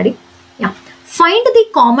ಸಾಲ್ವ್ ಮಾಡಿ. Find the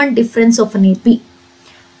common difference of an AP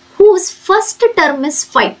whose first term is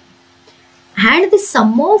 5 and the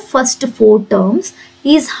sum of first 4 terms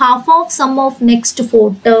is half of sum of next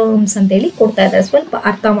 4 terms ಅಂತ ಹೇಳಿ ಕೊಡ್ತಾ ಇದ್ದಾರೆ. ಸ್ವಲ್ಪ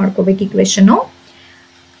ಅರ್ಥ ಮಾಡ್ಕೋಬೇಕು ಈ ಕ್ವೆಶನು.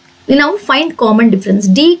 ಇಲ್ಲಿ ನಾವು ಫೈಂಡ್ ಕಾಮನ್ ಡಿಫ್ರೆನ್ಸ್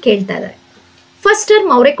ಡಿ ಕೇಳ್ತಾ ಇದ್ದಾರೆ. ಫಸ್ಟ್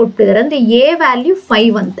ಟರ್ಮ್ ಅವರೇ ಕೊಟ್ಬಿಟ್ಟಿದ್ದಾರೆ, ಅಂದರೆ ಎ ವ್ಯಾಲ್ಯೂ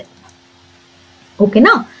 5 ಅಂತೆ.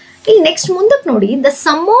 ಓಕೆನಾ? ಇಲ್ಲಿ ನೆಕ್ಸ್ಟ್ ಮುಂದಕ್ಕೆ ನೋಡಿ, the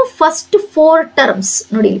sum of first 4 terms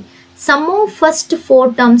ನೋಡಿ, ಸಮ್ ಆಫ್ ಫಸ್ಟ್ 4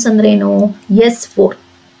 ಟರ್ಮ್ಸ್ ಅಂದ್ರೆ ಏನು, S4.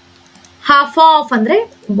 ಹಾಫ್ ಆಫ್ ಅಂದರೆ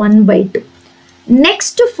 1/2.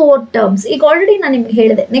 ನೆಕ್ಸ್ಟ್ 4 ಟರ್ಮ್ಸ್ ಈಗ ಆಲ್ರೆಡಿ ನಾನು ನಿಮ್ಗೆ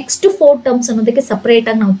ಹೇಳಿದೆ, ನೆಕ್ಸ್ಟ್ 4 ಟರ್ಮ್ಸ್ ಅನ್ನೋದಕ್ಕೆ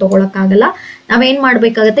ಸಪ್ರೇಟಾಗಿ ನಾವು ತೊಗೊಳಕ್ಕಾಗಲ್ಲ. ನಾವೇನು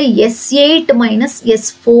ಮಾಡಬೇಕಾಗತ್ತೆ, S8 ಮೈನಸ್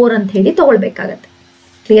S4 ಅಂತ ಹೇಳಿ ತೊಗೊಳ್ಬೇಕಾಗತ್ತೆ.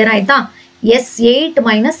 ಕ್ಲಿಯರ್ ಆಯ್ತಾ? S8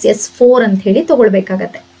 ಮೈನಸ್ S4 ಅಂತ ಹೇಳಿ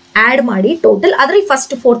ತೊಗೊಳ್ಬೇಕಾಗತ್ತೆ. ಆ್ಯಡ್ ಮಾಡಿ ಟೋಟಲ್, ಅದ್ರಲ್ಲಿ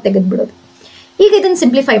ಫಸ್ಟ್ 4 ತೆಗೆದ್ಬಿಡೋದು. ಈಗ ಇದನ್ನು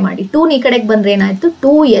ಸಿಂಪ್ಲಿಫೈ ಮಾಡಿ, 2 ಈ ಕಡೆಗೆ ಬಂದರೆ ಏನಾಯಿತು,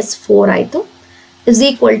 2S4 ಆಯಿತು, is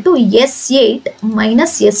equal to S8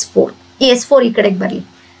 minus S4. S4 ಈ ಕಡೆಗೆ ಬರಲಿ.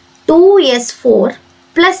 2S4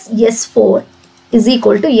 plus S4 is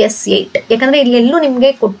equal to S8. ಯಾಕಂದರೆ ಇಲ್ಲೆಲ್ಲೂ ನಿಮಗೆ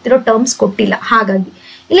ಕೊಟ್ಟಿರೋ ಟರ್ಮ್ಸ್ ಕೊಟ್ಟಿಲ್ಲ, ಹಾಗಾಗಿ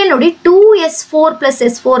ಇಲ್ಲೇ ನೋಡಿ 2S4 ಪ್ಲಸ್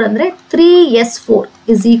S4 ಅಂದರೆ 3S4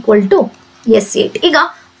 is equal to S8. ಈಗ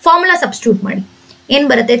ಫಾರ್ಮುಲಾ ಸಬ್ಸ್ಟಿಟ್ಯೂಟ್ ಮಾಡಿ. ಏನು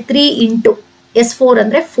ಬರುತ್ತೆ? 3 ಇಂಟು S4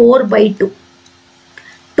 ಅಂದರೆ 4/2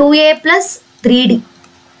 2A plus 3D.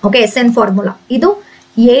 Okay, SN formula. ಇದು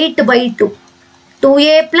 8/2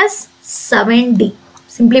 2A ಪ್ಲಸ್ 7D.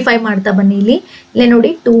 ಸಿಂಪ್ಲಿಫೈ ಮಾಡ್ತಾ ಬನ್ನಿ. ಇಲ್ಲೇ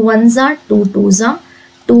ನೋಡಿ 2 1s 2 2s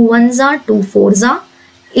 2 1s 2 4s.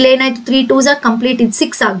 ಇಲ್ಲೇನಾಯಿತು? 3 2s complete, ಇದು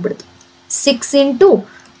 6 ಆಗಿಬಿಡ್ತು. 6 into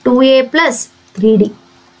 2A plus 3D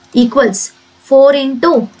equals 4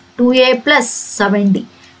 into 2A plus 7D.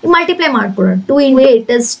 Multiply ಮಾಡ್ಕೊಳ್ಳೋಣ. 2 into 8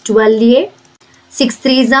 is 12A, 6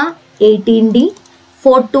 3s 18D,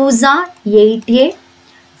 4 2s 8A,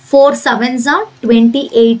 4 7s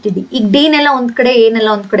 28D. ಈಗ ಡಿನೆಲ್ಲ ಒಂದು ಕಡೆ, ಏನೆಲ್ಲ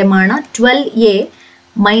ಒಂದು ಕಡೆ ಮಾಡೋಣ. 12A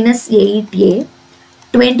minus 8A,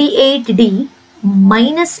 28D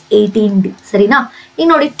minus 18D. ಸರಿನಾ? ಈಗ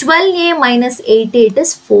ನೋಡಿ 12A minus 8A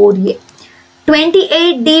is 4A,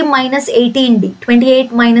 28D minus 18D,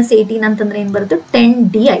 28 minus 18 ಅಂತಂದ್ರೆ ಏನು ಬರುತ್ತೆ?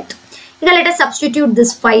 10D ಆಯಿತು. ಈಗ let us substitute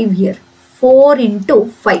this 5 here. 4 into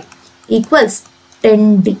 5 equals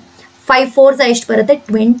 10D. 5 4s ಎಷ್ಟು ಬರುತ್ತೆ?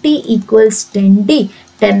 20 equals 10D.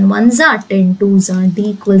 10 1s 10 2s D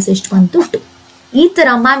equals ಎಷ್ಟು ಬಂತು? 2. ಈ ಥರ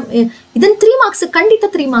ಮ್ಯಾಮ್ ಇದನ್ನು 3 ಮಾರ್ಕ್ಸ್, ಖಂಡಿತ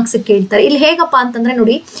 3 ಮಾರ್ಕ್ಸ್ ಕೇಳ್ತಾರೆ. ಇಲ್ಲಿ ಹೇಗಪ್ಪ ಅಂತಂದರೆ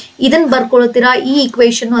ನೋಡಿ, ಇದನ್ನು ಬರ್ಕೊಳ್ತೀರಾ ಈ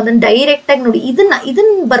ಈಕ್ವೇಷನ್ನು, ಅದನ್ನು ಡೈರೆಕ್ಟಾಗಿ ನೋಡಿ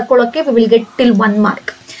ಇದನ್ನು ಬರ್ಕೊಳ್ಳೋಕ್ಕೆ will get till 1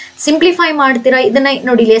 mark. Simplify ಮಾಡ್ತೀರಾ ಇದನ್ನ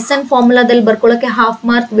ನೋಡಿ, lesson ಫಾರ್ಮುಲಾದಲ್ಲಿ ಬರ್ಕೊಳ್ಳೋಕ್ಕೆ half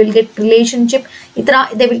mark, will get relationship, ಈ ಥರ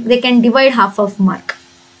they can divide half of mark.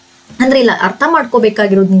 ಅಂದರೆ ಇಲ್ಲ, ಅರ್ಥ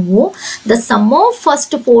ಮಾಡ್ಕೋಬೇಕಾಗಿರೋದು ನೀವು, the sum of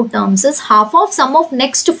first 4 terms is half of some of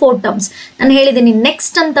next 4 terms. ನಾನು ಹೇಳಿದ್ದೀನಿ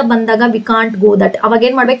ನೆಕ್ಸ್ಟ್ ಅಂತ ಬಂದಾಗ ವಿ ಕಾಂಟ್ ಗೋ ದಟ್. ಅವಾಗ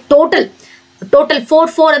ಏನು ಮಾಡ್ಬೇಕು? ಟೋಟಲ್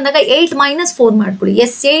 4 ಅಂದಾಗ 8 ಮೈನಸ್ 4 ಮಾಡ್ಕೊಳ್ಳಿ.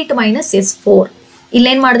 S8 minus S4.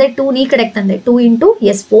 ಇಲ್ಲೇನು ಮಾಡಿದೆ? 2 ಈ ಕಡೆಗೆ ತಂದೆ. 2 ಇಂಟು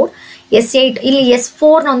S4 S8. ಇಲ್ಲಿ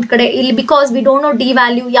S4 ಒಂದು ಕಡೆ, ಇಲ್ಲಿ because we don't know D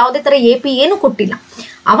value, ಯಾವುದೇ ಥರ AP ಏನೂ ಕೊಟ್ಟಿಲ್ಲ.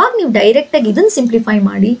 ಅವಾಗ ನೀವು ಡೈರೆಕ್ಟಾಗಿ ಇದನ್ನು ಸಿಂಪ್ಲಿಫೈ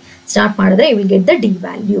ಮಾಡಿ ಸ್ಟಾರ್ಟ್ ಮಾಡಿದ್ರೆ you will get the D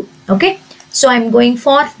value. Okay, so I am going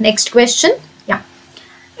for next question.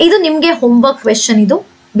 ಇದು ನಿಮಗೆ ಹೋಮ್ವರ್ಕ್ ಕ್ವೆಶನ್ ಇದು,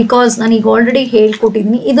 ಬಿಕಾಸ್ ನಾನು ಈಗ ಆಲ್ರೆಡಿ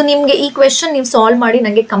ಹೇಳ್ಕೊಟ್ಟಿದ್ದೀನಿ. ಇದು ನಿಮಗೆ ಈ ಕ್ವೆಶನ್ ನೀವು ಸಾಲ್ವ್ ಮಾಡಿ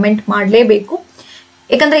ನನಗೆ ಕಮೆಂಟ್ ಮಾಡಲೇಬೇಕು.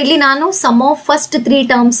 ಯಾಕಂದರೆ ಇಲ್ಲಿ ನಾನು ಸಮ್ ಆಫ್ ಫಸ್ಟ್ 3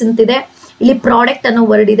 ಟರ್ಮ್ಸ್ ಅಂತಿದೆ, ಇಲ್ಲಿ ಪ್ರಾಡಕ್ಟ್ ಅನ್ನೋ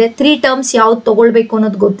ವರ್ಡ್ ಇದೆ. 3 ಟರ್ಮ್ಸ್ ಯಾವ್ದು ತೊಗೊಳ್ಬೇಕು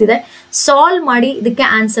ಅನ್ನೋದು ಗೊತ್ತಿದೆ. ಸಾಲ್ವ್ ಮಾಡಿ ಇದಕ್ಕೆ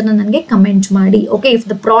ಆನ್ಸರ್ನ ನನಗೆ ಕಮೆಂಟ್ ಮಾಡಿ. Okay, if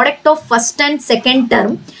the product of first and second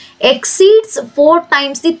term exceeds 4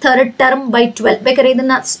 times the third term by 12. ಬೇಕಾದ್ರೆ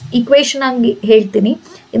ಇದನ್ನು ಈಕ್ವೇಷನ್ ಆಗಿ ಹೇಳ್ತೀನಿ,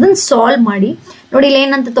 ಇದನ್ನು ಸಾಲ್ವ್ ಮಾಡಿ ನೋಡಿ. ಇಲ್ಲಿ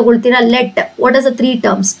ಏನಂತ ತೊಗೊಳ್ತೀರಾ? Let what as the 3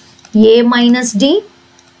 terms? A minus D,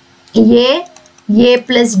 A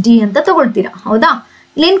plus D ಅಂತ ತೊಗೊಳ್ತೀರಾ, ಹೌದಾ?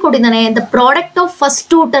 ಇಲ್ಲೇನು ಕೊಟ್ಟಿದ್ದಾನೆ? The product of first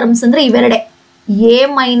 2 terms ಅಂದರೆ ಇವೆರಡೆ, A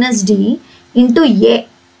minus D into A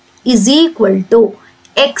is equal to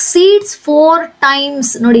exceeds 4 times.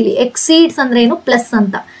 ನೋಡಿ ಇಲ್ಲಿ ಎಕ್ಸೀಡ್ಸ್ ಅಂದರೆ ಏನು? ಪ್ಲಸ್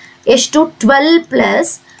ಅಂತ. ಎಷ್ಟು? 12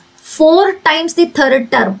 plus 4 times the third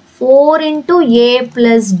term, 4 into A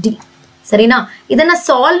plus D. ಸರಿನಾ? ಇದನ್ನು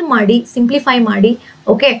ಸಾಲ್ವ್ ಮಾಡಿ, ಸಿಂಪ್ಲಿಫೈ ಮಾಡಿ.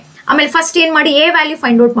 ಓಕೆ, ಆಮೇಲೆ ಫಸ್ಟ್ ಏನು ಮಾಡಿ? A ವ್ಯಾಲ್ಯೂ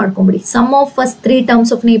ಫೈಂಡ್ ಔಟ್ ಮಾಡ್ಕೊಂಬಿಡಿ. Some of first 3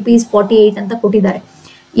 terms of AP is 48 ಅಂತ ಕೊಟ್ಟಿದ್ದಾರೆ.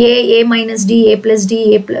 A minus D, A plus D,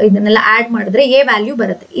 ಇದನ್ನೆಲ್ಲ ಆ್ಯಡ್ ಮಾಡಿದ್ರೆ A ವ್ಯಾಲ್ಯೂ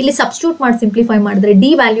ಬರುತ್ತೆ. ಇಲ್ಲಿ ಸಬ್ಸ್ಟಿಟ್ಯೂಟ್ ಮಾಡಿ ಸಿಂಪ್ಲಿಫೈ ಮಾಡಿದ್ರೆ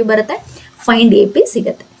D ವ್ಯಾಲ್ಯೂ ಬರುತ್ತೆ, ಫೈಂಡ್ AP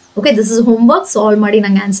ಸಿಗುತ್ತೆ. Okay, this is homework. Solve ಮಾಡಿ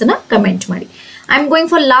ನಂಗೆ ಆನ್ಸರ್ನ ಕಮೆಂಟ್ ಮಾಡಿ. I am going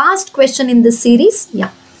for last question in this series.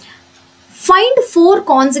 Find 4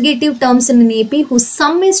 consecutive terms in an AP whose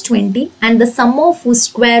sum is 20 and the sum of whose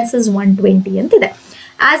squares is 120 ಅಂತಿದೆ.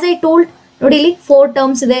 As I told, ನೋಡಿ ಇಲ್ಲಿ 4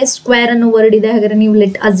 terms ಇದೆ, square ಅನ್ನೋ word ಇದೆ. ಹಾಗಾದ್ರೆ ನೀವು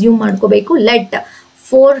let assume ಮಾಡ್ಕೋಬೇಕು. Let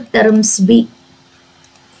 4 terms B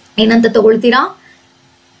ಏನಂತ ತಗೊಳ್ತೀರಾ?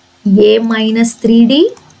 A minus 3D,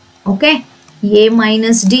 okay, A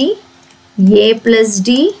minus D, A plus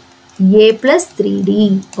D, A plus 3D.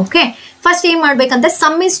 Okay, first ಏನು ಮಾಡ್ಬೇಕಂತ?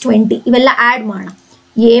 ಸಮ್ ಇಸ್ 20, ಇವೆಲ್ಲ ಆ್ಯಡ್ ಮಾಡೋಣ.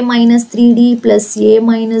 A minus 3D plus A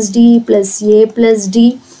minus D plus A plus D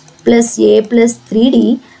plus A plus 3D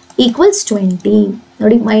equals 20.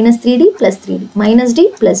 ನೋಡಿ, minus 3D plus 3D minus D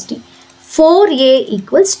plus D. 4A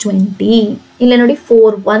equals 20. ಇಲ್ಲ ನೋಡಿ,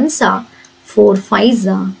 4 1s 4 5s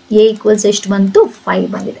A equals ಎಷ್ಟು ಬಂತು? 5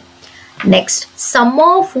 ಬಂದಿದೆ. Next some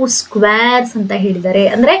of squares ಅಂತ ಹೇಳಿದ್ದಾರೆ,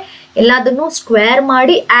 ಅಂದರೆ ಎಲ್ಲದನ್ನು ಸ್ಕ್ವೇರ್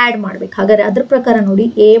ಮಾಡಿ ಆ್ಯಡ್ ಮಾಡಬೇಕು. ಹಾಗಾದರೆ ಅದ್ರ ಪ್ರಕಾರ ನೋಡಿ,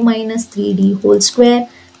 A minus 3D whole square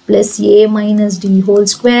plus A minus D whole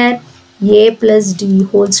square, A plus D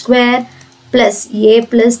whole square plus A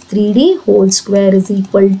plus 3D whole square is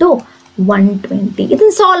equal to 120.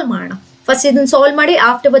 ಇದನ್ನು ಸಾಲ್ವ್ ಮಾಡೋಣ. ಫಸ್ಟ್ ಇದನ್ನು ಸಾಲ್ವ್ ಮಾಡಿ,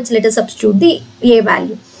 afterwards let us substitute the A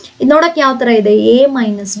value. ಇದು ನೋಡೋಕೆ ಯಾವ ಥರ ಇದೆ? A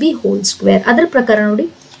minus B whole square. ಅದರ ಪ್ರಕಾರ ನೋಡಿ,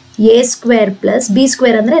 A square plus B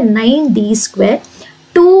square ಅಂದರೆ 9D ಸ್ಕ್ವೇರ್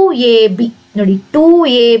 2AB. ನೋಡಿ,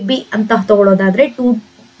 2AB ಅಂತ ತಗೊಳ್ಳೋದಾದರೆ 2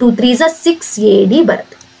 2 3s 6 AD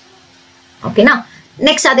ಬರುತ್ತೆ. ಓಕೆನಾ.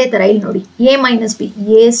 ನೆಕ್ಸ್ಟ್ ಅದೇ ಥರ ಇಲ್ಲಿ ನೋಡಿ a minus B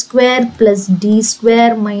a square plus D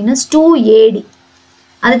square minus 2AD.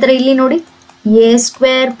 ಅದೇ ಥರ ಇಲ್ಲಿ ನೋಡಿ a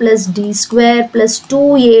square plus D square plus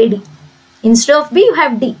 2AD. Instead of B you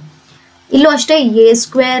have D. ಇಲ್ಲೂ ಅಷ್ಟೇ a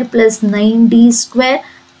square plus 9D square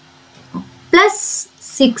plus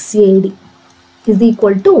 6AD is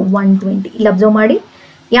equal to 120. ಇಲ್ಲಿ observe ಮಾಡಿ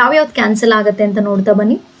ಯಾವ್ಯಾವ್ದು cancel ಆಗುತ್ತೆ ಅಂತ ನೋಡ್ತಾ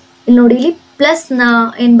ಬನ್ನಿ. ಇಲ್ಲಿ ನೋಡಿ ಇಲ್ಲಿ ಪ್ಲಸ್ನ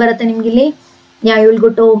ಏನು ಬರುತ್ತೆ ನಿಮ್ಗೆ ಇಲ್ಲಿ ಯಾವ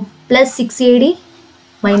ಗೊತ್ತು plus 6AD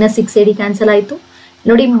minus 6AD cancel ಆಯಿತು.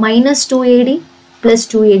 ನೋಡಿ minus 2AD plus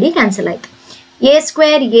 2AD cancel ಆಯಿತು. a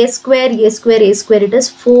square a square a square a square it is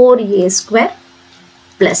 4a square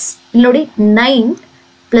plus ಇಲ್ಲಿ ನೋಡಿ 9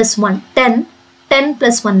 plus 1 10 10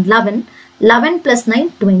 plus 1 11 11 plus 9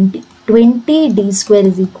 20 20D square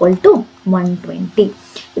is equal to 120.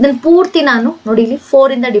 ಇದನ್ನು ಪೂರ್ತಿ ನಾನು ನೋಡಿ ಇಲ್ಲಿ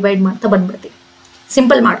 4 ಇಂದ ಡಿವೈಡ್ ಮಾಡ್ತಾ ಬಂದ್ಬಿಡ್ತೀನಿ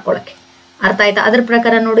ಸಿಂಪಲ್ ಮಾಡ್ಕೊಳ್ಳೋಕ್ಕೆ. ಅರ್ಥ ಆಯ್ತಾ? ಅದ್ರ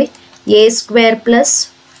ಪ್ರಕಾರ ನೋಡಿ a square plus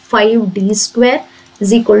 5D square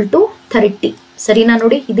is equal to 30. ಸರಿನಾ?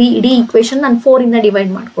 ನೋಡಿ ಇದು ಇಡೀ ಈಕ್ವೇಶನ್ ನಾನು 4 ಇಂದ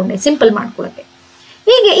ಡಿವೈಡ್ ಮಾಡಿಕೊಂಡೆ ಸಿಂಪಲ್ ಮಾಡ್ಕೊಳ್ಳೋಕ್ಕೆ.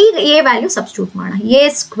 ಈಗ a ವ್ಯಾಲ್ಯೂ ಸಬ್ಸ್ಟಿಟ್ಯೂಟ್ ಮಾಡೋಣ. a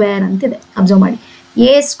ಸ್ಕ್ವೇರ್ ಅಂತಿದೆ ಅಬ್ಸರ್ವ್ ಮಾಡಿ.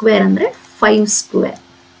 a ಸ್ಕ್ವೇರ್ ಅಂದರೆ 5 square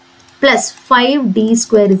plus 5D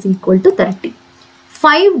square is equal to 30.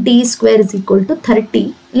 5D square is equal to 30.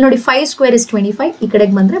 ಇಲ್ಲಿ ನೋಡಿ 5 ಸ್ಕ್ವೇರ್ ಇಸ್ 25. ಈ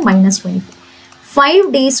ಕಡೆಗೆ ಬಂದರೆ minus 25.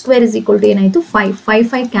 5D square is equal to ಏನಾಯಿತು 5 5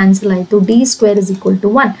 5 ಕ್ಯಾನ್ಸಲ್ ಆಯಿತು. D square is equal to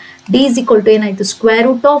 1. D is equal to ಏನಾಯಿತು square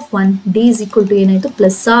root of 1. D is equal to ಏನಾಯಿತು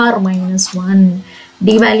plus R minus 1.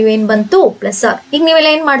 D value ಏನು ಬಂತು ಪ್ಲಸ್ ಆರ್. ಈಗ ನೀವೆಲ್ಲ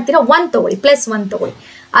ಏನು ಮಾಡ್ತೀರಾ 1 ತೊಗೊಳ್ಳಿ ಪ್ಲಸ್ 1 ತೊಗೊಳ್ಳಿ.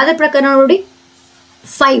 ಅದ್ರ ಪ್ರಕಾರ ನೋಡಿ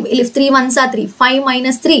 5 ಇಲ್ಲಿ 3 1s 3 5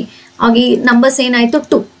 ಮೈನಸ್ 3 ಆಗಿ ನಂಬರ್ಸ್ ಏನಾಯಿತು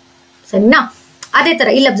 2. ಸರಿನಾ? ಅದೇ ಥರ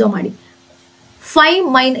ಇಲ್ಲಿ ಅಬ್ಸರ್ವ್ ಮಾಡಿ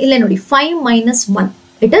 5 ಇಲ್ಲೇ ನೋಡಿ 5 ಮೈನಸ್ 1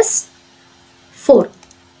 ಇಟ್ ಇಸ್ 4.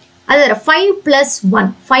 ಅದರ 5 plus 1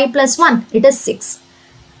 5 plus 1 it is 6.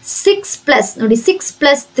 6 plus ನೋಡಿ 6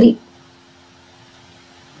 plus 3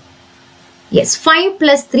 S 5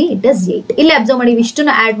 plus 3 it is 8. ಇಲ್ಲಿ ಅಬ್ಸರ್ವ್ ಮಾಡಿ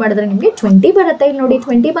ಇಷ್ಟನ್ನು ಆ್ಯಡ್ ಮಾಡಿದ್ರೆ ನಿಮಗೆ 20 ಬರುತ್ತೆ. ಇಲ್ಲಿ ನೋಡಿ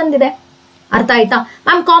 20 ಬಂದಿದೆ. ಅರ್ಥ ಆಯ್ತಾ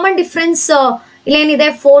ಮ್ಯಾಮ್? ಕಾಮನ್ ಡಿಫ್ರೆನ್ಸ್ ಇಲ್ಲೇನಿದೆ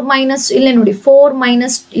 4 ಮೈನಸ್ ಇಲ್ಲೇ ನೋಡಿ 4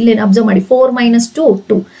 ಮೈನಸ್ ಇಲ್ಲೇ ಅಬ್ಸರ್ವ್ ಮಾಡಿ 4 minus 2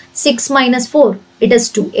 2 6 minus 4 it is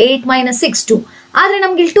 2 8 minus 6 2. ಆದರೆ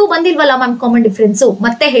ನಮ್ಗೆ ಇಲ್ಲಿ 2 ಬಂದಿಲ್ವಲ್ಲ ಮ್ಯಾಮ್ ಕಾಮನ್ ಡಿಫ್ರೆನ್ಸು.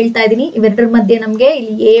 ಮತ್ತೆ ಹೇಳ್ತಾ ಇದ್ದೀನಿ ಇವೆರಡರ ಮಧ್ಯೆ ನಮಗೆ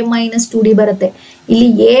ಇಲ್ಲಿ a ಮೈನಸ್ 2D ಬರುತ್ತೆ, ಇಲ್ಲಿ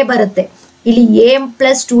a ಬರುತ್ತೆ, ಇಲ್ಲಿ a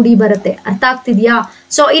ಪ್ಲಸ್ 2D ಬರುತ್ತೆ. ಅರ್ಥ ಆಗ್ತಿದೆಯಾ?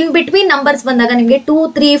 ಸೊ ಇನ್ ಬಿಟ್ವೀನ್ ನಂಬರ್ಸ್ ಬಂದಾಗ ನಿಮಗೆ 2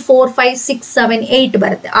 3 4 5 6 7 8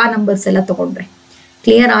 ಬರುತ್ತೆ. ಆ ನಂಬರ್ಸ್ ಎಲ್ಲ ತಗೊಂಡ್ರೆ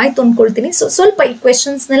ಕ್ಲಿಯರ್ ಆಯ್ತು ಅಂದ್ಕೊಳ್ತೀನಿ. ಸೊ ಸ್ವಲ್ಪ ಈ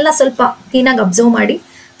ಕ್ವೆಶನ್ಸ್ನೆಲ್ಲ ಸ್ವಲ್ಪ ಕ್ಲೀನಾಗಿ ಅಬ್ಸರ್ವ್ ಮಾಡಿ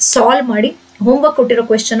ಸಾಲ್ವ್ ಮಾಡಿ, ಹೋಮ್ವರ್ಕ್ ಕೊಟ್ಟಿರೋ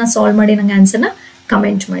ಕ್ವೆಶನ್ನ ಸಾಲ್ವ್ ಮಾಡಿ ನಂಗೆ ಆನ್ಸರ್ನ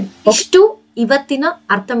ಕಮೆಂಟ್ ಮಾಡಿ. ಇಷ್ಟು ಇವತ್ತಿನ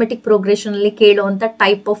ಅರ್ಥಮೆಟಿಕ್ ಪ್ರೋಗ್ರೆಷನ್ ಅಲ್ಲಿ ಕೇಳುವಂತ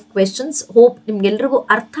ಟೈಪ್ ಆಫ್ ಕ್ವೆಶನ್ಸ್. ಹೋಪ್ ನಿಮ್ಗೆಲ್ರಿಗೂ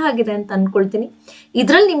ಅರ್ಥ ಆಗಿದೆ ಅಂತ ಅನ್ಕೊಳ್ತೀನಿ.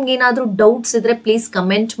 ಇದ್ರಲ್ಲಿ ನಿಮ್ಗೆ ಏನಾದರೂ ಡೌಟ್ಸ್ ಇದ್ರೆ ಪ್ಲೀಸ್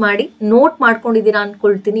ಕಮೆಂಟ್ ಮಾಡಿ. ನೋಟ್ ಮಾಡ್ಕೊಂಡಿದ್ದೀರಾ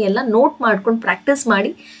ಅನ್ಕೊಳ್ತೀನಿ. ಎಲ್ಲ ನೋಟ್ ಮಾಡ್ಕೊಂಡು ಪ್ರಾಕ್ಟೀಸ್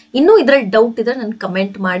ಮಾಡಿ. ಇನ್ನೂ ಇದ್ರಲ್ಲಿ ಡೌಟ್ ಇದ್ರೆ ನನ್ಗೆ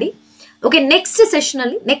ಕಮೆಂಟ್ ಮಾಡಿ. ಓಕೆ, ನೆಕ್ಸ್ಟ್ ಸೆಷನ್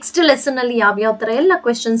ಅಲ್ಲಿ ನೆಕ್ಸ್ಟ್ ಲೆಸನ್ ಅಲ್ಲಿ ಯಾವ್ಯಾವ ತರ ಎಲ್ಲ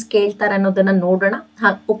ಕ್ವೆಶನ್ಸ್ ಕೇಳ್ತಾರೆ ಅನ್ನೋದನ್ನ ನೋಡೋಣ.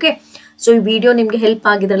 ಓಕೆ, ಸೊ ಈ ವಿಡಿಯೋ ನಿಮ್ಗೆ ಹೆಲ್ಪ್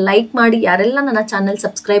ಆಗಿದ್ರೆ ಲೈಕ್ ಮಾಡಿ. ಯಾರೆಲ್ಲ ನನ್ನ ಚಾನೆಲ್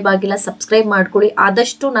ಸಬ್ಸ್ಕ್ರೈಬ್ ಆಗಿಲ್ಲ ಸಬ್ಸ್ಕ್ರೈಬ್ ಮಾಡ್ಕೊಳ್ಳಿ.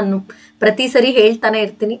 ಆದಷ್ಟು ನಾನು ಪ್ರತಿ ಸರಿ ಹೇಳ್ತಾನೆ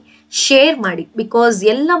ಇರ್ತೀನಿ, ಶೇರ್ ಮಾಡಿ. ಬಿಕಾಸ್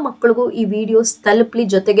ಎಲ್ಲ ಮಕ್ಕಳಿಗೂ ಈ ವಿಡಿಯೋಸ್ ತಲುಪಲಿ,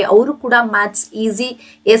 ಜೊತೆಗೆ ಅವರು ಕೂಡ maths easy,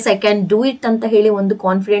 S I can do it ಅಂತ ಹೇಳಿ ಒಂದು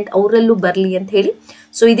ಕಾನ್ಫಿಡೆಂಟ್ ಅವರಲ್ಲೂ ಬರಲಿ ಅಂತ ಹೇಳಿ.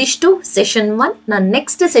 ಸೊ ಇದಿಷ್ಟು ಸೆಷನ್ 1. ನಾನು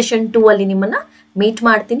ನೆಕ್ಸ್ಟ್ ಸೆಷನ್ 2 ಅಲ್ಲಿ ನಿಮ್ಮನ್ನ ಮೀಟ್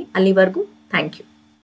ಮಾಡ್ತೀನಿ. ಅಲ್ಲಿವರೆಗೂ ಥ್ಯಾಂಕ್ ಯು.